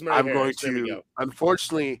name. Rosemary Harris. I'm going to,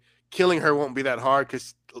 unfortunately, killing her won't be that hard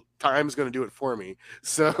because time's going to do it for me.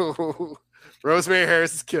 So, Rosemary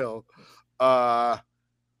Harris is kill. That's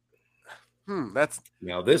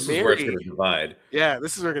now this is where it's going to divide. Yeah,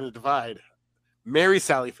 this is where we're going to divide. Marry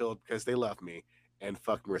Sally Field because they love me, and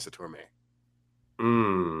fuck Marissa Tomei.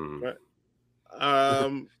 Right.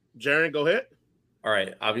 Jaren, go ahead. All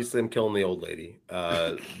right. Obviously, I'm killing the old lady,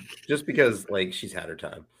 just because like she's had her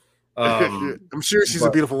time. I'm sure she's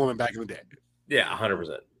a beautiful woman back in the day. Yeah,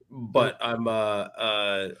 100%. But I'm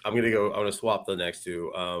gonna swap the next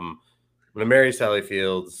two. I'm gonna marry Sally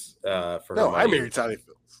Fields for her money. I married Sally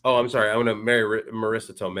Fields. Oh, I'm sorry. I'm gonna marry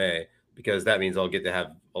Marissa Tomei because that means I'll get to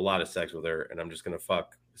have a lot of sex with her, and I'm just gonna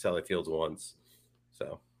fuck Sally Fields once.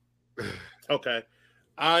 So, okay,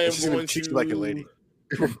 I am going to treat you like a lady.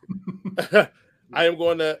 I am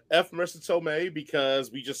going to F Marissa Tomei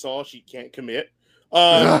because we just saw she can't commit.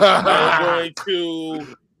 I'm going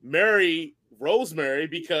to marry Rosemary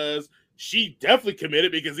because she definitely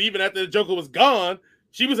committed, because even after the Joker was gone,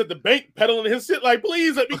 she was at the bank peddling his shit like,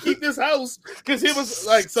 please let me keep this house, because he was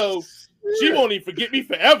like, so she won't even forget me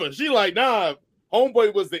forever. She like, nah,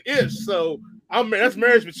 homeboy was the ish. So that's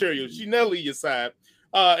marriage material. She never leave your side.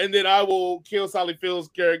 And then I will kill Sally Fields'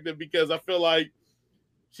 character because I feel like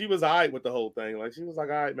she was all right with the whole thing. Like, she was like,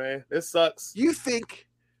 all right, man, this sucks. You think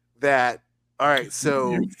that, all right,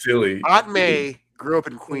 so silly. Aunt May grew up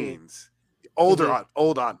in Queens. Old Aunt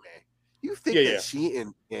May. You think that she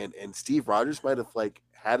and Steve Rogers might have like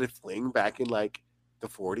had a fling back in like the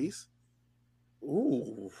 40s?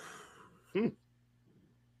 Ooh.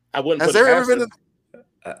 I wouldn't. Has there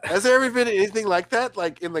ever been anything like that?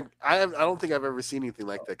 Like in the I don't think I've ever seen anything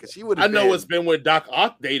like that, because she would have. I know it's been when Doc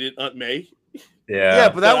Ock dated Aunt May. Yeah,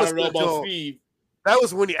 but that was Steve. That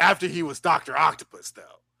was after he was Dr. Octopus,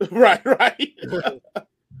 though. Right. Like,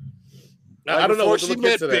 I don't know. She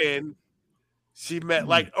met Ben. She met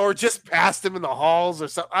or just passed him in the halls or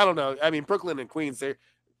something. I don't know. I mean, Brooklyn and Queens.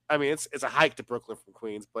 It's a hike to Brooklyn from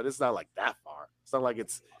Queens, but it's not like that far. It's not like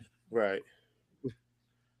it's right.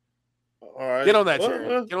 All right. Get on that,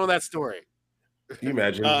 Jared. Get on that story. Can you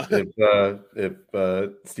imagine if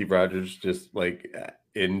Steve Rogers just like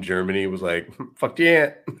in Germany was like, fuck the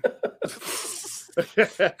aunt. All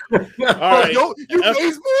right. Yo, you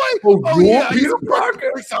May's boy? Oh yeah, Peter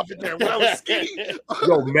Parker. Something there when I was skinny.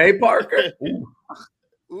 Yo, May Parker.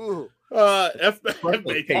 Ooh. F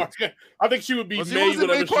May Parker. I think she would be May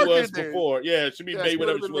whatever she was before. Yeah, she'd be May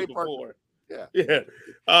whatever she was before. Yeah.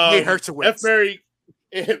 May Hurtowitz.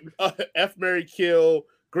 F Mary kill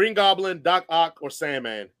Green Goblin, Doc Ock, or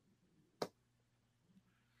Sandman.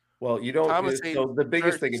 Well, you don't. So the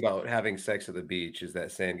biggest thing about having sex at the beach is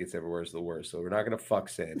that sand gets everywhere is the worst. So we're not going to fuck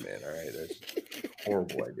Sandman. All right, that's a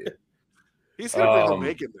horrible idea. He's going to bring home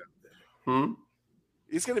bacon though.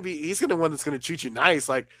 He's gonna one that's gonna treat you nice.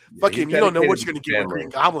 Like fucking, you don't know what you're gonna get with Green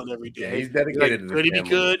Goblin every day. Yeah, he's dedicated. Could he be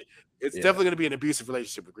good? It's definitely gonna be an abusive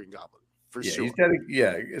relationship with Green Goblin for sure.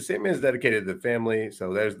 Sandman's dedicated to the family.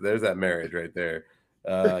 So there's that marriage right there.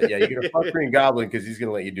 You're gonna fuck Green Goblin because he's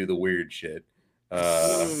gonna let you do the weird shit.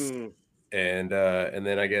 And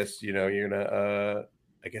then I guess you're gonna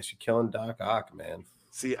you're killing Doc Ock, man.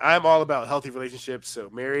 See, I'm all about healthy relationships. So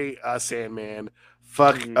marry Sandman,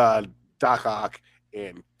 fuck Doc Ock,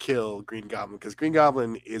 and kill Green Goblin, because Green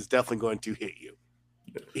Goblin is definitely going to hit you.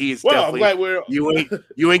 He's I'm glad you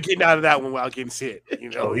ain't getting out of that one without getting hit.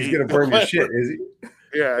 He's gonna burn your shit, is he?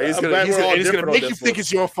 Yeah, he's gonna make you think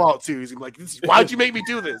it's your fault too. He's gonna be like, why'd you make me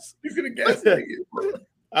do this? He's gonna gaslight you.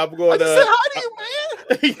 I'm going to say hi to you,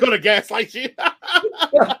 man. He's gonna gaslight you.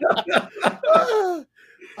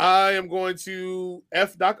 I am going to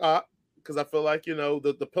F Doc Ock because I feel like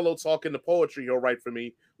the pillow talk and the poetry he'll write for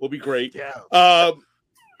me will be great. Yeah.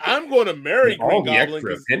 I'm going to marry Green Goblin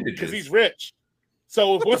because he's rich.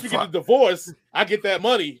 So once we get the divorce, I get that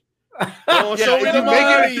money. Show me the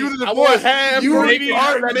money. I want half. You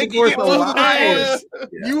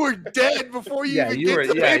were dead before you even get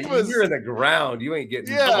the papers. You're in the ground. You ain't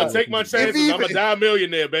getting. I'm gonna take my chances. I'm gonna die a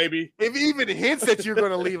millionaire, baby. If he even hints that you're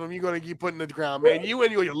gonna leave him, you're gonna keep putting it in the ground, man. You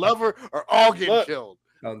and your lover are all getting killed.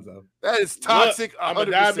 That is toxic. I'm gonna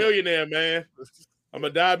die a millionaire, man. I'm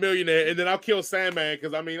gonna die a millionaire, and then I'll kill Sandman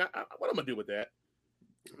because what am I gonna do with that?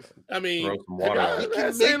 I mean, throw some water on it.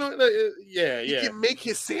 He can make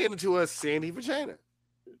his sand into a sandy vagina.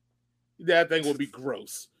 That thing will be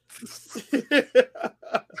gross.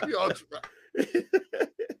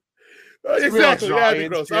 Exactly. That'd be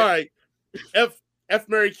gross. All right. F,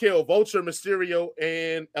 Marry, Kill, Vulture, Mysterio,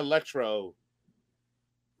 and Electro.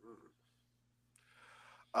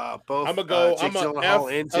 Both. I'm gonna go. Jake I'm a Gyllenhaal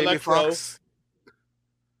F and Jamie Electro. Foxx.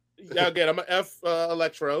 Yeah, again, I'm a F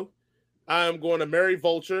Electro. I'm going to marry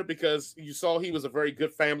Vulture because you saw he was a very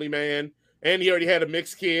good family man, and he already had a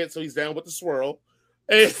mixed kid, so he's down with the swirl.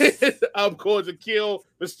 And I'm going to kill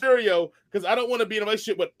Mysterio because I don't want to be in a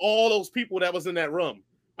relationship with all those people that was in that room.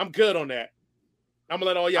 I'm good on that. I'm gonna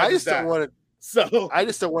let all y'all. I just don't want to. So I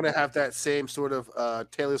just don't want to have that same sort of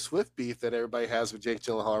Taylor Swift beef that everybody has with Jake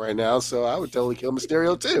Gyllenhaal right now. So I would totally kill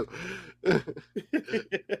Mysterio too.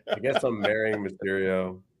 I guess I'm marrying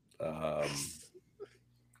Mysterio. God,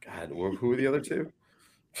 who are the other two?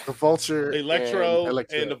 The Vulture, Electro,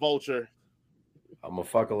 and the Vulture. I'm gonna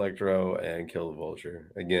fuck Electro and kill the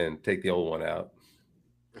Vulture. Again, take the old one out.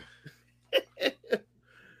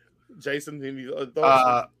 Jason, any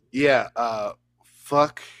thoughts?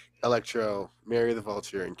 Fuck Electro, marry the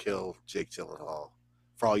Vulture, and kill Jake Gyllenhaal.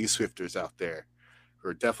 For all you Swifters out there who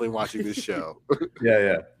are definitely watching this show.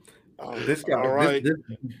 Yeah. This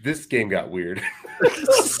game got weird.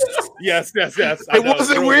 Yes. It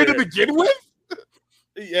wasn't weird to begin with.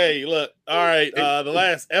 Hey, look. All right. The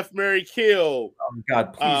last F, Marry, Kill. Oh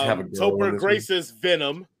God, please have a girl. Topher Grace's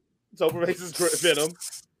Venom. Topher Grace's Venom.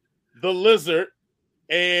 The Lizard,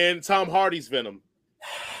 and Tom Hardy's Venom.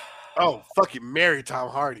 Oh, fucking marry Tom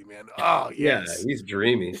Hardy, man. Oh, yes. Yeah, he's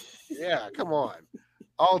dreamy. Yeah, come on.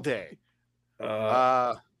 All day.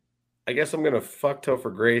 I guess I'm going to fuck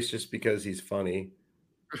Topher Grace just because he's funny.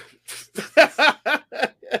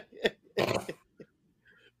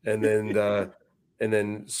 and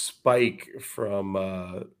then Spike from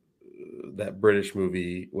that British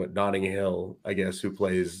movie, Notting Hill, I guess, who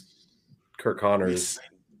plays Kirk Connors.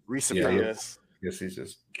 Reese Yes, he's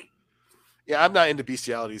just. Yeah, I'm not into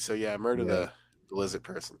bestiality, so murder the lizard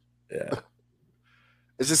person. Yeah.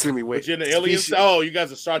 It's just gonna be weird. But you're in the alien. Oh, you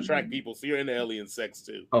guys are Star Trek people, so you're into alien sex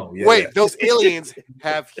too. Oh, yeah. Wait, those aliens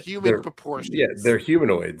have human proportions. Yeah, they're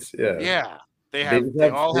humanoids. Yeah. Yeah. They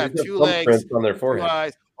all have two legs on their forehead. 2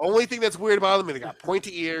 eyes. Only thing that's weird about them is they got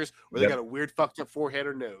pointy ears or they got a weird fucked up forehead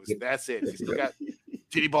or nose. That's it. They still got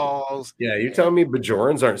titty balls. Yeah, you're telling me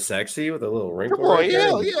Bajorans aren't sexy with a little wrinkle? Come on,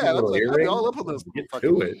 yeah. I'd be all up on those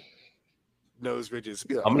fucking nose ridges.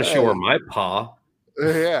 Like, I'm gonna show her my paw.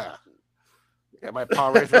 Yeah, my paw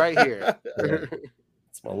right here.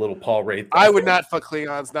 It's my little paw right there. I would not fuck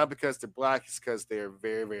Klingons, not because they're black, it's because they're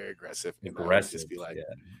very, very aggressive. Aggressive. Just be like,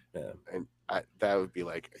 yeah. And that would be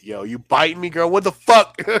like, yo, you biting me, girl? What the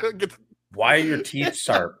fuck? Why are your teeth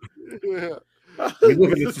sharp? We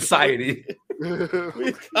live in a society.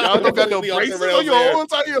 Y'all don't got no braces on your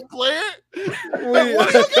arms out here playing?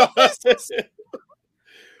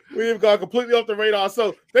 We've gone completely off the radar.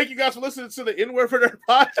 So thank you guys for listening to the N-Word for Nerd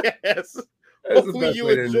podcast. Hopefully you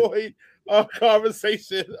enjoyed our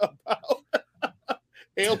conversation about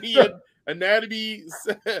alien anatomy,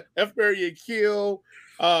 F, Marry, and Kill.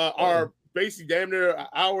 Our basically damn near an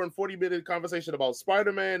hour and 40-minute conversation about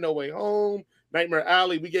Spider-Man, No Way Home, Nightmare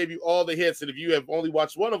Alley. We gave you all the hits, and if you have only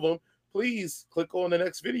watched one of them, please click on the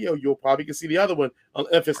next video. You'll probably can see the other one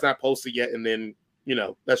if it's not posted yet, and then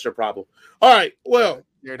that's your problem. All right, well,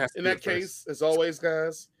 in that case, as always,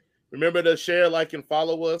 guys, remember to share, like, and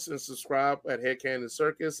follow us and subscribe at Headcanon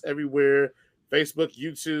Circus everywhere: Facebook,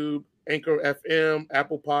 YouTube, Anchor FM,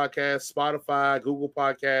 Apple Podcasts, Spotify, Google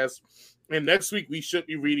Podcasts. And next week we should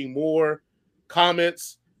be reading more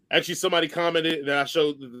comments. Actually, somebody commented that I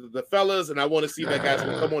showed the fellas, and I want to see if that guys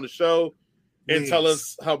will come on the show and tell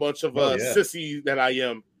us how much of a sissy that I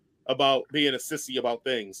am about being a sissy about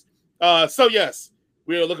things. So yes,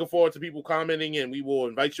 we are looking forward to people commenting, and we will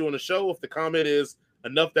invite you on the show if the comment is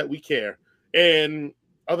enough that we care. And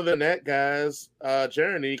other than that, guys,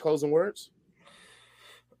 Jaron, any closing words?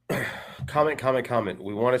 Comment.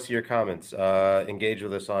 We want to see your comments. Engage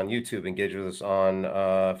with us on YouTube. Engage with us on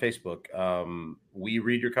Facebook. We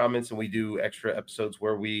read your comments, and we do extra episodes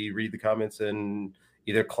where we read the comments and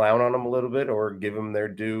either clown on them a little bit or give them their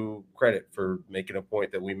due credit for making a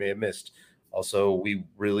point that we may have missed. Also, we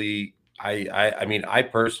really, I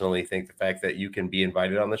personally think the fact that you can be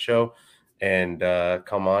invited on the show and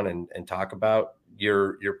come on and talk about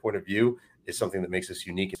your point of view is something that makes us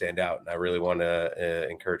unique and stand out. And I really want to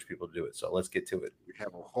encourage people to do it. So let's get to it. We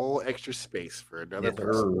have a whole extra space for another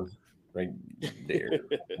person. Right there.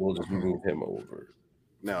 We'll just move him over.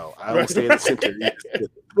 No, I don't stay in the center.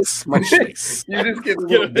 This much space. You just get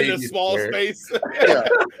him in a small space. Yeah.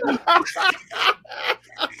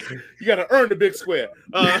 You got to earn the big square.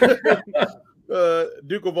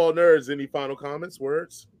 Duke of all nerds, any final comments,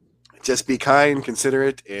 words? Just be kind,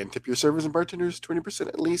 considerate, and tip your servers and bartenders 20%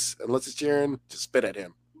 at least. Unless it's Jaron, just spit at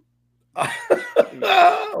him.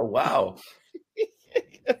 Oh, wow.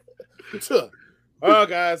 All right,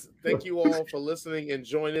 guys. Thank you all for listening and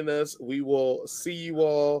joining us. We will see you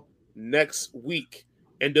all next week.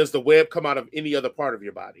 And does the web come out of any other part of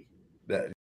your body?